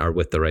and are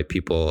with the right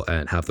people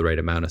and have the right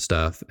amount of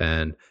stuff.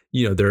 And,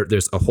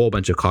 there's a whole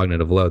bunch of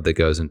cognitive load that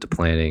goes into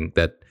planning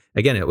that,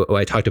 again,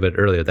 I talked about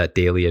earlier, that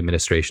daily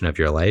administration of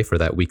your life or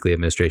that weekly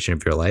administration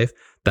of your life,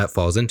 that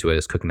falls into it,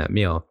 is cooking that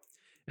meal.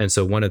 And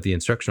so one of the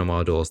instructional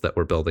modules that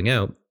we're building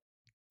out,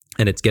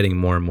 and it's getting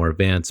more and more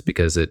advanced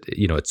because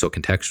it's so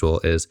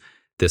contextual, is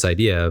this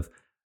idea of,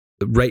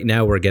 right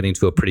now we're getting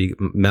to a pretty,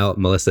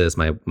 Melissa is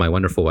my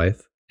wonderful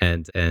wife,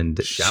 and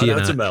shout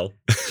out to Mel.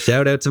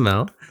 Shout out to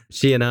Mel.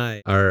 She and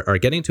I are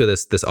getting to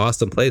this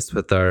awesome place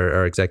with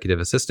our executive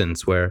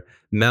assistants, where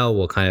Mel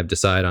will kind of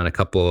decide on a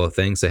couple of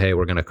things. Say, hey,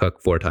 we're going to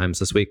cook 4 times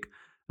this week.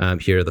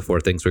 Here are the 4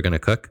 things we're going to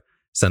cook.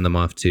 Send them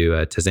off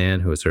to Zan,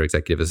 who is her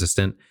executive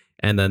assistant.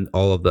 And then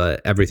all of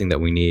everything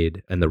that we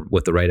need and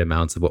with the right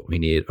amounts of what we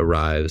need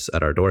arrives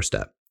at our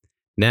doorstep.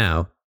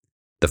 Now,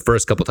 the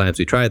first couple times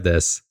we tried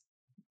this,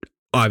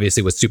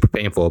 obviously was super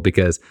painful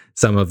because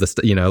some of the,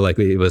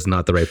 it was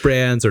not the right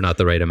brands or not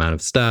the right amount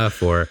of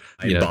stuff, or,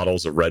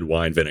 bottles of red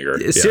wine vinegar.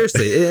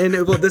 Seriously. And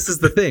well, this is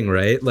the thing,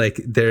 right?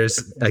 Like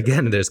there's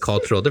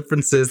cultural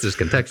differences, there's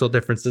contextual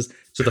differences.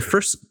 So the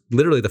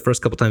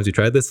first couple times we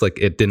tried this, like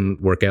it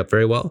didn't work out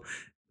very well,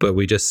 but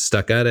we just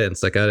stuck at it.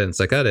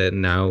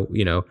 And now,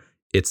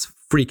 it's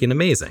freaking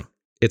amazing.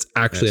 It's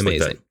actually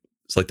amazing.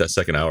 It's like that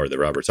second hour that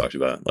Robert talked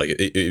about. Like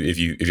if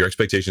your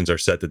expectations are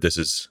set that this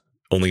is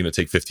only going to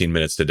take 15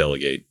 minutes to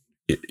delegate,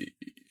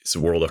 it's a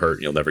world of hurt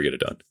and you'll never get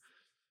it done.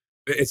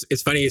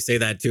 It's funny you say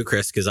that too,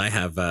 Chris, because I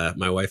have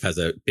my wife has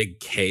a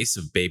big case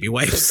of baby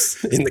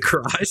wipes in the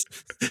garage,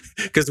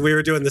 because we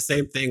were doing the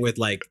same thing with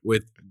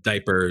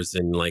diapers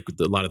and like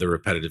a lot of the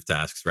repetitive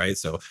tasks, right?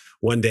 So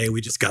one day we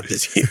just got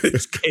this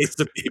huge case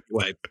of baby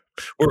wipes.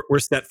 We're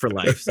set for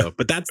life. So,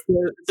 but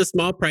it's a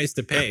small price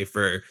to pay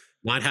for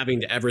not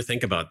having to ever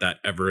think about that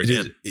ever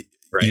again.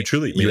 Right?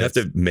 You have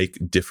to make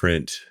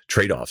different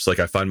trade-offs. Like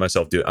I find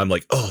myself I'm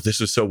like, oh,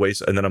 this is so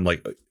waste. And then I'm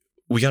like,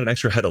 we got an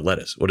extra head of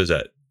lettuce. What is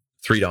that?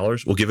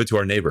 $3? We'll give it to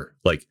our neighbor.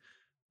 Like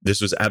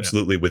this was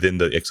absolutely within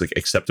the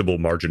acceptable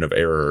margin of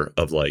error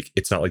of like,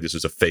 it's not like this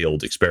was a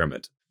failed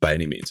experiment by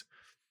any means.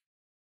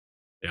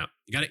 Yeah.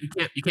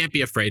 You can't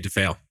be afraid to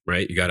fail,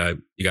 right? You gotta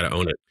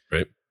own it,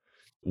 right?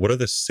 What are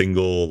the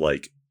single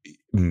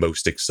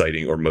most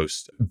exciting or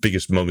most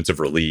biggest moments of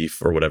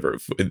relief or whatever,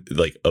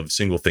 like of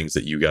single things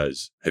that you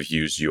guys have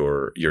used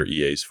your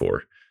EAs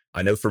for?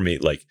 I know for me,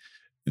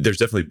 there's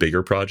definitely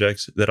bigger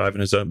projects that Ivan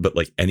has done, but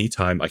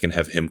anytime I can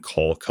have him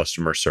call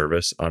customer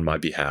service on my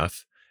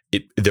behalf,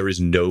 there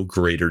is no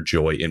greater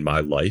joy in my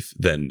life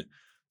than,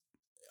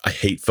 I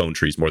hate phone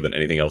trees more than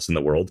anything else in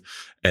the world.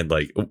 And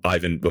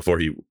Ivan, before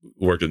he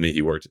worked with me,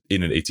 he worked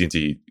in an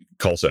AT&T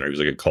call center. He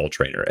was a call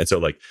trainer. And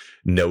so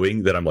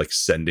knowing that I'm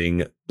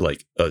sending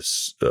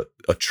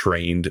a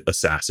trained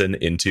assassin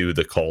into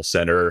the call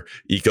center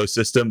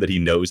ecosystem, that he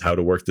knows how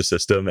to work the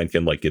system and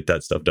can get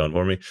that stuff done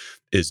for me,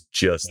 is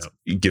just,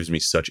 it gives me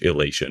such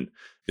elation.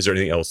 Is there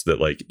anything else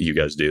that you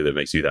guys do that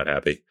makes you that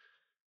happy?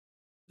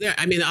 Yeah,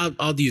 I mean,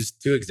 I'll use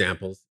 2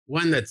 examples.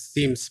 One that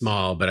seems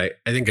small, but I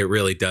think it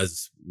really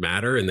does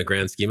matter in the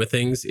grand scheme of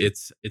things.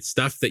 It's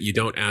stuff that you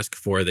don't ask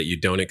for, that you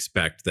don't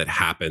expect, that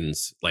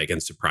happens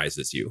and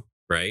surprises you,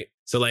 right?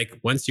 So like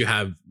once you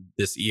have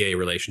this EA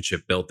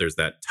relationship built, there's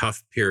that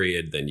tough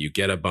period, then you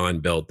get a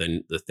bond built,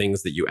 then the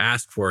things that you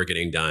ask for are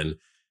getting done.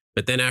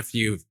 But then after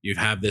you've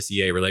had this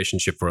EA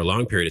relationship for a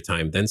long period of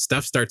time, then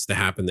stuff starts to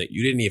happen that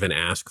you didn't even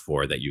ask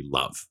for that you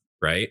love,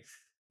 right?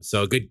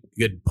 So a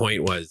good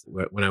point was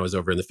when I was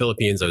over in the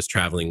Philippines, I was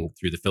traveling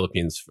through the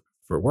Philippines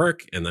for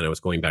work, and then I was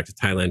going back to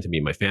Thailand to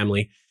meet my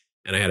family.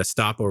 And I had a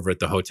stopover at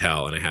the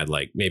hotel, and I had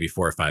like maybe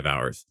 4 or 5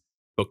 hours.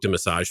 Booked a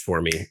massage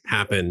for me.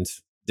 Happened.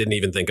 Didn't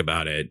even think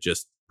about it.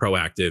 Just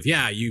proactive.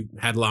 Yeah, you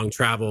had long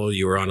travel.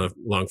 You were on a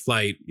long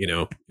flight. You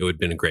know, it would have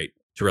been great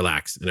to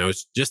relax. And I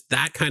was just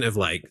that kind of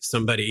like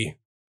somebody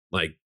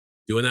like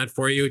doing that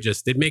for you.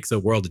 Just it makes a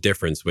world of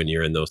difference when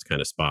you're in those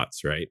kind of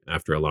spots, right?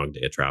 After a long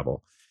day of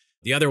travel.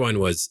 The other one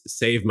was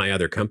save my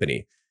other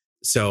company.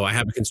 So I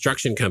have a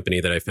construction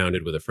company that I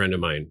founded with a friend of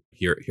mine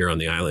here on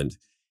the island.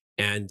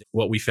 And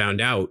what we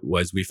found out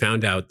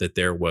that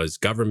there was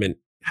government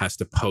has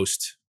to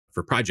post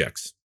for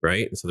projects,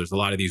 right? And so there's a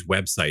lot of these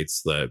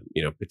websites,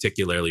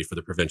 particularly for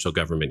the provincial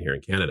government here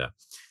in Canada.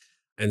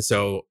 And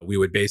so we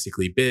would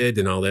basically bid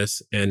and all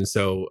this. And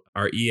so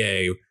our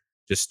EA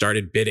just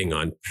started bidding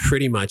on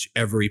pretty much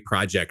every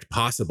project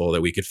possible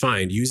that we could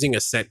find using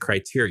a set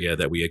criteria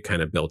that we had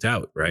kind of built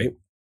out, right?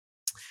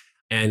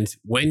 And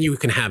when you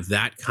can have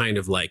that kind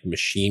of like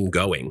machine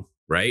going,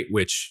 right?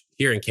 Which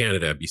here in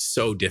Canada would be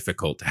so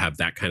difficult to have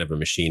that kind of a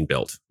machine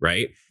built,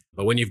 right?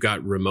 But when you've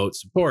got remote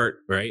support,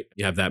 right?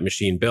 You have that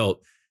machine built,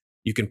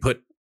 you can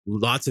put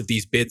lots of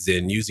these bids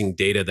in using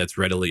data that's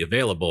readily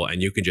available,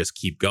 and you can just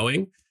keep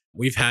going.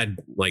 We've had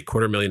like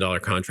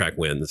 $250,000 contract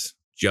wins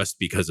just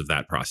because of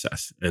that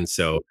process. And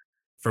so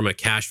from a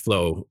cash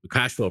flow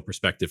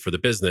perspective for the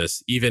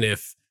business, even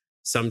if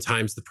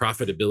sometimes the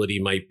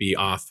profitability might be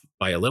off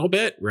by a little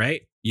bit,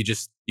 right? You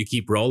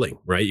keep rolling,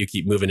 right? You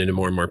keep moving into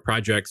more and more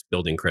projects,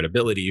 building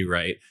credibility,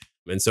 right?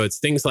 And so it's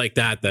things like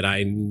that that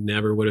I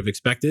never would have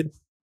expected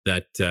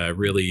that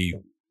really,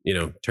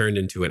 turned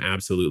into an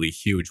absolutely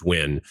huge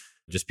win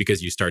just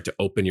because you start to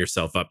open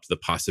yourself up to the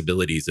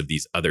possibilities of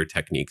these other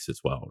techniques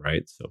as well,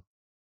 right? So,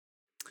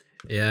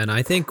 yeah, and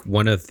I think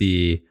one of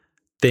the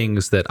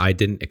things that I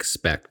didn't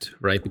expect,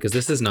 right? Because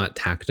this is not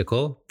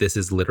tactical. This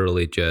is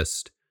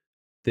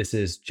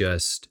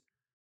just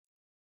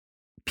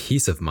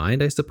peace of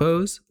mind, I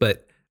suppose.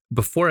 But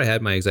before I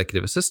had my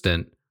executive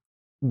assistant,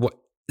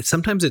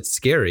 sometimes it's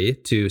scary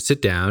to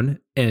sit down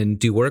and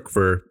do work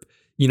for,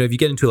 if you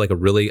get into like a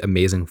really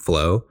amazing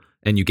flow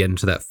and you get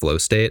into that flow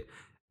state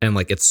and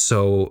like it's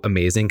so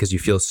amazing because you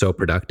feel so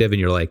productive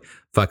and you're like,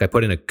 fuck, I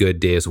put in a good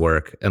day's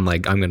work and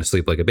like I'm going to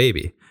sleep like a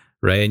baby,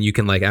 right? And you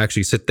can like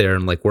actually sit there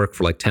and like work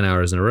for like 10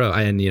 hours in a row.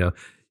 And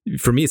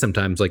for me,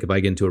 sometimes like if I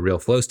get into a real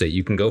flow state,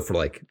 you can go for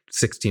like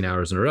 16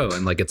 hours in a row,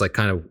 and like it's like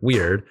kind of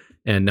weird,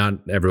 and not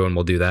everyone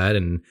will do that.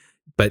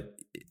 But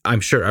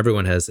I'm sure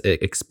everyone has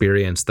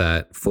experienced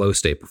that flow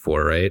state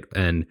before, right?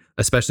 And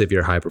especially if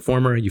you're a high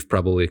performer, you've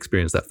probably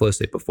experienced that flow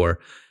state before.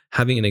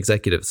 Having an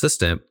executive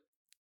assistant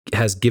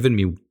has given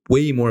me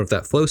way more of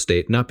that flow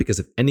state, not because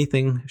of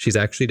anything she's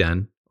actually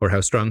done or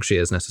how strong she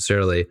is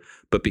necessarily,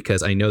 but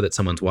because I know that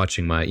someone's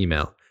watching my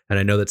email and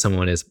I know that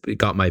someone has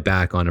got my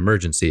back on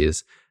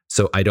emergencies.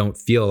 So I don't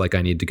feel like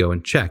I need to go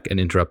and check and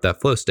interrupt that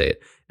flow state.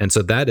 And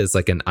so that is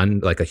like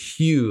a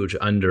huge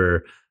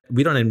under.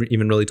 We don't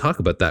even really talk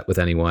about that with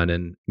anyone,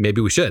 and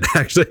maybe we should.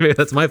 Actually, maybe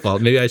that's my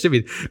fault. Maybe I should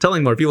be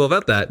telling more people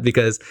about that,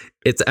 because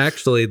it's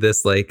actually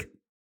this like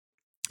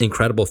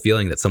incredible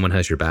feeling that someone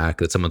has your back,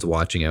 that someone's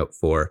watching out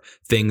for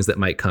things that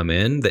might come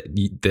in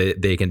that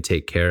they can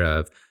take care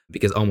of,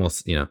 because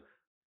almost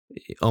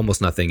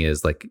nothing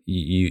is like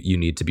you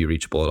need to be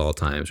reachable at all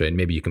times, right? And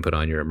maybe you can put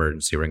on your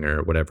emergency ringer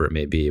or whatever it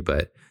may be,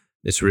 but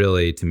it's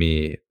really, to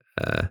me,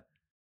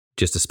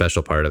 just a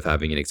special part of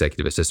having an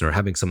executive assistant or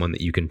having someone that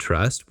you can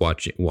trust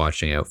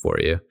watching out for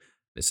you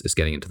is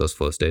getting into those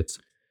flow states.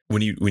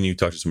 When you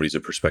talk to somebody who's a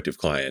prospective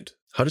client,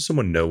 how does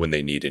someone know when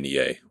they need an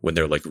EA, when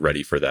they're like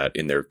ready for that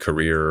in their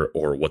career,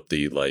 or what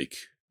the like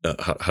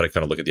how to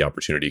kind of look at the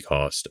opportunity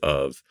cost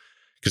of,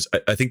 because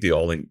I think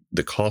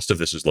the cost of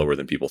this is lower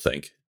than people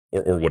think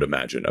or would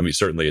imagine. I mean,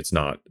 certainly it's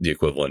not the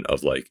equivalent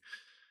of like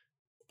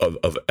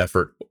of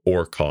effort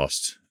or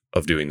cost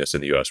of doing this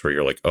in the US, where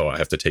you're like, oh, I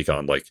have to take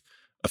on like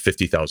a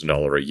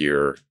 $50,000 a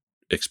year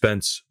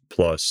expense,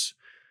 plus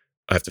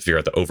I have to figure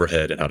out the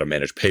overhead and how to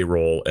manage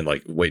payroll, and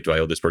like, wait, do I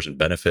owe this person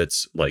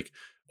benefits? Like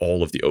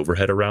all of the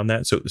overhead around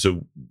that. So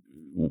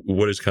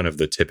what is kind of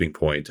the tipping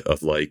point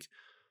of like,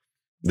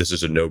 this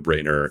is a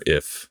no-brainer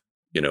if,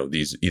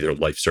 these either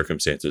life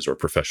circumstances or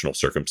professional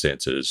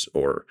circumstances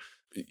or,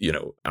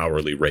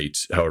 hourly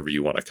rates, however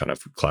you want to kind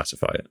of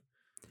classify it.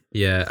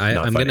 Yeah.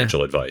 I'm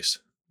financial advice.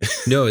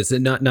 No, it's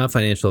not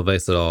financial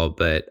advice at all,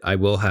 but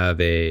I'll have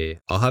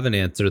an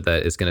answer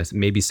that is going to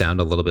maybe sound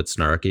a little bit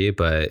snarky,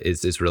 but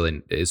is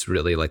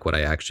really like what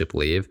I actually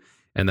believe.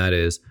 And that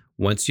is,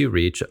 once you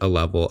reach a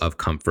level of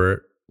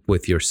comfort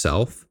with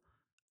yourself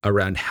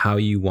around how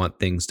you want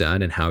things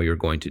done and how you're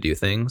going to do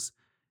things,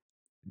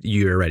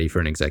 you're ready for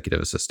an executive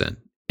assistant.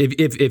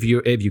 if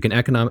you can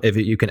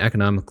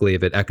economically,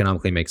 if it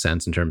economically makes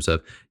sense in terms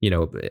of,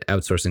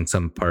 outsourcing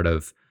some part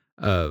of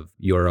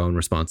your own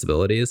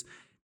responsibilities.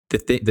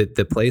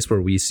 The place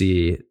where we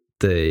see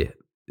the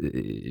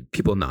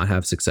people not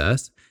have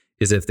success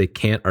is if they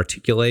can't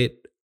articulate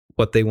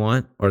what they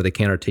want, or they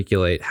can't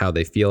articulate how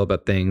they feel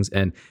about things.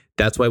 And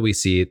that's why we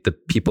see the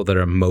people that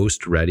are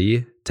most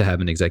ready to have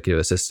an executive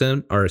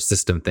assistant are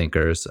system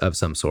thinkers of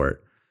some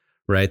sort,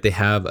 right? They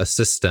have a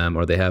system,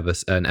 or they have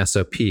an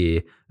SOP,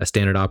 a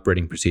standard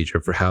operating procedure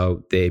for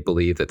how they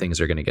believe that things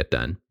are going to get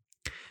done.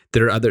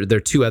 There are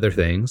two other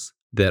things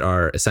that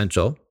are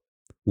essential.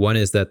 One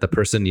is that the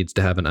person needs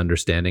to have an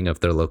understanding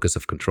of their locus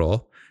of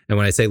control. And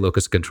when I say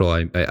locus of control,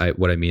 I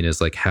what I mean is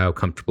like how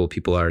comfortable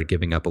people are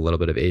giving up a little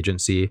bit of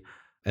agency.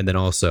 And then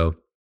also,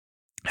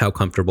 how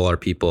comfortable are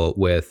people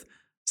with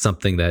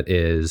something that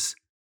is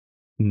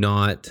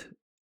not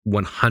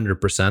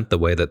 100% the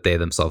way that they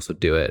themselves would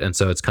do it. And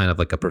so it's kind of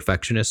like a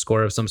perfectionist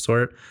score of some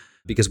sort,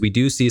 because we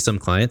do see some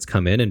clients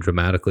come in and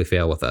dramatically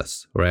fail with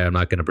us, right? I'm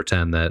not going to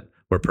pretend that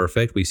we're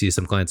perfect. We see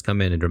some clients come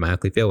in and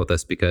dramatically fail with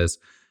us because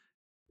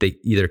they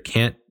either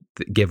can't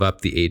give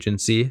up the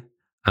agency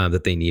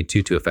that they need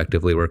to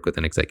effectively work with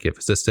an executive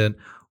assistant,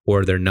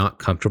 or they're not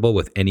comfortable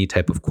with any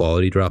type of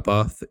quality drop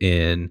off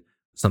in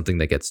something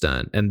that gets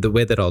done. And the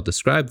way that I'll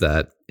describe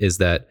that is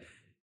that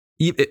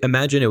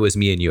imagine it was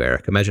me and you,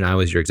 Eric. Imagine I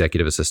was your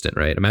executive assistant,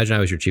 right? Imagine I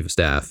was your chief of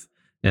staff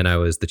and I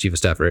was the chief of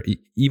staff.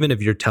 Even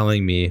if you're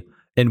telling me,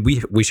 and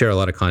we share a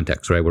lot of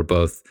context, right? We're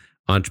both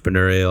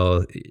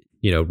entrepreneurial,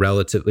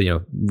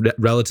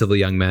 relatively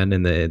young men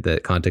in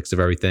the context of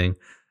everything.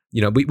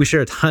 We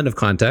share a ton of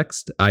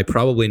context. I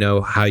probably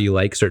know how you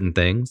like certain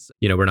things.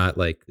 We're not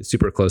like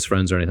super close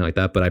friends or anything like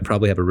that, but I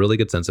probably have a really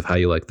good sense of how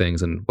you like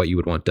things and what you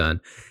would want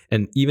done.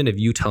 And even if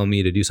you tell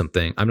me to do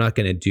something, I'm not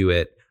going to do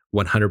it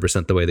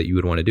 100% the way that you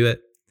would want to do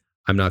it.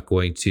 I'm not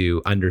going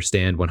to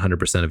understand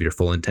 100% of your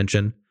full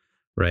intention,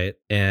 right?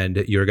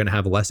 And you're going to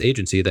have less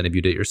agency than if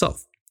you did it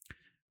yourself,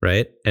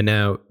 right? And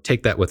now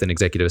take that with an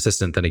executive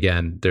assistant. Then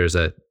again, there's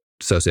a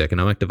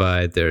socioeconomic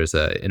divide, there's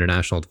a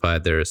international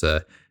divide, there's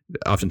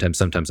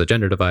sometimes a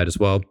gender divide as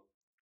well.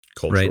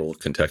 Cultural, right?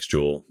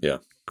 Contextual. Yeah.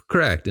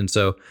 Correct. And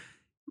so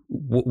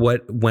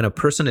when a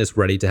person is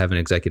ready to have an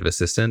executive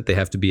assistant, they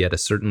have to be at a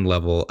certain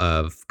level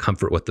of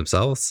comfort with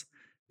themselves.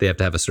 They have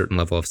to have a certain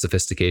level of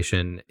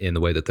sophistication in the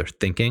way that they're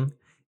thinking.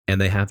 And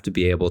they have to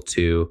be able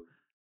to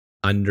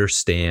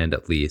understand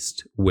at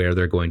least where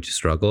they're going to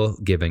struggle,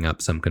 giving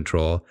up some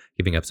control,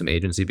 giving up some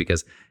agency,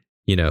 because,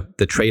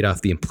 the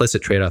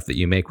implicit trade-off that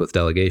you make with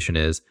delegation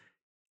is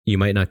you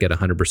might not get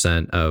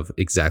 100% of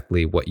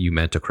exactly what you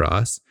meant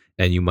across,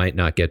 and you might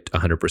not get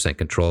 100%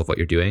 control of what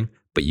you're doing,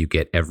 but you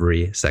get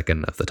every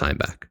second of the time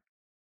back.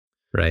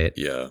 Right?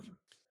 Yeah.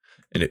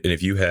 And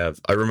if you have,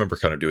 I remember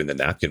kind of doing the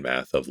napkin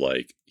math of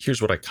like, here's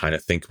what I kind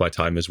of think my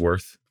time is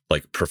worth,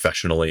 like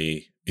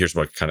professionally. Here's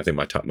what I kind of think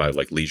my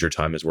like leisure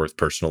time is worth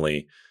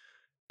personally.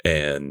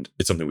 And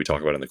it's something we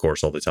talk about in the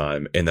course all the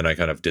time. And then I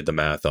kind of did the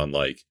math on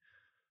like,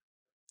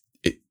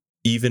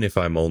 even if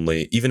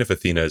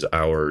Athena's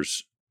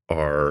hours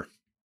are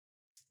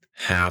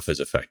half as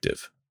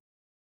effective,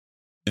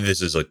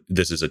 this is a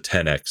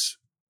 10x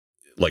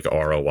like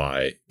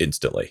ROI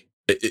instantly.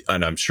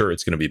 And I'm sure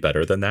it's going to be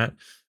better than that.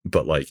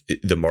 But like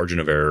the margin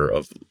of error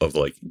of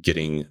like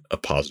getting a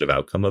positive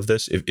outcome of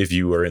this, if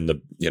you are in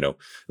the,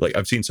 like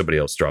I've seen somebody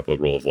else drop a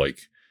rule of like,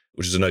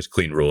 which is a nice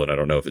clean rule, and I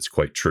don't know if it's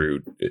quite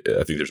true.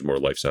 I think there's more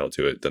lifestyle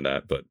to it than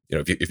that. But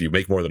if you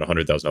make more than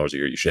 $100,000 a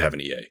year, you should have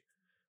an EA.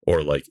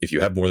 Or like if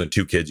you have more than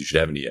 2 kids, you should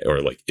have an EA.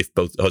 Or like if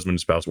both husband and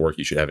spouse work,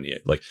 you should have an EA.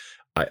 Like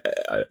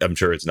I'm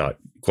sure it's not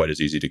quite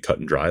as easy to cut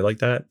and dry like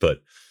that.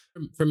 But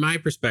from my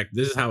perspective,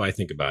 this is how I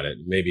think about it.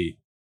 Maybe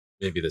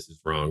this is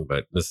wrong,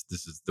 but this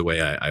is the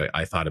way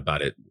I thought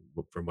about it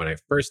from when I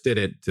first did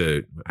it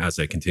to as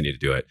I continue to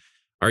do it.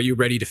 Are you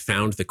ready to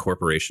found the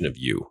corporation of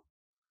you?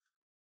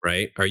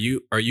 Right? Are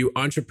you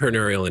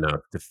entrepreneurial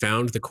enough to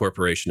found the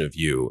corporation of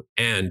you?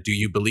 And do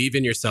you believe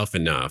in yourself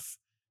enough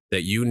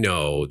that you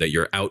know that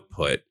your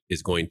output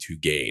is going to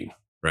gain?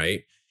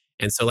 Right?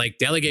 And so like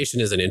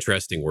delegation is an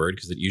interesting word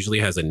because it usually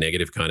has a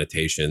negative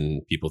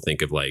connotation. People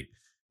think of like,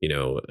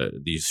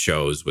 these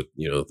shows with,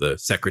 the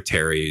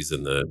secretaries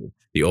and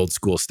the old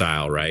school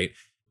style, right?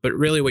 But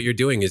really what you're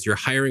doing is you're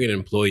hiring an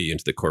employee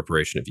into the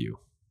corporation of you,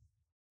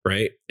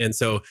 right? And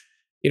so,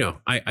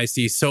 I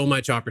see so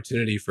much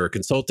opportunity for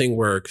consulting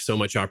work, so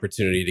much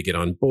opportunity to get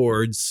on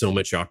boards, so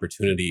much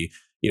opportunity,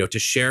 to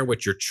share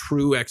what your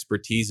true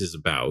expertise is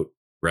about,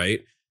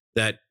 right?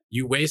 That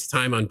you waste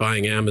time on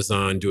buying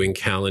Amazon, doing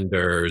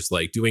calendars,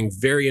 like doing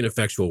very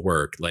ineffectual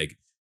work. Like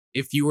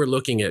if you were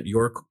looking at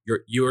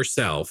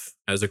yourself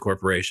as a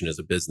corporation, as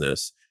a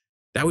business,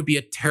 that would be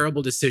a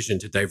terrible decision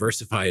to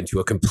diversify into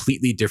a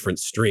completely different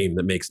stream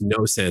that makes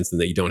no sense and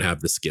that you don't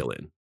have the skill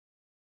in.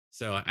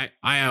 So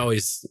I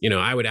always,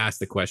 I would ask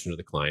the question to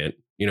the client,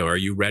 are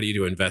you ready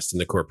to invest in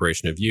the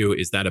corporation of you?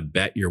 Is that a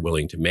bet you're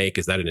willing to make?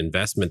 Is that an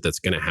investment that's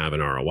going to have an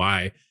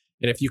ROI?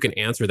 And if you can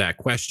answer that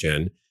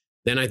question,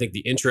 Then I think the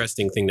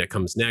interesting thing that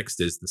comes next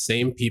is the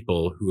same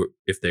people who,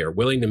 if they are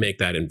willing to make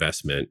that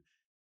investment,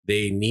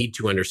 they need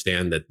to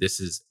understand that this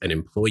is an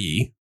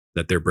employee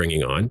that they're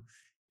bringing on.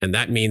 And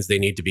that means they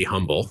need to be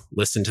humble,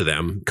 listen to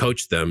them,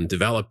 coach them,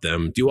 develop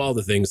them, do all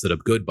the things that a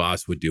good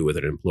boss would do with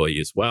an employee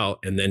as well.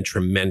 And then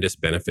tremendous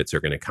benefits are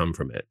going to come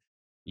from it.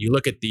 You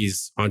look at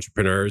these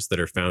entrepreneurs that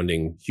are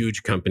founding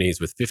huge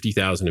companies with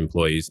 50,000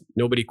 employees,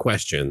 nobody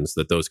questions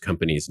that those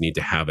companies need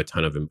to have a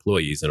ton of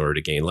employees in order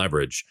to gain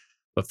leverage.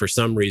 But for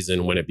some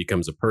reason, when it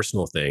becomes a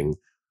personal thing,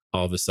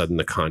 all of a sudden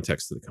the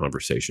context of the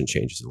conversation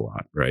changes a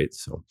lot, right?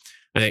 So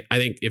I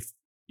think if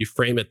you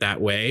frame it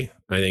that way,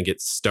 I think it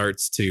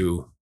starts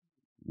to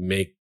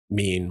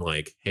mean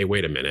like, hey,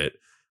 wait a minute,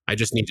 I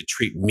just need to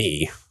treat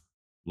me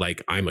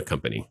like I'm a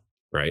company,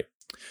 right?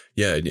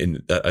 Yeah,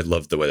 and I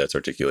love the way that's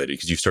articulated,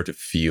 because you start to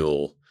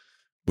feel,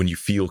 when you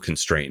feel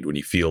constrained, when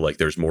you feel like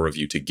there's more of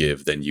you to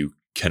give than you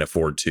can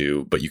afford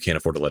to, but you can't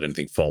afford to let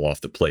anything fall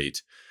off the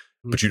plate,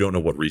 but you don't know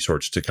what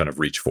resource to kind of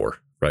reach for,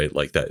 right?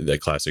 Like that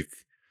classic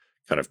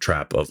kind of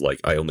trap of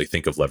like, I only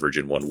think of leverage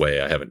in one way.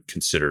 I haven't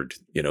considered,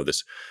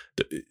 this.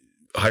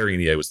 Hiring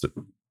an EA was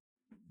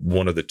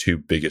one of the two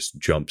biggest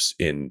jumps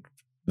in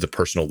the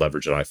personal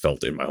leverage that I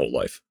felt in my whole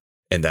life.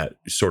 And that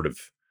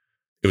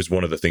it was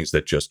one of the things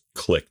that just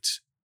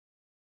clicked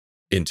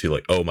into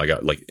like, oh my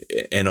God, like,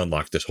 and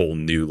unlocked this whole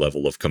new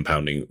level of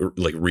compounding,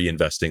 like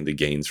reinvesting the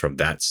gains from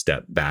that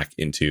step back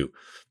into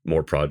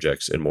more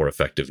projects and more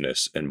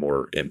effectiveness and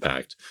more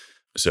impact.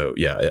 So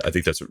yeah, I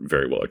think that's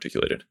very well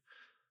articulated.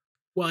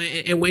 Well,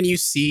 and when you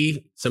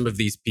see some of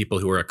these people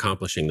who are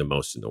accomplishing the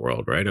most in the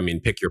world, right? I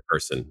mean, pick your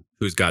person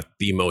who's got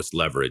the most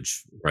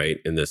leverage, right,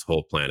 in this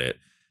whole planet.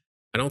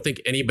 I don't think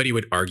anybody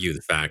would argue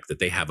the fact that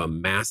they have a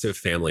massive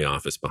family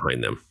office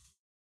behind them,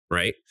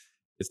 right?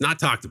 It's not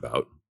talked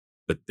about,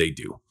 but they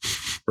do,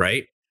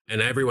 right?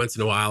 And every once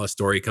in a while, a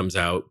story comes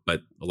out,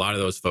 but a lot of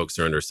those folks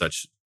are under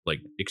such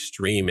like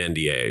extreme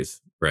NDAs,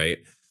 right?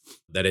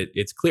 That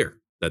it's clear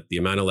that the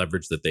amount of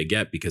leverage that they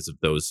get because of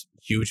those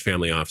huge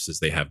family offices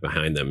they have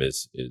behind them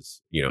is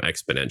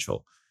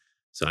exponential.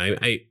 So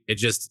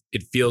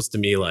it feels to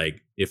me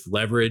like if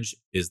leverage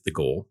is the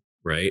goal,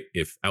 right?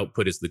 If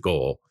output is the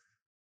goal,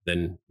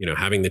 then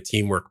having the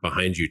teamwork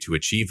behind you to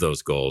achieve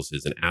those goals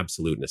is an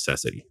absolute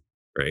necessity,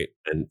 right?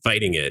 And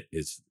fighting it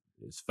is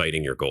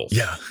fighting your goals.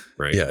 Yeah,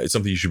 right. Yeah, it's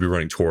something you should be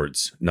running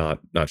towards, not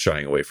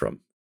shying away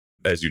from.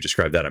 As you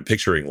described that, I'm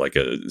picturing like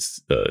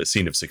a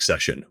scene of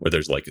Succession where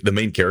there's like the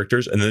main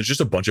characters and then there's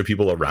just a bunch of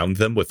people around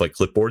them with like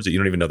clipboards that you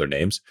don't even know their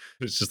names.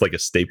 It's just like a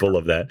staple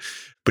of that.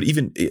 But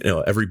even,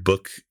 every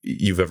book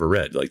you've ever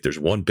read, like there's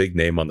one big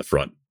name on the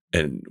front.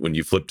 And when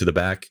you flip to the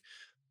back,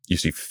 you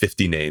see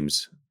 50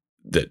 names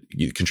that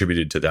you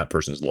contributed to that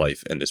person's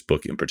life and this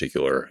book in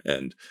particular.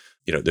 And,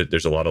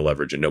 there's a lot of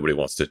leverage and nobody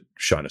wants to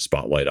shine a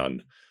spotlight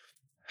on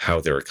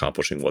how they're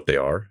accomplishing what they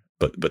are.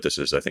 But this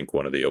is, I think,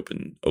 one of the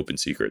open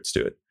secrets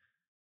to it.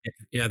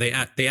 Yeah,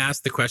 they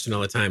ask the question all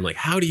the time, like,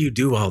 how do you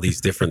do all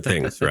these different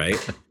things, right?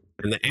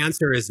 And the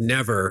answer is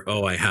never,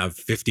 oh, I have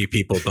 50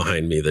 people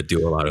behind me that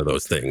do a lot of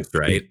those things,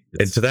 right?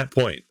 And to that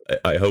point,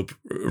 I hope,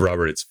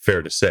 Robert, it's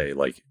fair to say,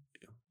 like,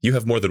 you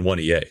have more than one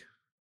EA.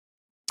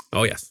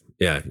 Oh yes,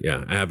 yeah.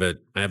 I have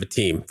a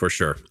team for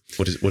sure.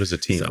 What is a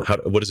team? So,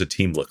 what does a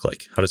team look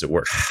like? How does it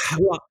work?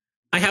 Well,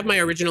 I have my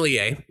original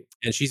EA,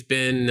 and she's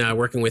been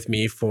working with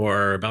me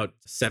for about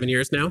 7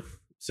 years now.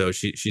 So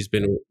she's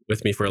been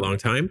with me for a long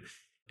time.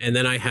 And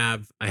then I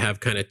have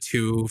kind of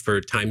two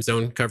for time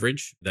zone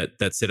coverage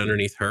that sit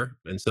underneath her.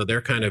 And so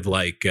they're kind of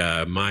like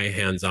my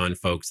hands-on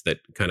folks that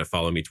kind of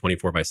follow me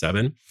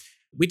 24/7.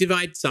 We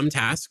divide some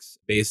tasks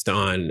based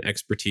on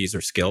expertise or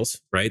skills,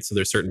 right? So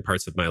there's certain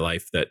parts of my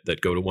life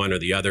that go to one or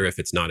the other if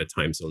it's not a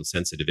time zone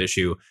sensitive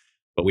issue.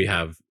 But we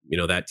have,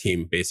 that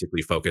team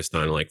basically focused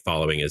on like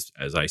following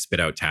as I spit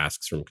out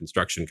tasks from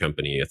construction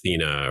company,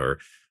 Athena,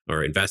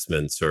 or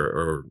investments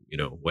or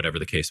whatever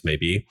the case may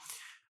be.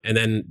 And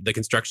then the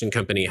construction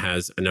company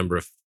has a number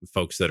of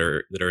folks that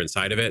are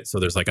inside of it. So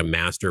there's like a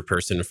master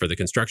person for the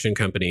construction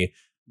company,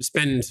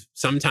 spend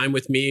some time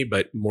with me,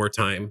 but more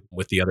time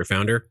with the other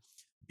founder,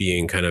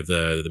 being kind of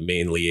the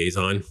main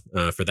liaison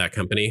for that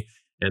company.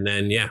 And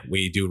then,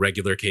 we do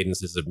regular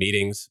cadences of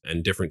meetings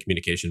and different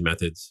communication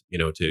methods,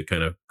 to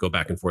kind of go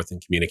back and forth and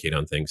communicate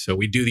on things. So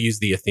we do use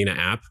the Athena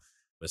app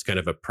as kind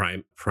of a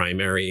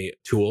primary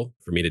tool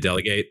for me to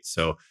delegate.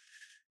 So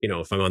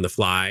if I'm on the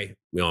fly,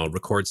 I'll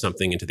record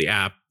something into the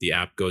app. The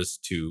app goes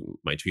to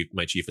my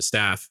chief of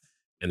staff,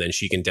 and then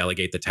she can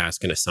delegate the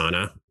task in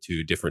Asana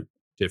to different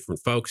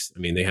folks. I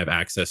mean, they have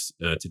access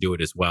to do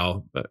it as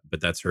well,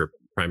 but that's her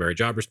primary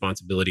job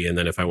responsibility. And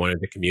then if I wanted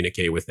to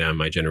communicate with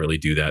them, I generally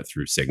do that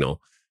through Signal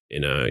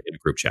in a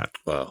group chat.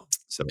 Wow.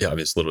 So yeah, I mean,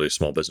 it's literally a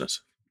small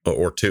business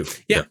or two.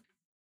 Yeah.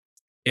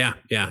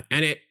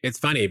 And it's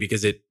funny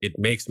because it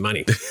makes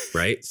money,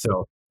 right?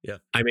 So yeah,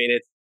 I mean,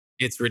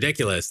 it's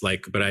ridiculous.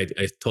 But I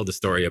told the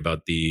story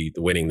about the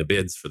winning the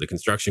bids for the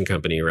construction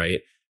company, right?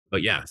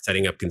 But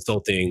setting up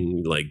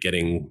consulting, like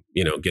getting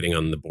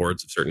on the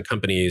boards of certain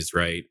companies,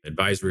 right?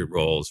 Advisory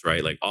roles,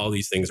 right? Like all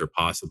these things are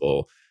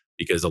possible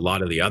because a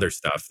lot of the other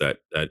stuff that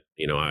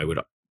I would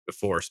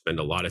before spend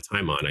a lot of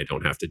time on, I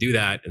don't have to do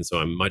that. And so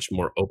I'm much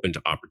more open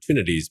to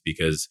opportunities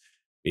because,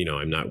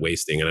 I'm not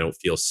wasting and I don't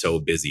feel so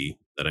busy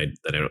that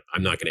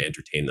I'm not going to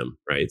entertain them.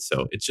 Right.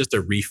 So it's just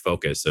a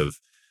refocus of,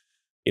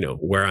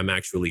 where I'm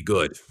actually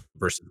good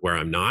versus where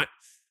I'm not.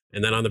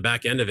 And then on the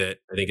back end of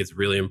it, I think it's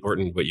really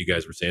important what you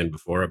guys were saying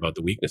before about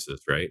the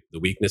weaknesses, right? The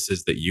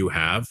weaknesses that you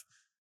have,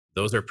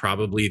 those are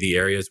probably the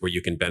areas where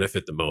you can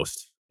benefit the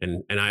most.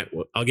 And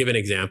I'll give an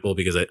example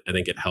because I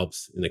think it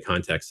helps in the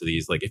context of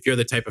these. Like if you're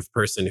the type of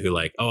person who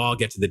like, oh, I'll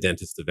get to the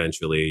dentist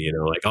eventually,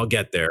 like I'll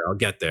get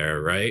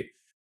there, right?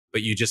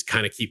 But you just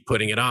kind of keep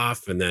putting it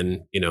off and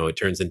then, it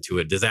turns into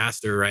a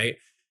disaster, right?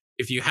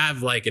 If you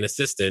have like an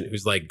assistant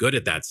who's like good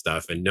at that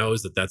stuff and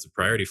knows that that's a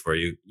priority for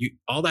you,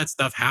 all that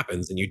stuff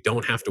happens and you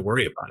don't have to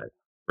worry about it,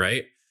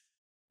 right?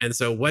 And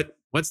so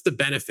what's the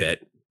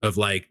benefit of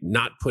like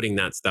not putting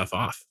that stuff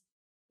off,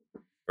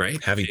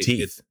 right? Having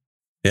teeth.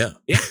 Yeah.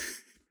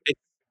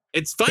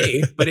 It's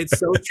funny, but it's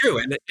so true.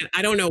 And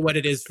I don't know what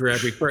it is for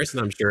every person.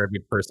 I'm sure every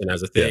person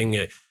has a thing.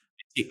 Yeah.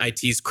 I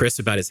tease Chris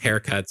about his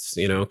haircuts,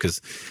 because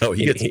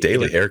he gets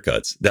daily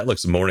haircuts. That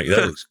looks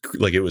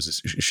like it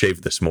was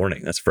shaved this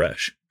morning. That's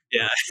fresh.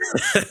 Yeah.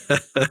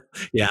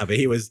 Yeah, but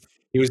he was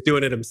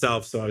doing it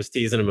himself, so I was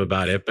teasing him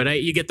about it. But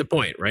you get the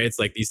point, right? It's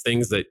like these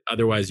things that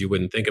otherwise you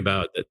wouldn't think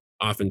about that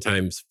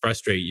oftentimes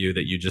frustrate you,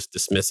 that you just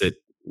dismiss it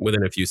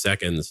within a few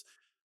seconds.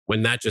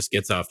 When that just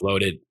gets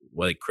offloaded,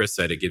 like Chris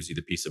said, it gives you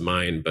the peace of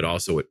mind, but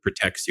also it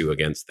protects you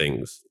against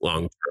things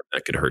long term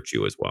that could hurt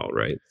you as well,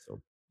 right?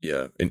 So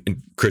yeah.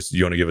 And Chris, do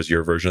you want to give us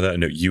your version of that? I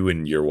know you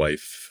and your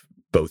wife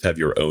both have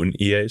your own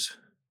EAs,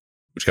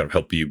 which kind of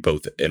help you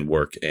both in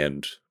work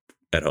and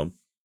at home.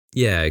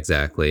 Yeah,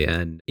 exactly.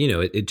 And,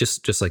 it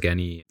just like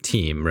any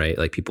team, right?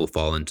 Like people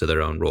fall into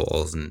their own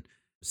roles, and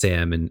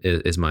Sam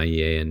is my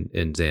EA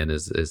and Zan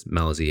is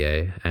Mel's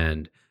EA.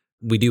 And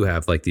we do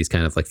have like these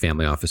kind of like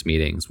family office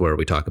meetings where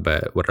we talk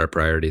about what our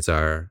priorities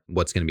are,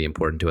 what's going to be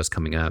important to us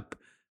coming up,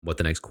 what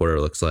the next quarter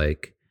looks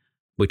like.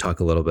 We talk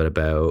a little bit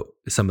about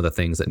some of the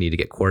things that need to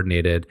get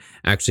coordinated.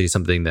 Actually,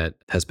 something that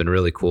has been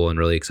really cool and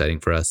really exciting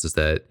for us is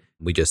that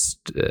we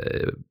just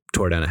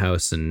tore down a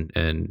house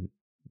and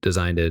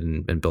designed it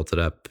and built it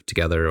up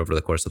together over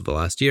the course of the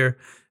last year.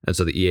 And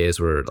so the EAs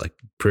were like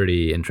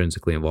pretty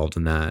intrinsically involved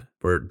in that.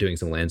 We're doing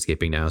some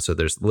landscaping now. So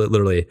there's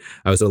literally,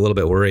 I was a little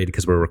bit worried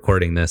because we're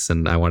recording this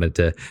and I wanted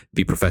to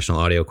be professional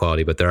audio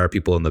quality, but there are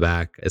people in the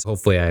back.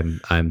 Hopefully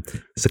I'm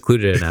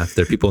secluded enough.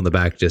 There are people in the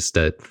back just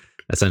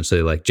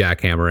essentially like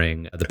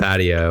jackhammering the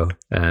patio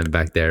and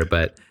back there.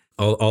 But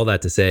all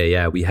that to say,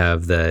 yeah, we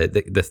have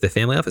the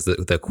family office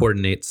that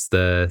coordinates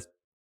the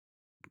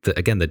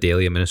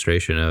daily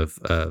administration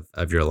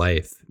of your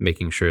life,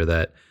 making sure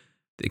that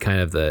the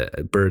kind of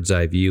the bird's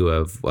eye view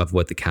of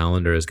what the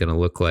calendar is going to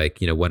look like.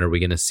 When are we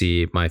going to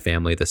see my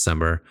family this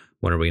summer?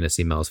 When are we going to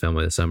see Mel's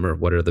family this summer?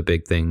 What are the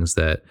big things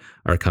that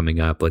are coming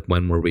up? Like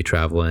when were we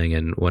traveling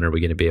and when are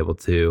we going to be able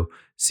to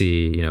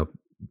see,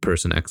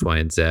 person X, Y,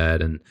 and Z?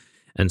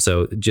 And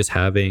so just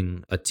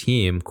having a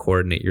team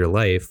coordinate your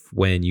life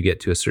when you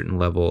get to a certain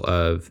level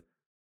of,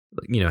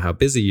 how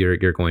busy you're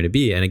going to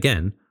be. And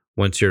again,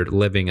 once you're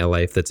living a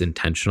life that's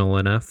intentional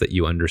enough that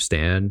you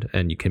understand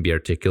and you can be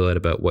articulate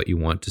about what you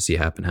want to see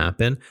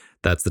happen,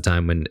 that's the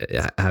time when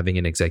having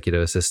an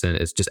executive assistant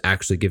is just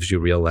actually gives you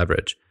real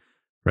leverage,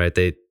 right?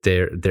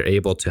 They're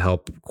able to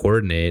help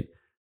coordinate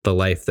the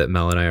life that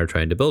Mel and I are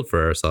trying to build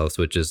for ourselves,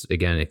 which is,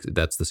 again,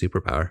 that's the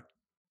superpower.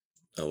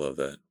 I love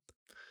that.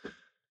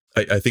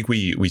 I think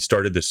we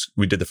started this,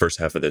 we did the first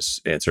half of this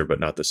answer,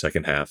 but not the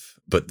second half,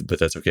 but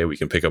that's okay. We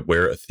can pick up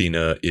where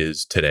Athena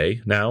is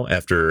today now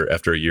after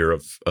a year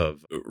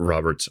of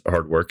Robert's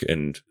hard work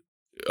and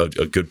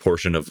a good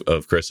portion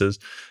of Chris's.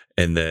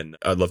 And then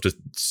I'd love to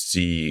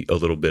see a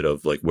little bit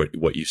of like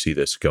what you see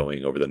this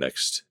going over the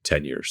next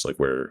 10 years, like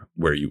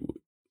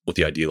what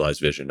the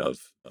idealized vision of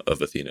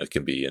Athena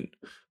can be in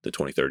the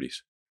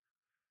 2030s.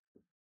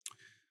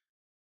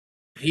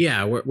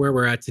 Yeah, where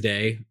we're at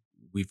today,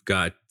 we've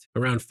got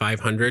around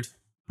 500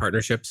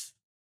 partnerships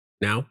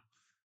now.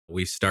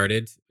 We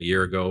started a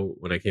year ago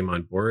when I came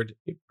on board.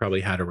 We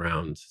probably had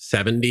around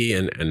 70,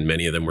 and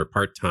many of them were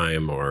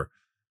part-time or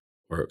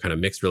kind of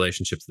mixed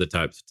relationships at the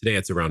time. So today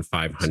it's around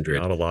 500.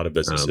 It's not a lot of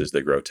businesses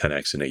that grow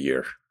 10x in a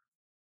year.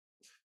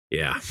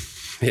 Yeah.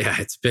 Yeah,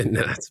 it's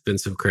been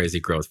some crazy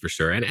growth for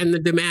sure. And the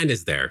demand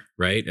is there,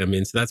 right? I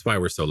mean, so that's why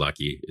we're so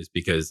lucky, is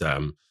because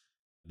the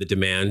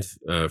demand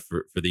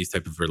for these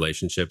type of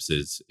relationships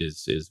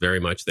is very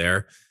much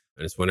there.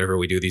 And it's whenever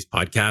we do these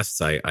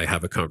podcasts, I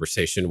have a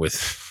conversation with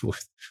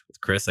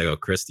Chris. I go,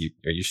 Chris,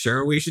 are you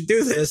sure we should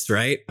do this?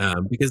 Right?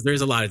 Because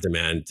there's a lot of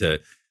demand to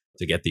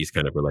get these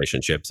kind of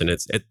relationships, and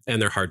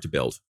and they're hard to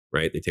build.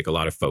 Right? They take a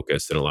lot of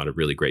focus and a lot of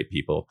really great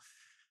people.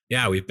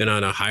 Yeah, we've been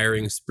on a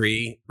hiring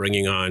spree,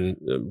 bringing on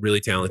really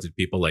talented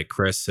people like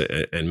Chris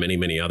and many,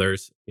 many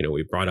others.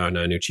 We brought on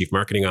a new chief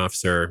marketing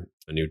officer,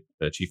 a new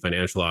chief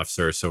financial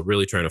officer. So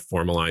really trying to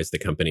formalize the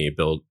company,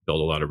 build a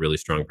lot of really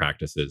strong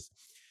practices.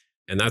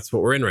 And that's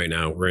what we're in right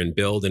now. We're in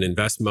build and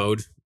invest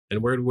mode.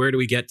 And where do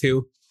we get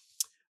to?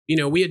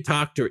 We had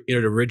talked in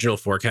an original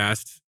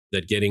forecast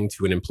that getting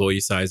to an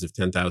employee size of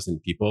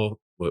 10,000 people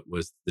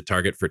was the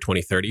target for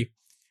 2030.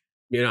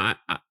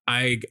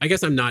 I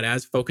guess I'm not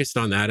as focused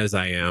on that as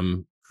I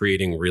am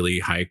creating really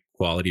high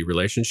quality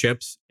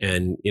relationships.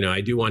 And,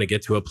 I do want to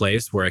get to a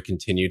place where I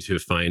continue to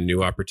find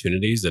new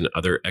opportunities in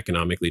other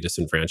economically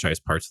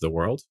disenfranchised parts of the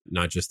world,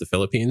 not just the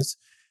Philippines.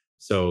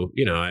 So,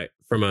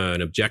 from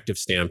an objective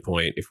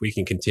standpoint, if we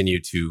can continue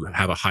to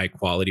have a high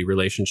quality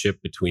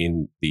relationship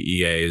between the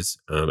EAs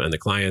and the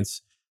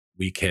clients,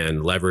 we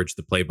can leverage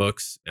the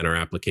playbooks and our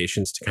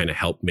applications to kind of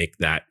help make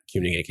that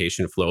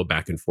communication flow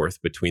back and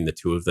forth between the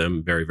two of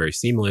them very, very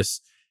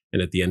seamless.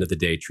 And at the end of the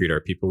day, treat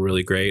our people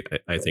really great.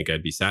 I think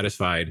I'd be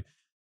satisfied.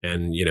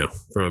 And,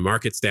 from a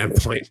market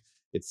standpoint,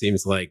 it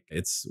seems like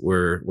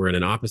we're in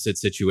an opposite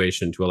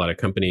situation to a lot of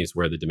companies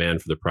where the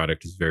demand for the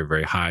product is very,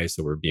 very high.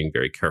 So we're being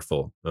very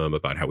careful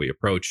about how we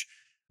approach.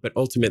 But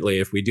ultimately,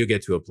 if we do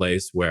get to a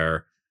place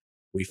where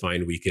we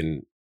find we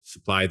can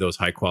supply those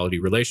high quality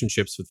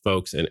relationships with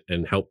folks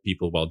and help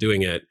people while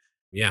doing it,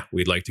 yeah,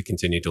 we'd like to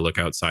continue to look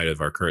outside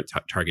of our current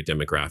target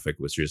demographic,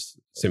 which is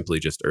simply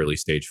just early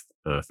stage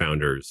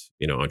founders,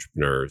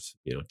 entrepreneurs,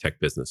 tech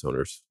business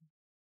owners.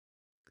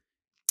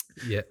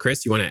 Yeah.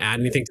 Chris, you want to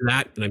add anything to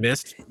that I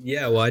missed?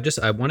 Yeah, well,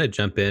 I want to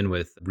jump in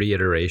with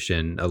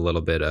reiteration a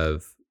little bit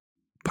of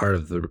part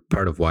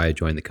of why I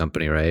joined the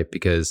company, right?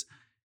 Because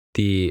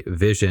the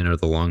vision or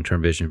the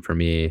long-term vision for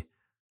me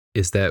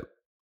is that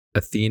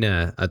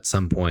Athena at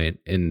some point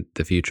in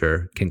the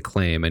future can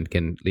claim and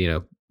can,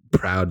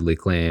 proudly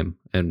claim,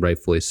 and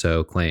rightfully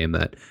so claim,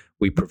 that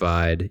we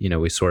provide,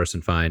 we source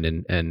and find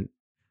and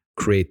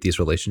create these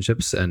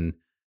relationships, and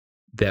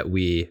that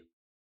we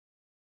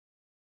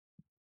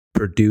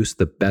produce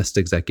the best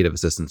executive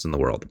assistants in the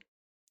world,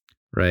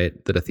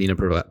 right? That Athena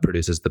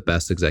produces the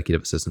best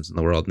executive assistants in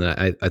the world.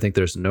 And I think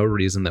there's no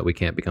reason that we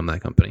can't become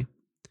that company.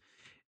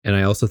 And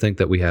I also think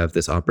that we have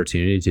this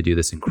opportunity to do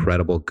this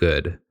incredible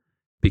good,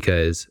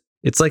 because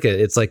it's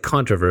like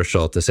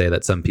controversial to say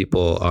that some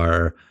people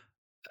are,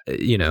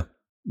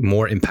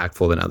 more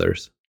impactful than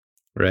others,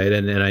 right?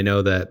 And I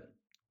know that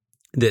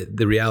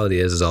the reality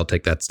is I'll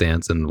take that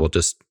stance and we'll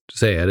just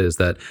say it, is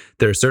that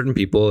there are certain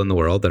people in the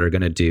world that are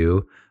going to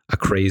do a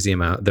crazy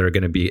amount. They're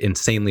going to be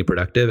insanely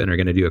productive and are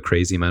going to do a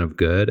crazy amount of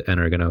good and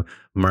are going to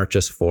march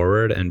us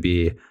forward and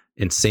be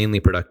insanely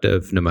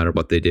productive no matter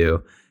what they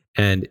do.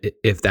 And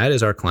if that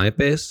is our client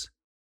base,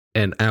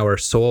 and our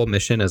sole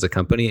mission as a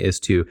company is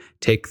to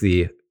take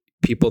the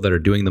people that are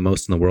doing the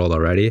most in the world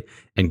already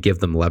and give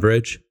them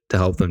leverage to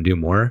help them do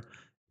more,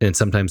 and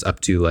sometimes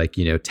up to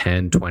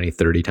 10, 20,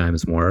 30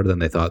 times more than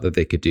they thought that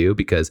they could do,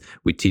 because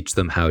we teach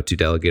them how to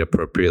delegate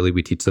appropriately.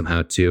 We teach them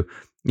how to,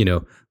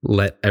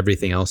 let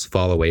everything else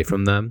fall away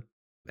from them.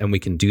 And we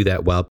can do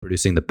that while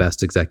producing the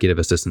best executive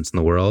assistants in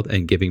the world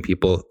and giving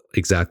people,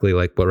 exactly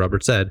like what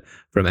Robert said,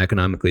 from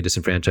economically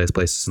disenfranchised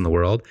places in the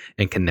world,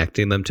 and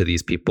connecting them to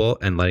these people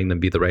and letting them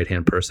be the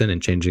right-hand person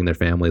and changing their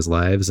families'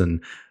 lives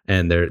and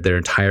their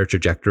entire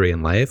trajectory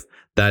in life.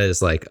 That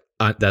is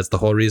that's the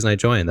whole reason I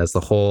joined. It's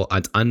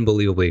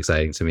unbelievably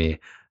exciting to me.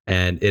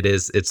 And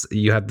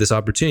you have this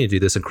opportunity to do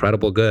this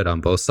incredible good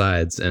on both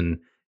sides. And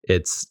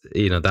that's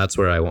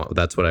what I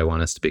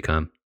want us to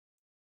become.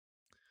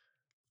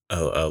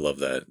 Oh, I love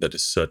that. That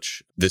is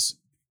this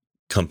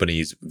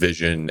company's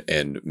vision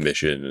and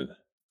mission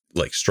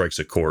strikes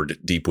a chord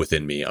deep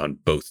within me on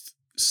both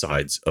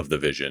sides of the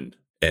vision.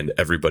 And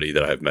everybody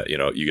that I've met,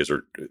 you guys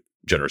are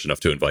generous enough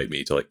to invite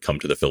me to come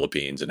to the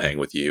Philippines and hang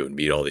with you and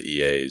meet all the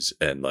EAs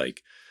and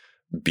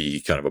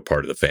be kind of a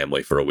part of the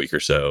family for a week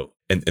or so.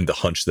 And the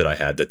hunch that I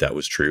had that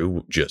was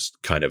true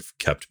just kind of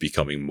kept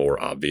becoming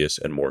more obvious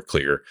and more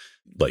clear.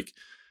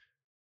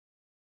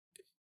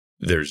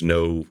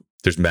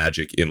 There's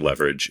magic in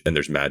leverage, and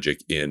there's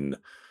magic in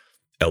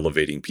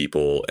elevating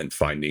people and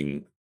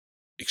finding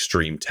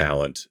extreme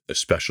talent,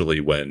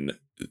 especially when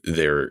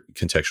they're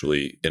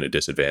contextually in a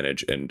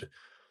disadvantage, and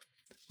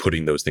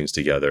putting those things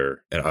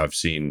together. And I've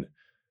seen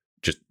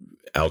just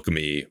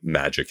alchemy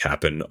magic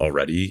happen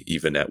already,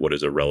 even at what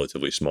is a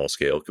relatively small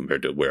scale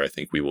compared to where I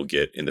think we will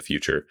get in the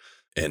future.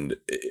 And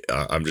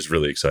I'm just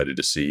really excited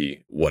to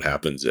see what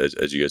happens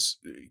as you guys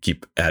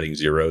keep adding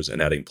zeros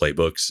and adding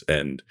playbooks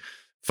and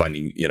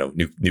finding,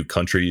 new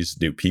countries,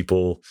 new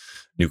people,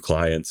 new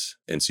clients,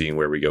 and seeing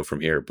where we go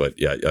from here. But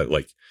yeah,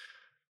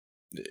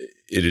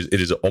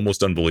 it is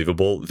almost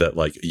unbelievable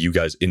that you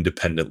guys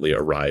independently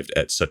arrived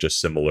at such a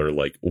similar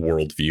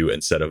worldview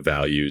and set of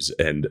values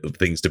and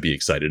things to be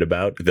excited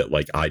about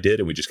that I did.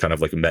 And we just kind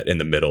of met in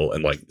the middle,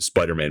 and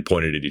Spider-Man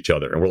pointed at each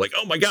other and we're like,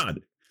 oh my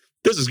God,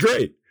 this is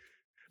great.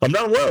 I'm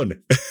not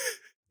alone. You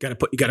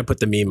gotta put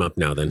the meme up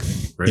now then,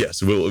 right?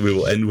 Yes, we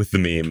will end with the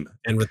meme.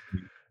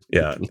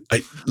 Yeah.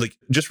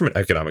 Just from an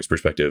economics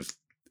perspective,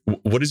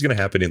 what is going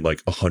to happen in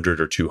 100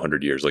 or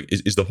 200 years?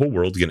 Is the whole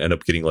world going to end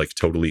up getting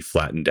totally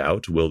flattened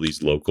out? Will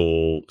these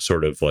local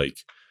sort of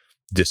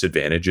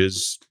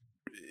disadvantages,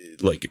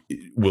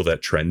 will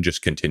that trend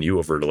just continue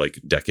over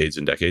decades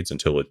and decades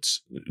until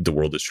the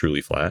world is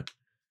truly flat?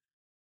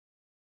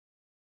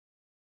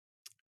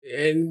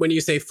 And when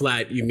you say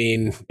flat, you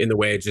mean in the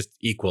way just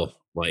equal,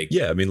 like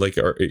Yeah, I mean, like,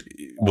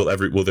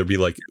 will there be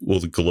like, will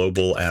the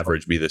global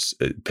average be this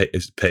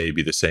pay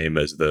be the same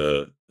as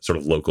the sort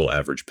of local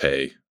average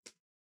pay?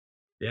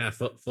 yeah,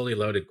 fully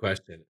loaded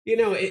question.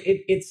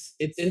 It's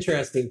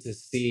interesting to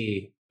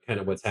see kind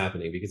of what's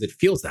happening because it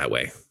feels that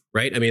way,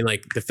 right? I mean,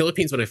 like the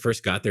Philippines when I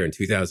first got there in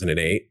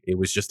 2008, it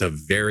was just a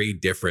very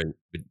different,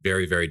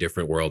 very very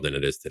different world than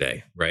it is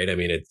today, right? I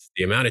mean, it's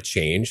the amount of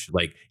change.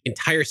 Like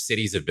entire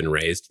cities have been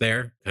raised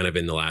there, kind of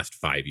in the last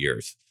 5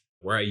 years.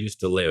 Where I used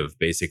to live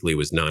basically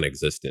was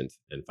non-existent,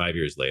 and 5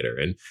 years later,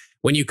 and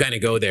when you kind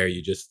of go there,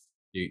 you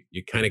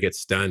kind of get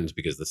stunned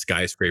because the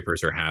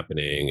skyscrapers are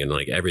happening and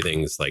like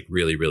everything's like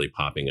really really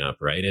popping up,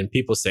 right? And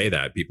people say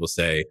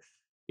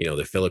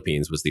the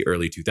Philippines was the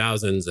early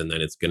 2000s and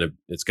then it's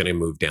going to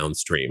move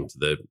downstream to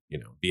the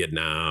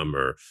Vietnam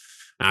or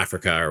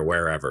Africa or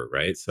wherever,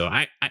 right? So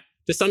I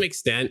to some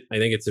extent I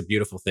think it's a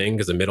beautiful thing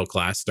because a middle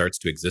class starts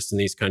to exist in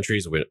these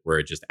countries where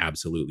it just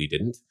absolutely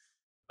didn't.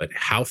 But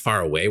how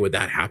far away would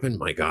that happen?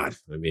 My God.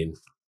 I mean,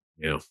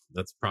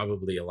 that's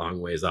probably a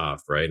long ways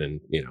off, right? And,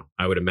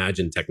 I would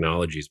imagine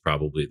technology is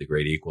probably the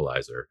great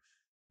equalizer.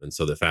 And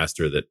so the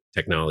faster that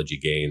technology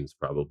gains,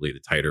 probably the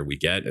tighter we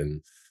get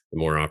and the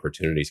more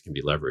opportunities can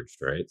be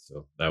leveraged, right?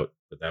 So that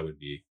would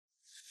be,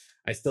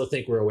 I still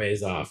think we're a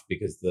ways off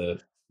because the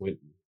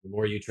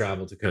more you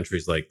travel to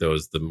countries like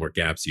those, the more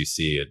gaps you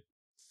see.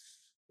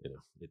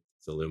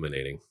 It's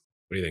illuminating.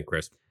 What do you think,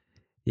 Chris?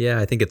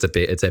 Yeah, I think it's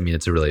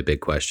a really big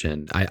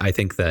question. I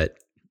think that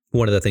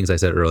one of the things I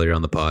said earlier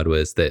on the pod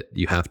was that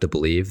you have to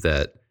believe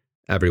that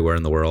everywhere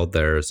in the world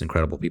there's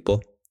incredible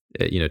people.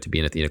 To be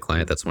an Athena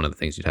client, that's one of the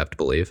things you'd have to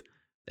believe.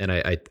 And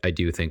I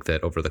do think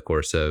that over the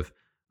course of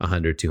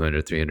 100,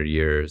 200, 300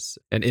 years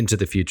and into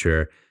the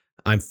future,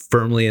 I'm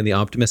firmly in the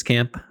optimist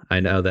camp. I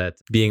know that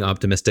being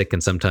optimistic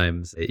can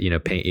sometimes,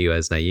 paint you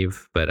as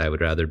naive, but I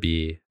would rather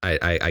be,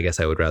 I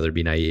guess I would rather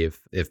be naive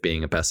if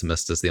being a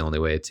pessimist is the only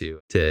way to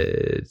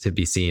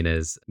be seen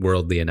as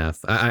worldly enough.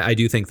 I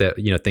do think that,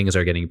 things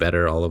are getting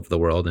better all over the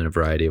world in a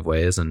variety of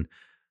ways. And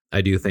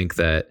I do think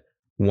that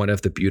one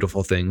of the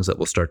beautiful things that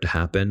will start to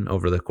happen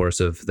over the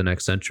course of the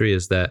next century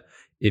is that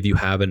if you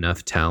have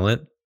enough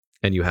talent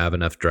and you have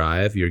enough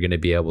drive, you're going to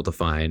be able to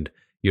find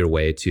your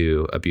way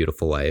to a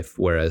beautiful life,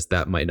 whereas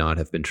that might not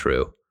have been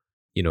true,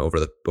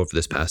 over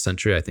this past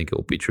century. I think it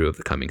will be true of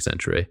the coming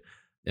century,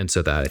 and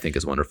so that I think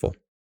is wonderful.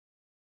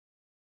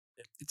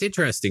 It's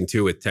interesting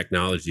too with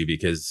technology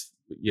because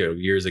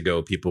years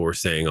ago people were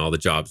saying all the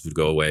jobs would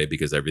go away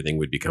because everything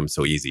would become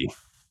so easy,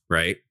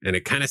 right? And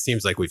it kind of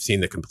seems like we've seen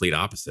the complete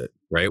opposite,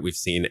 right? We've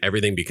seen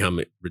everything become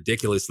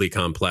ridiculously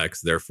complex.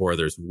 Therefore,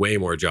 there's way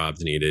more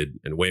jobs needed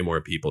and way more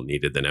people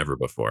needed than ever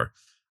before.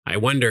 I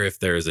wonder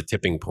if there's a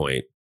tipping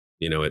point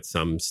at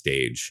some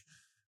stage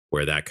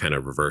where that kind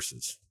of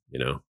reverses,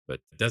 but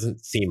it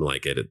doesn't seem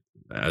like it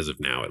as of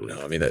now, at least.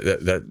 No, I mean,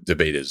 that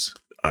debate is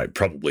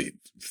probably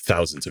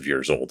thousands of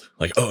years old.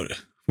 Like, oh,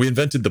 we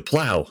invented the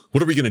plow.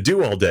 What are we going to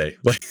do all day?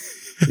 Like,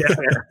 yeah.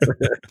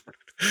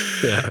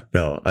 Yeah.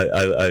 No,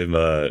 I'm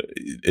a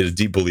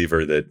deep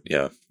believer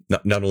that,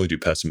 not only do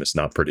pessimists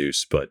not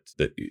produce, but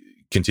that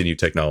continued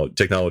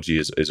technology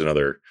is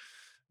another,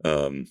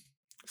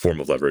 form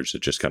of leverage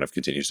that just kind of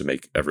continues to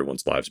make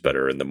everyone's lives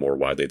better. And the more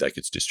widely that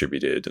gets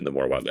distributed and the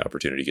more widely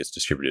opportunity gets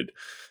distributed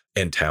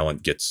and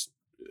talent gets,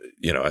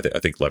 I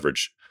think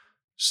leverage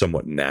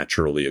somewhat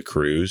naturally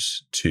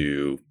accrues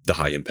to the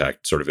high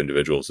impact sort of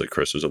individuals that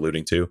Chris was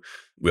alluding to.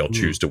 We all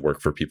choose to work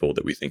for people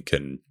that we think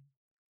can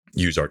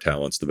use our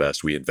talents the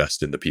best. We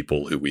invest in the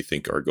people who we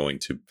think are going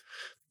to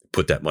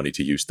put that money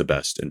to use the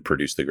best and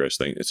produce the greatest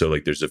thing. So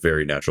like there's a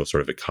very natural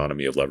sort of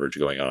economy of leverage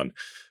going on.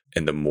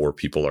 And the more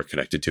people are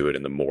connected to it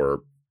and the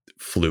more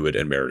fluid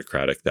and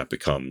meritocratic that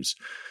becomes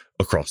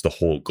across the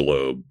whole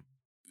globe,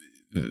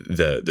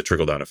 the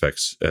trickle down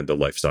effects and the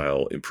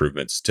lifestyle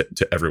improvements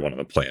to everyone on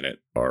the planet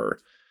are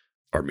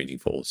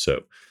meaningful.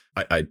 So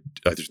I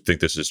think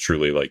this is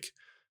truly like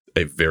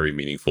a very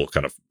meaningful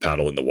kind of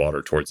paddle in the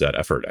water towards that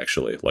effort.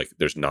 Actually, like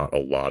there's not a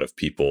lot of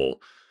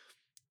people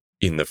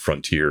in the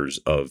frontiers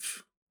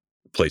of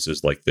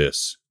places like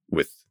this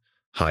with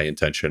high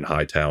intention,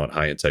 high talent,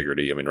 high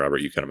integrity. I mean, Robert,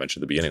 you kind of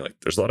mentioned at the beginning, like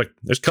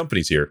there's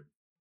companies here,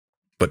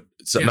 but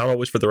it's not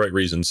always for the right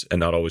reasons and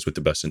not always with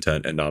the best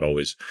intent and not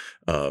always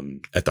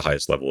at the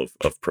highest level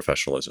of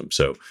professionalism.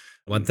 So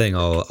one thing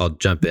I'll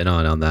jump in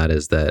on that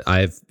is that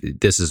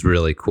this is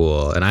really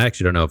cool. And I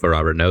actually don't know if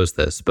Robert knows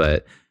this,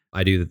 but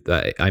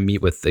I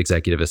meet with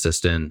executive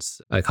assistants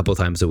a couple of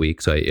times a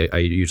week. So I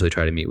usually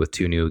try to meet with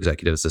 2 new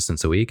executive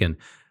assistants a week. And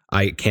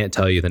I can't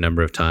tell you the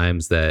number of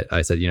times that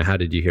I said, how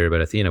did you hear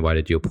about Athena? Why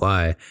did you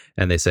apply?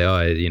 And they say, oh,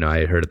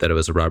 I heard that it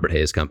was a Robert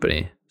Hayes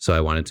company, so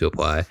I wanted to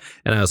apply.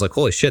 And I was like,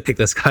 holy shit, I think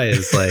this guy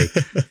is like,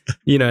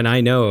 and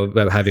I know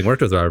about having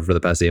worked with Robert for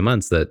the past 8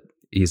 months that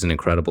he's an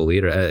incredible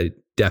leader,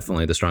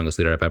 definitely the strongest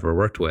leader I've ever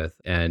worked with.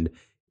 And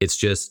it's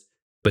just,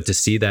 but to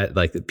see that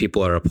like that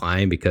people are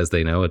applying because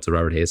they know it's a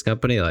Robert Hayes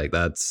company, like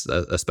that's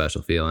a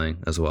special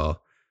feeling as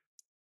well.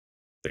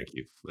 Thank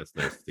you. That's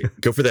nice. Too.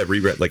 Go for that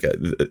rebrand, like a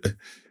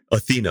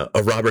Athena,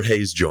 a Robert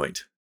Hayes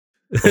joint,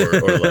 or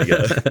like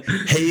a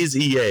Hayes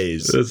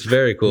EAs. It's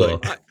very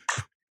cool.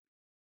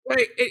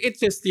 It's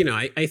just,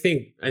 I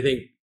think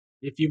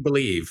if you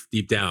believe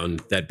deep down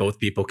that both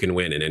people can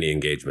win in any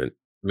engagement,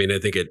 I mean, I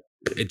think it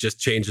just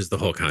changes the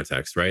whole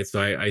context, right?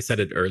 So I said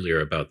it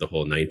earlier about the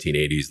whole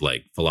 1980s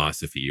like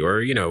philosophy,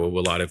 or a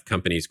lot of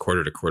companies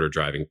quarter to quarter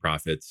driving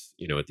profits,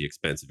 at the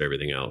expense of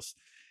everything else.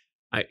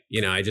 I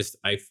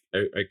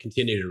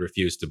continue to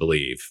refuse to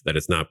believe that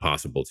it's not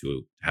possible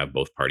to have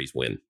both parties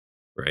win,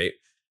 right?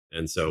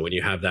 And so when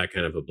you have that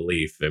kind of a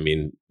belief, I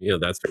mean,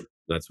 that's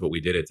what we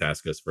did at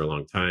TaskUs for a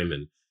long time,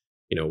 and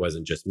it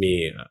wasn't just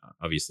me.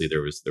 Obviously,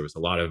 there was a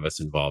lot of us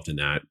involved in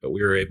that, but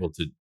we were able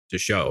to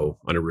show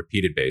on a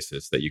repeated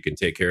basis that you can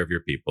take care of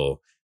your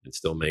people and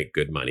still make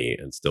good money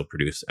and still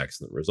produce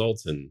excellent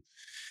results. And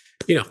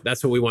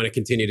that's what we want to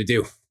continue to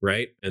do,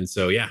 right? And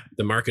so, yeah,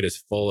 the market is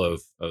full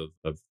of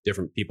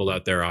different people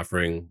out there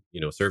offering,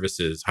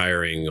 services,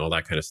 hiring, all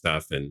that kind of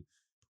stuff. And,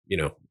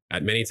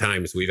 at many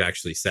times we've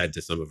actually said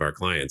to some of our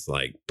clients,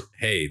 like,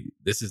 hey,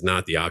 this is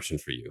not the option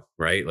for you,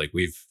 right? Like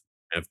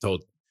I've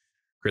told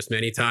Chris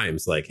many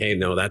times, like, hey,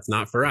 no, that's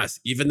not for us,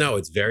 even though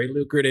it's very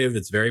lucrative,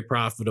 it's very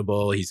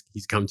profitable. He's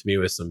come to me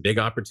with some big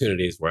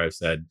opportunities where I've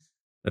said,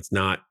 that's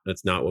not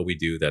what we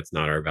do. That's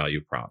not our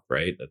value prop,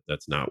 right?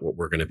 That's not what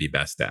we're going to be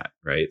best at,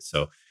 right?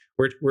 So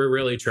we're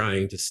really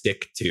trying to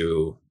stick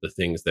to the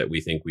things that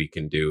we think we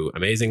can do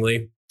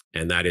amazingly,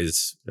 and that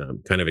is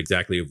kind of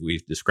exactly what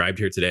we've described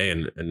here today,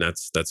 and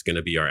that's going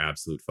to be our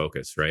absolute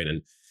focus, right?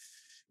 And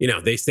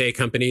they say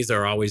companies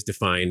are always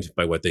defined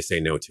by what they say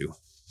no to,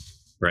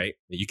 right?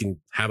 You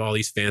can have all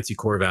these fancy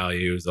core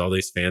values, all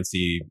these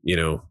fancy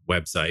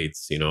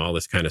websites, all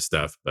this kind of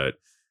stuff, but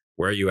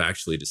where you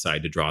actually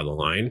decide to draw the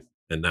line.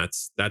 And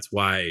that's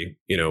why,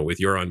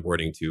 with your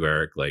onboarding too,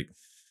 Eric, like,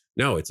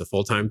 no, it's a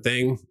full-time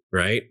thing,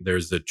 right?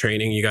 There's a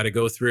training you got to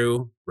go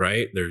through,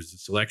 right? There's a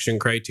selection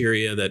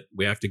criteria that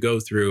we have to go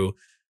through.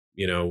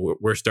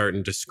 We're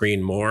starting to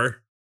screen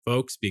more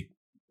folks,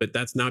 but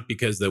that's not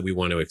because that we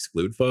want to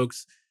exclude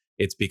folks.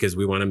 It's because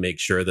we want to make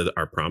sure that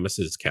our promise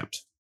is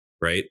kept,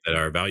 right? That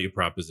our value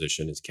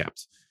proposition is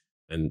kept.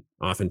 And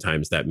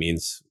oftentimes that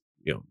means,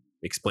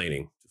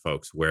 explaining to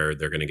folks where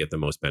they're going to get the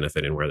most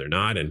benefit and where they're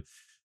not. And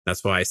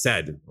that's why I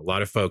said a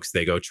lot of folks,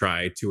 they go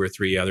try 2 or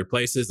 3 other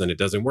places and it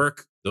doesn't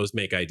work. Those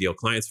make ideal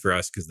clients for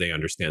us because they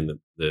understand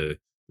the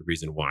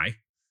reason why,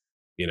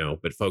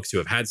 but folks who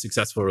have had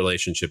successful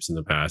relationships in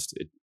the past,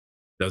 it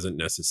doesn't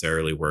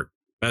necessarily work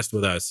best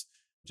with us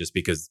just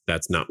because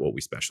that's not what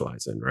we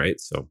specialize in. Right.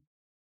 So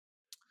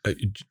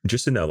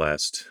just in that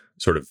last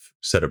sort of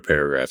set of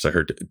paragraphs, I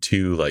heard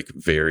 2 like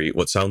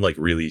what sound like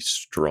really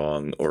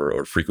strong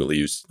or frequently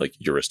used like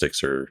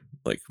heuristics or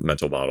like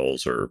mental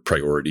models or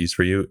priorities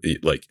for you.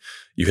 Like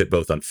you hit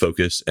both on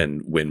focus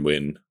and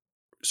win-win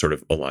sort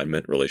of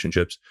alignment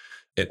relationships.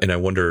 And I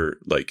wonder,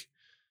 like,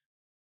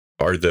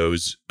 are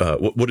those,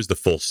 what is the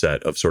full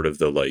set of sort of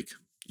the like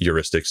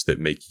heuristics that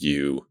make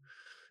you,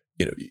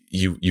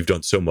 you've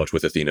done so much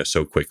with Athena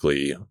so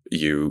quickly.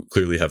 You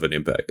clearly have an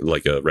impact,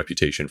 like a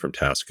reputation from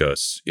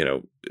TaskUs.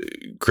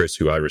 Chris,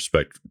 who I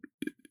respect,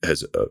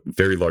 has a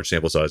very large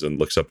sample size and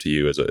looks up to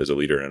you as a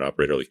leader and an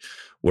operator. Like,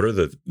 what are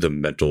the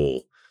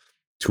mental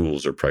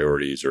tools or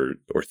priorities or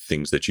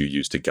things that you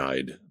use to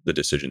guide the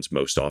decisions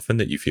most often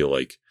that you feel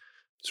like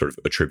sort of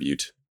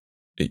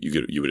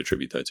you would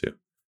attribute that to?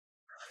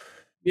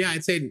 Yeah,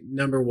 I'd say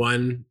number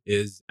one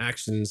is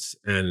actions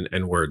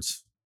and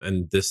words.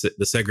 And the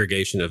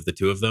segregation of the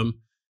two of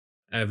them.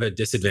 I have a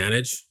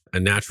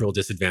natural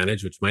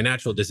disadvantage, which my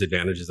natural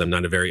disadvantage is I'm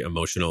not a very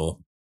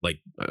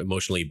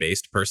emotionally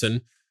based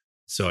person.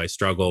 So I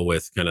struggle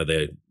with kind of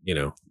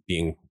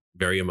being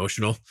very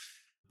emotional.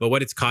 But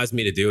what it's caused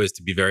me to do is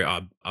to be very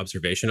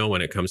observational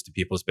when it comes to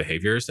people's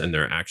behaviors and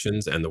their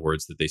actions and the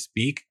words that they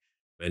speak,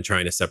 and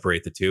trying to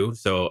separate the two.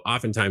 So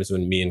oftentimes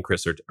when me and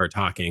Chris are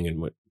talking,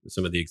 and what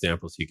some of the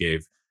examples he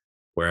gave,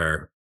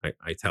 where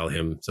I tell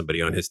him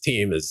somebody on his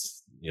team is,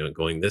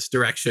 going this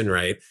direction,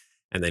 right?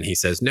 And then he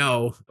says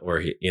no,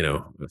 or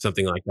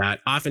something like that.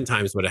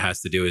 Oftentimes what it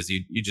has to do is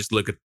you just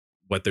look at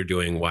what they're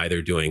doing, why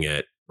they're doing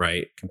it,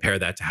 right? Compare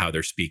that to how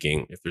they're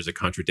speaking. If there's a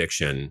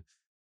contradiction,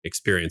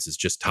 experience has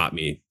just taught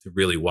me to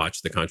really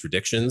watch the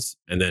contradictions,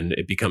 and then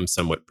it becomes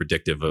somewhat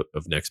predictive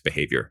of next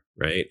behavior,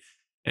 right?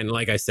 And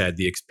like I said,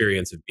 the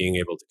experience of being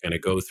able to kind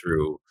of go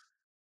through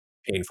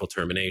painful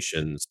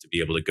terminations, to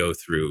be able to go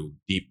through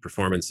deep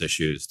performance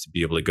issues, to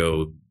be able to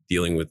go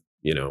dealing with,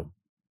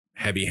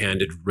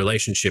 heavy-handed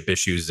relationship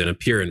issues in a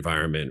peer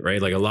environment,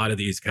 right? Like a lot of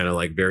these kind of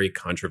like very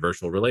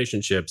controversial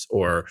relationships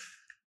or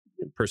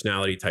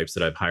personality types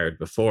that I've hired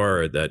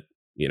before that,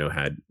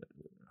 had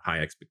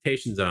high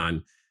expectations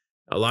on.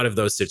 A lot of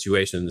those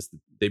situations,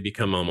 they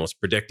become almost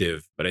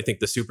predictive. But I think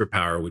the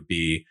superpower would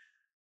be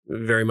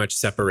very much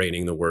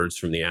separating the words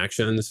from the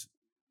actions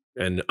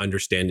and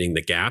understanding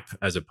the gap,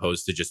 as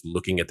opposed to just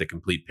looking at the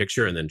complete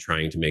picture and then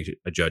trying to make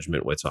a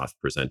judgment what's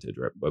presented,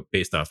 right?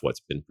 Based off what's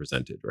been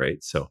presented,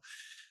 right? So,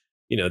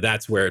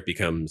 that's where it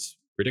becomes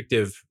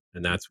predictive.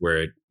 And that's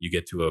where you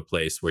get to a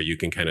place where you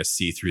can kind of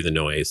see through the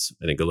noise,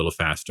 I think, a little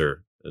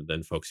faster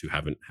than folks who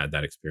haven't had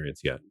that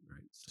experience yet.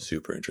 Right. So.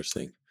 Super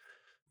interesting.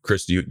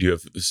 Chris, do you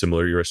have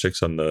similar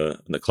heuristics on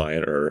the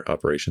client or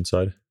operation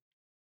side?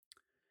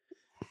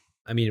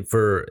 I mean,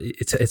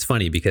 it's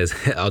funny because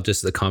I'll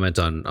just comment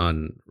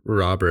on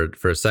Robert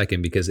for a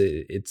second, because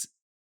it's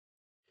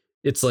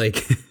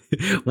like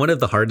one of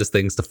the hardest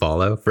things to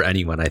follow for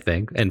anyone, I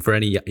think, and for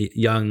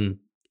anyone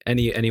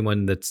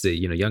that's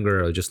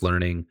younger or just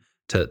learning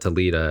to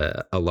lead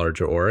a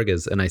larger org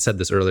is. And I said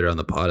this earlier on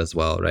the pod as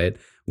well, right?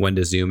 When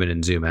to zoom in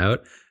and zoom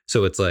out.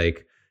 So it's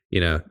like,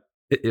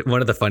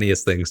 one of the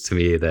funniest things to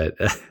me that,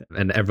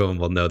 and everyone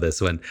will know this,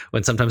 when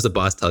sometimes the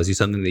boss tells you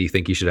something that you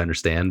think you should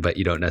understand, but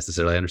you don't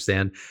necessarily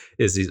understand,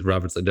 is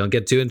Robert's like, don't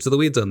get too into the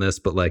weeds on this,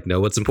 but like, know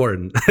what's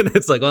important. And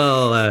it's like,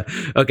 well,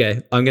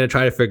 okay, I'm going to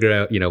try to figure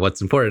out,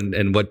 what's important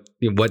and what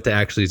to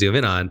actually zoom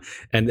in on.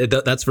 And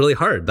that's really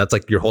hard. That's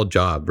like your whole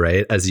job,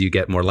 right? As you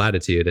get more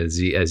latitude, as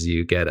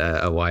you get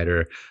a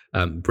wider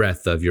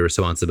breadth of your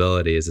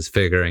responsibilities, is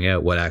figuring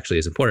out what actually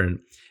is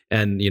important.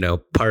 And,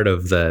 part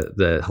of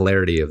the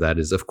hilarity of that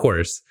is, of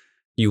course,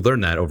 you learn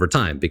that over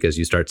time because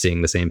you start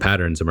seeing the same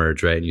patterns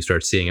emerge, right? And you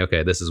start seeing,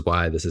 okay, this is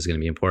why this is going to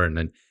be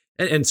important.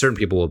 And certain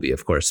people will be,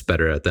 of course,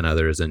 better at than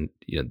others. And,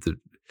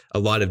 a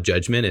lot of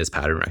judgment is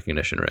pattern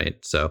recognition, right?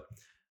 So,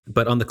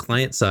 but on the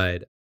client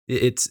side,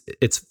 it's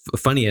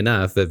funny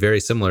enough, but very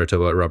similar to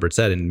what Robert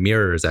said, and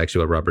mirrors actually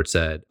what Robert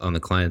said on the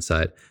client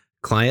side.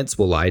 Clients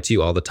will lie to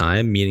you all the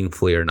time,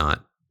 meaningfully or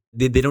not.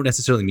 They don't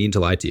necessarily mean to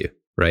lie to you,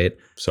 right?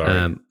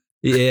 Sorry.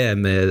 Yeah,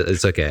 man,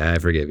 it's okay. I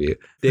forgive you.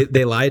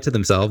 They lie to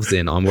themselves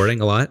in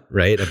onboarding a lot,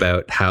 right?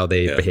 About how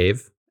they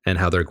behave and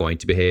how they're going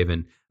to behave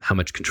and how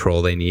much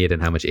control they need and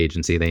how much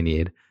agency they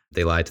need.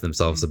 They lie to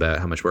themselves about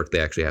how much work they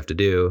actually have to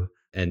do.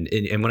 And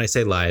when I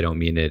say lie, I don't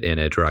mean it in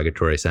a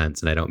derogatory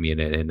sense, and I don't mean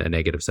it in a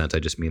negative sense. I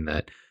just mean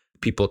that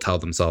people tell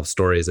themselves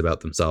stories about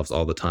themselves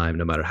all the time,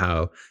 no matter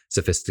how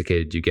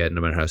sophisticated you get,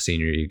 no matter how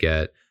senior you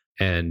get.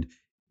 And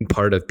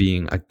part of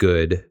being part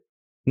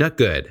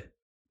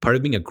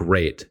of being a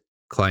great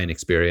client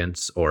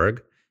experience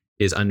org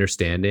is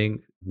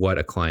understanding what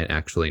a client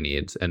actually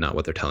needs and not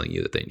what they're telling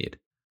you that they need.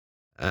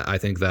 I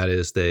think that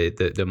is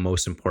the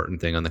most important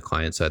thing on the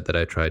client side that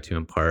I try to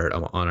impart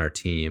on our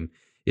team,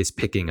 is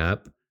picking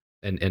up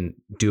and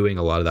doing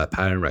a lot of that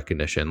pattern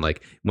recognition.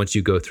 Like, once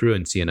you go through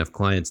and see enough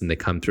clients and they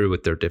come through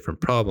with their different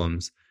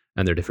problems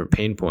and their different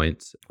pain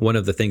points, one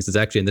of the things is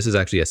actually, and this is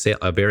actually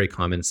a very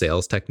common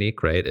sales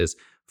technique, right, is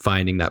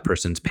finding that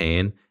person's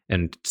pain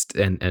and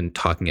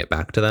talking it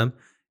back to them.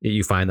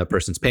 You find that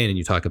person's pain and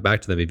you talk it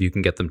back to them. If you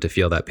can get them to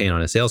feel that pain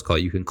on a sales call,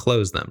 you can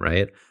close them,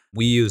 right?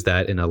 We use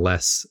that in a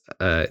less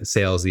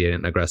salesy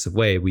and aggressive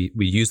way. We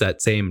use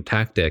that same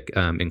tactic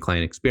in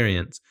client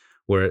experience,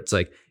 where it's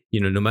like,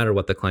 no matter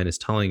what the client is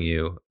telling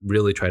you,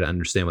 really try to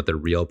understand what their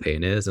real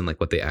pain is and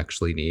like what they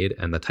actually need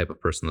and the type of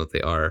person that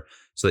they are,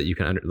 so that you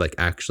can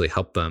actually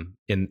help them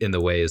in the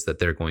ways that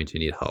they're going to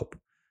need help.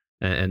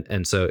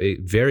 And so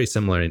very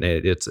similar, and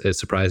it's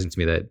surprising to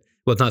me that,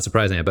 well, it's not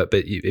surprising, but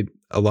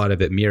a lot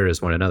of it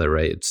mirrors one another,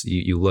 right? It's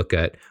you look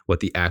at what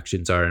the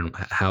actions are and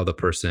how the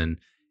person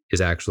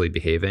is actually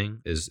behaving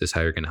is how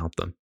you're going to help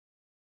them.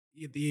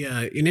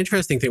 An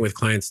interesting thing with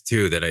clients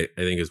too that I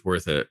think is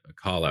worth a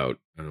call out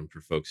for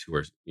folks who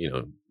are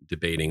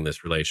debating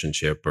this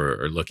relationship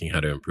or looking how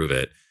to improve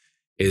it,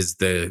 is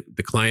the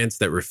clients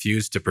that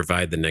refuse to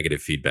provide the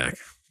negative feedback.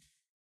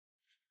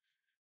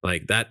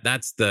 Like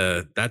that's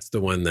the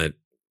one that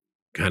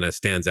kind of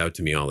stands out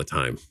to me all the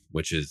time,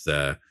 which is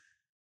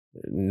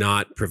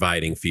not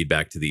providing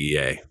feedback to the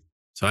EA.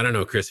 So I don't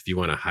know, Chris, if you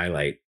want to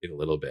highlight it a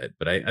little bit,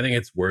 but I think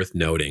it's worth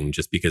noting,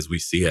 just because we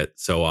see it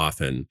so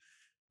often,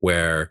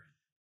 where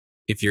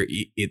if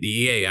the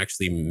EA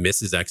actually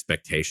misses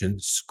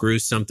expectations,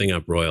 screws something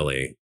up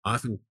royally,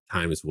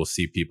 oftentimes we'll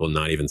see people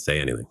not even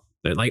say anything.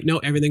 They're like, no,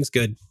 everything's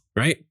good.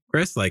 Right,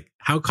 Chris? Like,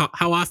 how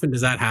often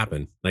does that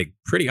happen? Like,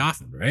 pretty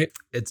often, right?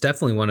 It's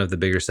definitely one of the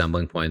bigger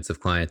stumbling points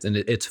of clients. And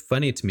it's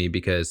funny to me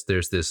because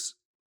there's this,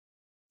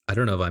 I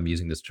don't know if I'm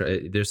using this,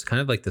 there's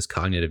kind of like this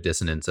cognitive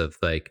dissonance of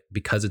like,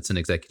 because it's an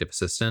executive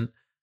assistant,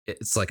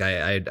 it's like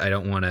I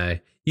don't want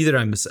to, either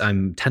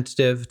I'm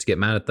tentative to get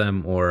mad at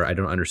them, or I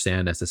don't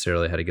understand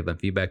necessarily how to give them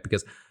feedback.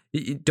 Because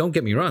don't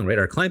get me wrong, right?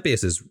 Our client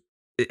base is,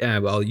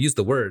 I'll use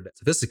the word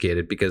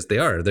sophisticated, because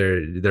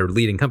they're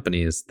leading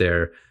companies.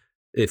 They're,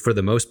 for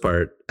the most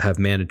part, have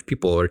managed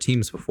people or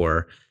teams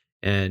before.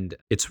 And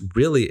it's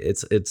really,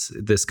 it's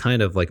this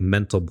kind of like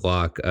mental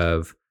block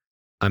of,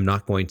 I'm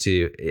not going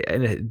to,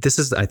 and this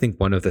is, I think,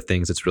 one of the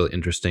things that's really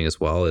interesting as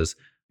well, is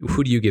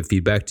who do you give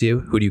feedback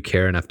to? Who do you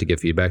care enough to give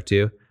feedback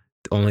to?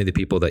 Only the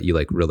people that you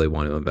like really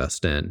want to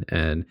invest in,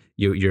 and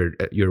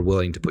you're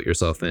willing to put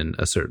yourself in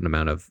a certain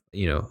amount of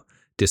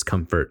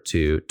discomfort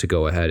to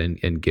go ahead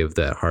and give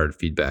that hard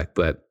feedback.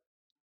 But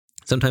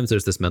sometimes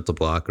there's this mental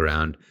block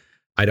around,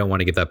 I don't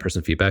want to give that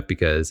person feedback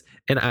because,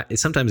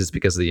 sometimes it's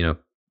because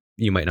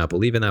you might not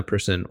believe in that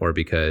person, or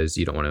because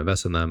you don't want to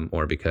invest in them,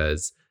 or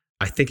because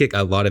I think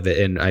a lot of it,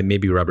 and I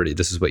maybe Robert,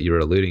 this is what you were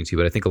alluding to,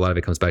 but I think a lot of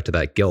it comes back to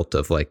that guilt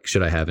of like,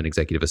 should I have an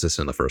executive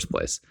assistant in the first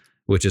place?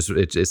 Which is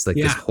it's like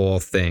this whole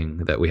thing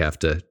that we have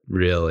to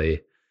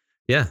really,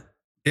 yeah,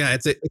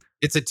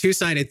 it's a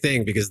two-sided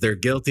thing, because they're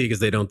guilty because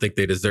they don't think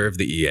they deserve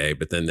the EA,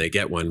 but then they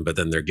get one, but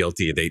then they're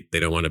guilty. They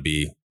don't want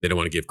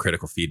to give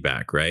critical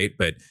feedback, right?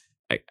 But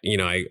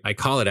I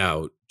call it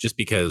out just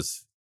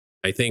because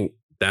I think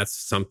that's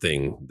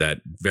something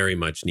that very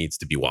much needs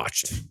to be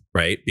watched,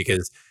 right?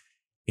 Because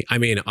I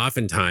mean,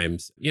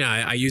 oftentimes,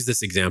 I use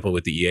this example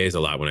with the EAs a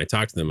lot when I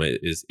talk to them,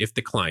 is if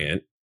the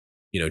client,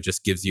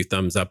 just gives you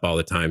thumbs up all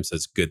the time,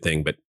 says good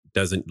thing, but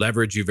doesn't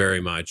leverage you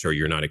very much, or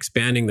you're not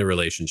expanding the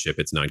relationship,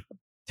 it's not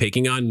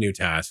taking on new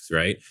tasks,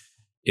 right?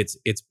 It's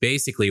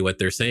basically what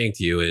they're saying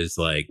to you is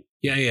like,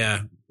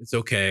 yeah, it's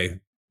okay.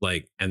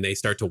 Like, and they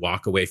start to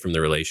walk away from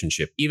the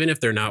relationship. Even if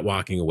they're not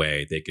walking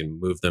away, they can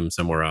move them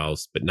somewhere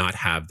else, but not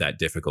have that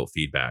difficult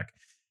feedback.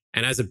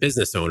 And as a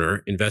business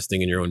owner,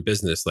 investing in your own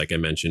business, like I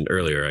mentioned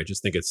earlier, I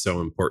just think it's so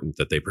important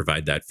that they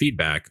provide that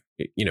feedback,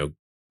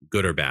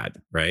 good or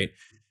bad, right?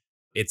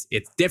 It's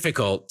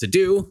difficult to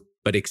do,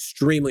 but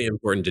extremely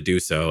important to do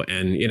so.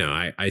 And,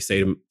 I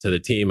say to the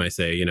team, I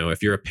say,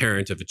 if you're a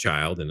parent of a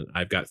child, and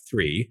I've got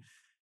 3,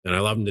 and I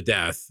love them to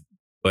death,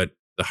 but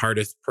the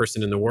hardest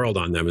person in the world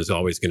on them is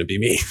always going to be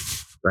me,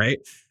 right?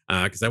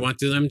 Because I want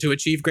them to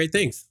achieve great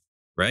things,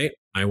 right?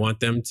 I want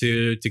them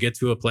to get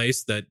to a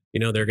place that,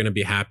 they're going to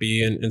be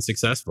happy and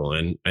successful.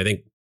 And I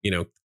think,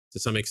 to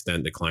some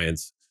extent, the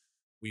clients,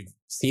 we've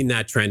seen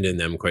that trend in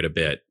them quite a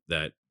bit,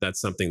 that's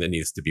something that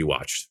needs to be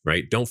watched,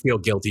 right? Don't feel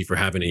guilty for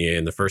having an EA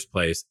in the first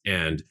place,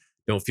 and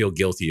don't feel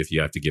guilty if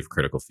you have to give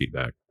critical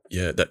feedback.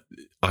 Yeah, that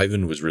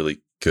Ivan was really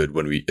good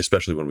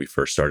especially when we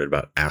first started,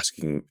 about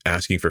asking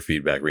for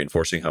feedback,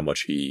 reinforcing how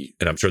much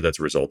and I'm sure that's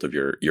a result of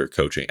your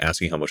coaching,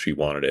 asking how much he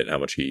wanted it and how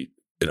much he,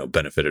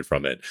 benefited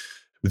from it.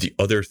 The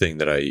other thing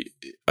that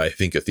I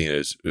think Athena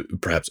is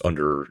perhaps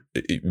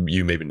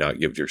you maybe not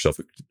give yourself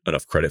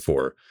enough credit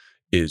for,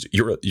 is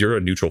you're a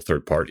neutral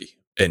third party,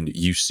 and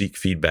you seek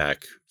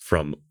feedback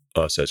from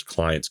us as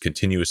clients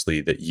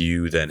continuously, that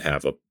you then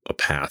have a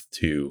path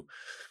to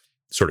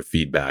sort of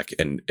feedback,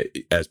 and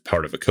as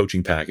part of a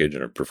coaching package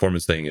and a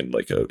performance thing and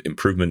like a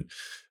improvement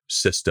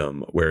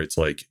system, where it's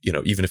like,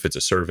 even if it's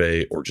a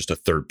survey or just a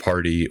third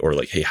party, or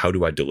like, hey, how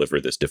do I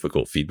deliver this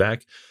difficult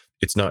feedback?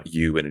 It's not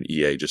you and an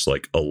EA just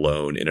like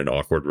alone in an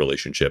awkward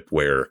relationship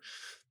where,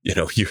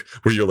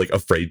 you're like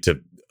afraid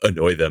to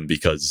annoy them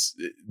because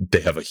they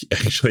have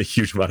actually a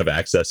huge amount of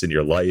access in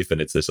your life. And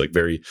it's this like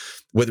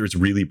whether it's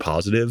really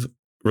positive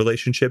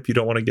relationship, you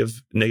don't want to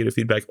give negative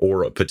feedback,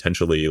 or a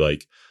potentially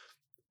like,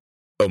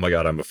 oh my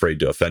God, I'm afraid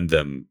to offend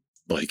them,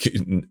 like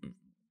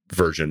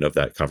version of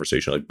that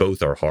conversation. Like,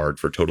 both are hard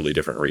for totally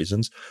different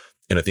reasons.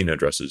 And Athena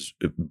addresses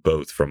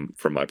both from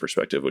my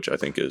perspective, which I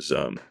think is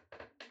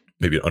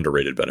maybe an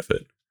underrated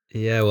benefit.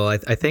 Yeah, well, I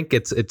think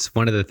it's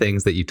one of the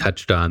things that you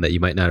touched on that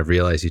you might not have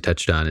realized you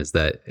touched on, is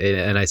that,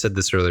 and I said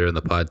this earlier in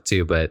the pod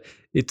too, but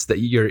it's that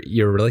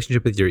your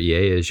relationship with your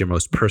EA is your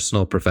most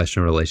personal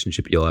professional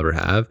relationship you'll ever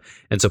have.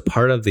 And so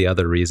part of the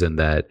other reason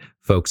that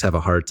folks have a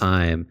hard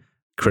time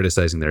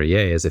criticizing their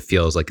EA is it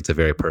feels like it's a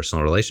very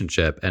personal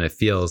relationship, and it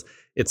feels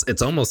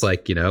it's almost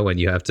like, when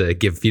you have to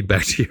give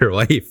feedback to your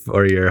wife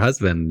or your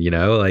husband,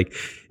 like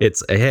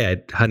it's,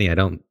 hey, honey, I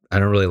don't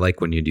really like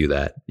when you do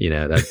that.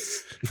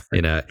 That's,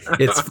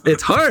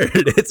 it's hard.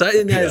 It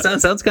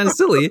sounds kind of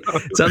silly.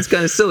 It sounds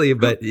kind of silly,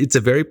 but it's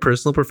a very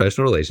personal,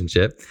 professional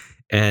relationship.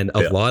 And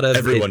a lot of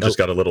everyone just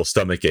got a little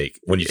stomach ache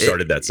when you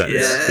started that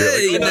sentence.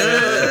 Yeah,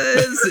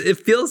 like, it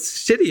feels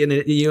shitty.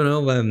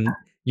 And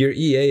your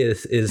EA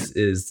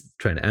is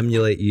trying to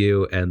emulate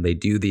you, and they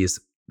do these,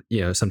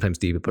 sometimes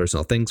deep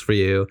personal things for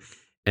you.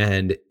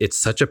 And it's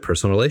such a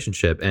personal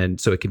relationship. And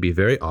so it can be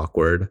very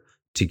awkward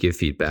to give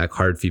feedback,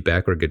 hard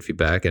feedback or good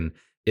feedback. And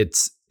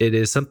it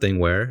is something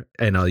where,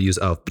 and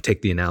I'll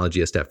take the analogy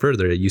a step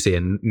further. You say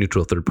a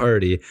neutral third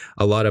party.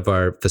 A lot of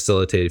our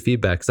facilitated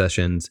feedback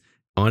sessions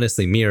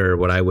honestly mirror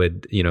what I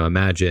would,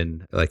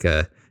 imagine like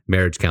a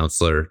marriage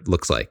counselor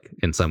looks like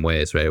in some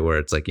ways, right? Where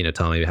it's like,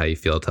 tell me how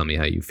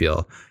you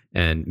feel,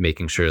 and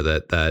making sure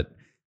that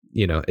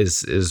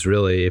is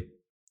really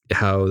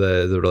how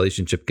the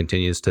relationship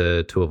continues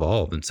to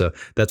evolve. And so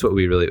that's what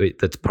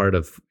that's part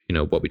of,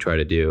 what we try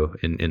to do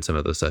in some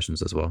of those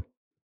sessions as well.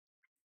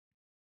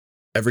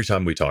 Every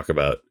time we talk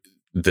about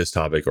this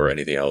topic or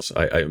anything else,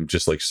 I'm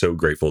just like so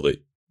grateful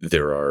that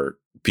there are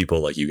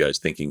people like you guys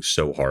thinking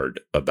so hard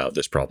about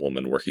this problem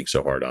and working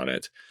so hard on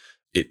it.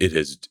 It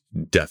has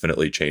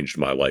definitely changed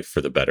my life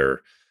for the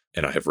better.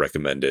 And I have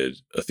recommended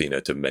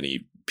Athena to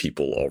many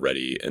people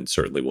already, and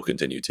certainly will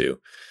continue to.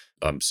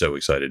 I'm so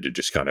excited to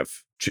just kind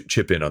of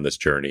chip in on this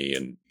journey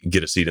and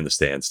get a seat in the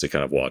stands to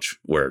kind of watch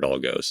where it all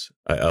goes.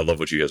 I love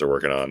what you guys are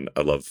working on.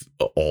 I love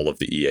all of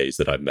the EAs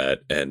that I've met,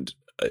 and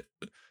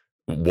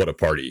what a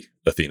party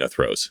Athena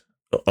throws.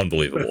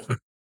 Unbelievable.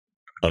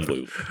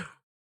 Unbelievable.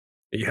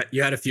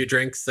 You had a few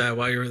drinks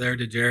while you were there,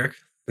 did you, Eric?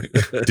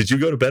 Did you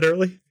go to bed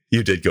early?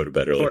 You did go to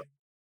bed early.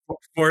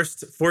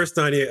 Forced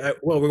on you.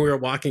 Well, when we were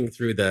walking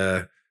through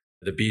the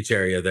the beach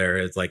area there.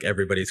 It's like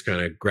everybody's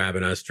kind of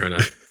grabbing us, trying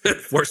to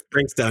force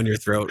drinks down your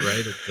throat,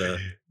 right?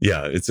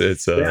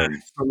 It's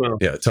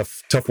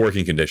tough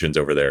working conditions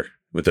over there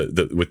with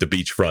the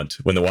beach front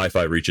when the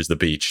Wi-Fi reaches the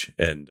beach,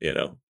 and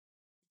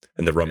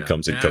and the rum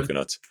comes in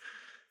coconuts.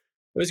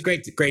 It was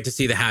great to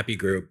see the happy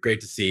group.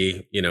 Great to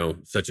see,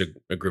 such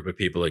a group of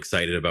people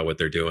excited about what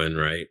they're doing,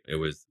 right? It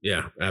was,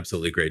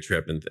 absolutely great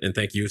trip. And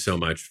thank you so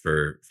much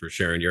for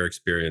sharing your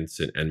experience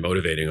and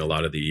motivating a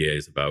lot of the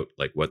EAs about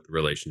like what the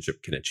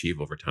relationship can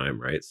achieve over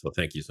time, right? So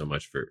thank you so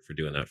much for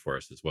doing that for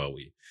us as well.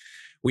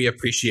 We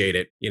appreciate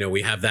it.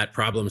 We have that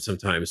problem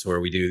sometimes where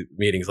we do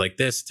meetings like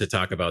this to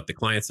talk about the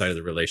client side of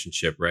the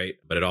relationship, right?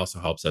 But it also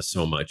helps us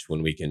so much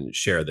when we can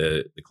share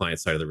the client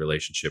side of the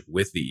relationship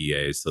with the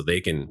EAs so they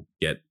can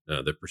get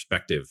the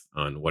perspective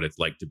on what it's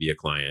like to be a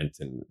client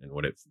and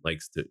what it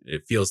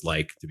feels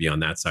like to be on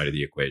that side of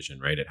the equation,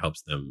 right? It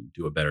helps them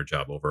do a better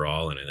job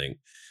overall. And I think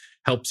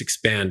helps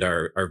expand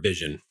our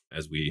vision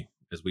as we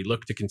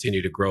look to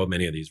continue to grow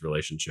many of these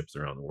relationships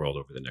around the world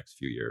over the next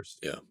few years.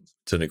 Yeah,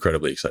 it's an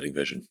incredibly exciting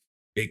vision.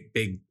 Big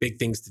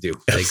things to do.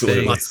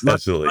 Absolutely. Lots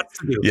to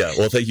do. Yeah.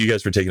 Well, thank you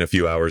guys for taking a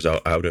few hours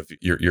out of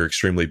your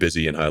extremely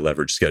busy and high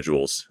leverage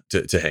schedules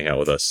to hang out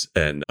with us.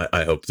 And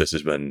I hope this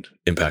has been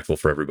impactful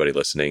for everybody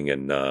listening,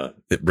 and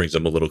it brings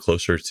them a little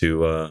closer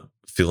to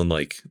feeling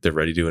like they're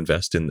ready to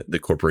invest in the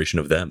corporation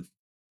of them.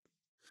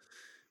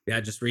 Yeah,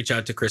 just reach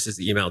out to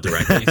Chris's email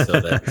directly so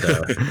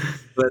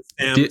that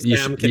Sam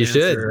can you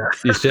answer.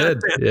 You should.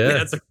 Yeah.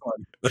 Answer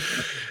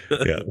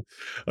Yeah.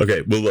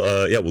 Okay.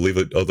 We'll leave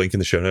a link in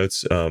the show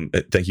notes.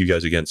 Thank you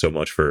guys again so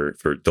much for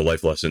the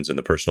life lessons and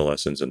the personal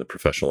lessons and the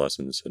professional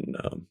lessons. And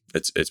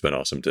it's been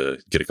awesome to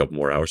get a couple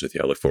more hours with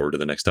you. I look forward to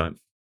the next time.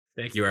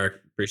 Thank you, Eric.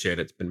 Appreciate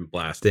it. It's been a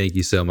blast. Thank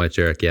you so much,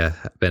 Eric. Yeah,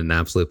 been an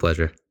absolute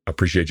pleasure. I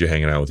appreciate you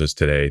hanging out with us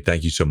today.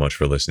 Thank you so much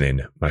for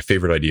listening. My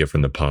favorite idea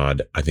from the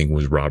pod, I think,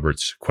 was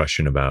Robert's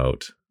question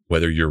about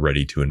whether you're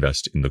ready to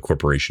invest in the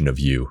corporation of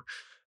you.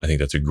 I think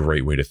that's a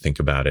great way to think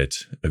about it,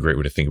 a great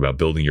way to think about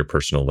building your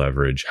personal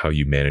leverage, how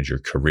you manage your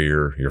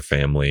career, your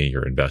family,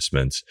 your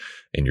investments,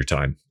 and your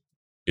time.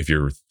 If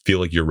you feel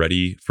like you're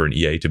ready for an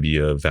EA to be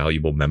a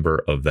valuable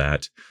member of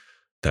that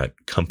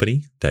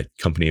company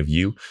of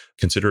you,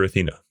 consider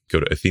Athena. Go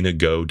to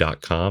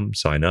athenago.com,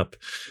 sign up,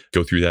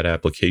 go through that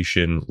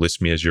application,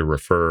 list me as your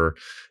refer,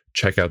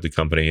 check out the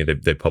company.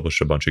 They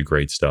publish a bunch of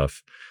great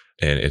stuff,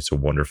 and it's a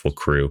wonderful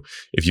crew.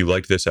 If you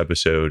liked this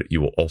episode,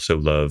 you will also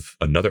love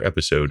another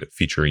episode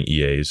featuring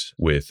EAs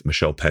with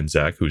Michelle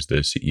Penzak, who's the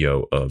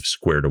CEO of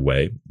Squared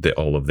Away.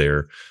 All of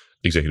their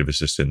executive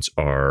assistants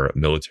are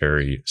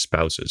military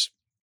spouses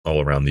all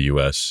around the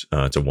US.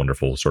 It's a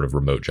wonderful sort of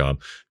remote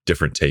job,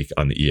 different take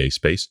on the EA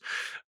space.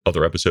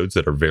 Other episodes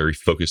that are very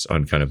focused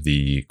on kind of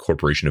the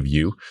corporation of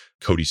you,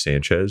 Cody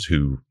Sanchez,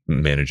 who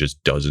manages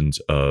dozens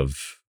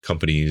of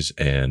companies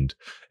and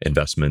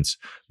investments,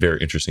 very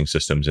interesting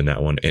systems in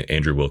that one. And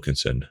Andrew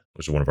Wilkinson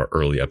was one of our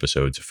early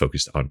episodes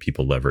focused on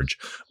people leverage.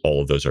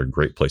 All of those are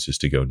great places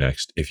to go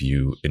next. If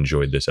you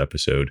enjoyed this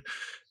episode,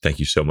 thank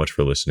you so much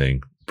for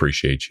listening.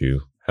 Appreciate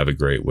you. Have a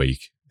great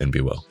week and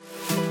be well.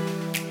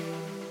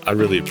 I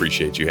really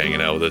appreciate you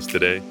hanging out with us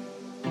today.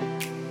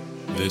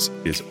 This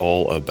is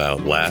all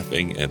about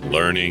laughing and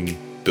learning,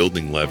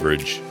 building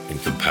leverage,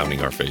 and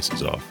compounding our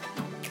faces off.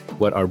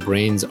 What our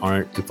brains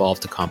aren't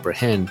evolved to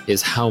comprehend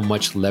is how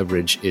much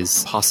leverage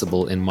is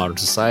possible in modern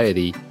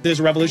society. There's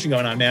a revolution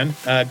going on, man.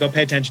 Go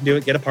pay attention to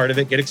it, get a part of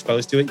it, get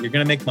exposed to it. You're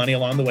going to make money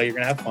along the way. You're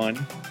going to have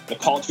fun. The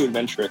call to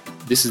adventure.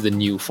 This is the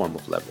new form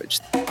of leverage.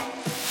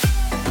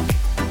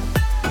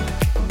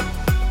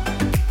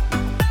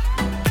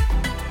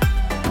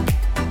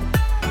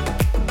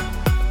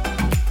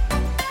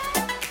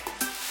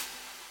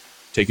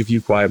 Take a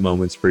few quiet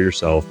moments for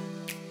yourself,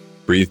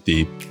 breathe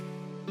deep,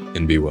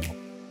 and be well.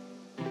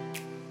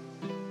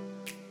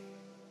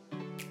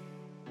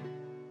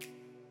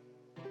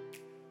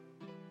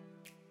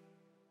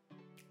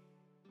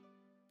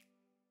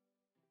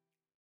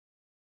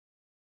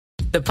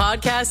 The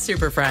Podcast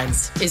Super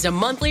Friends is a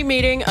monthly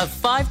meeting of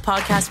 5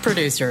 podcast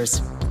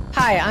producers.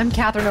 Hi, I'm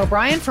Katherine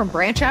O'Brien from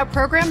Branch Out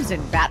Programs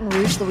in Baton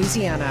Rouge,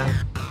 Louisiana.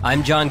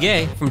 I'm John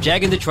Gay from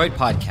Jag and Detroit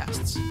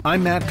Podcasts.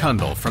 I'm Matt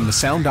Kundle from the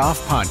Sound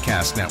Off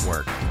Podcast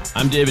Network.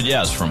 I'm David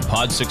Yaz from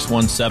Pod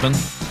 617,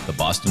 the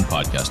Boston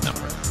Podcast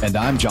Network. And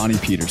I'm Johnny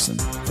Peterson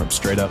from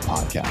Straight Up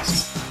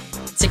Podcasts.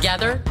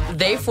 Together,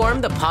 they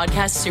form the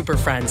Podcast Super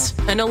Friends,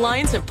 an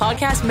alliance of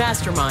podcast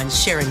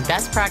masterminds sharing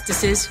best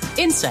practices,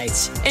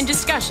 insights, and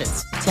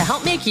discussions to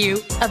help make you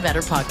a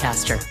better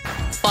podcaster.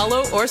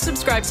 Follow or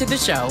subscribe to the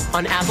show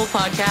on Apple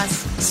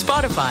Podcasts,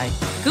 Spotify,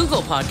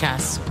 Google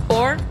Podcasts,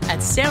 or at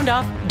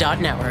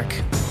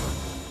soundoff.network.